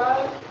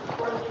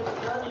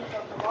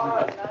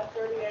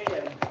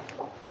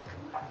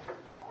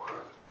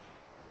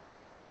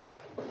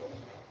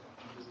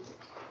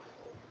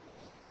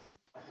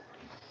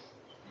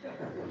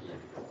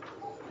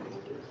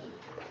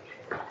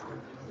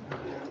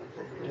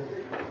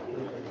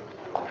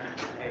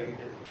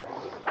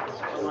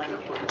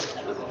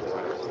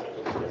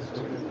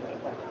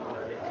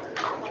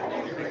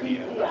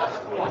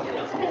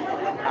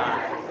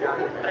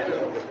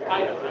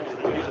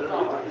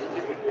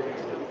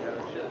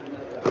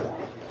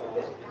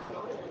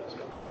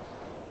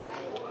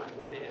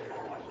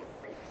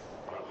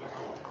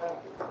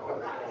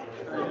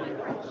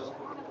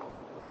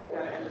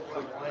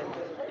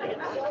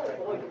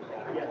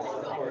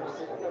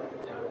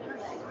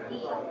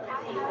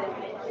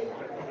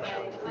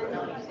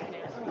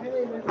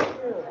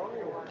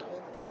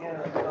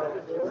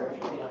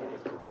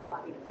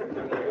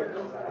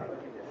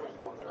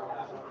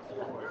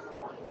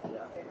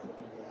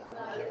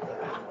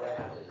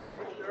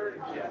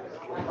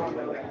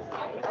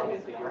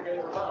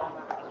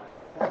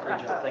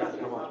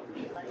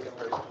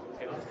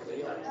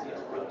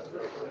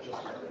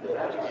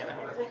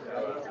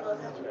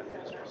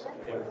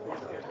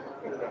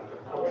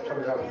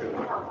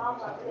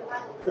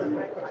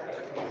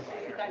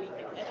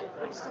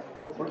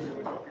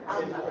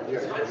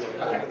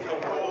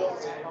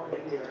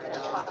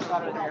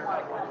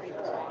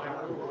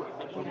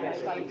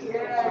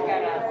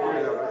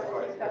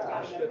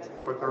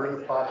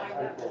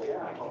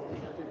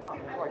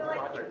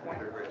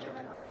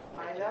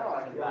 I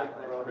know.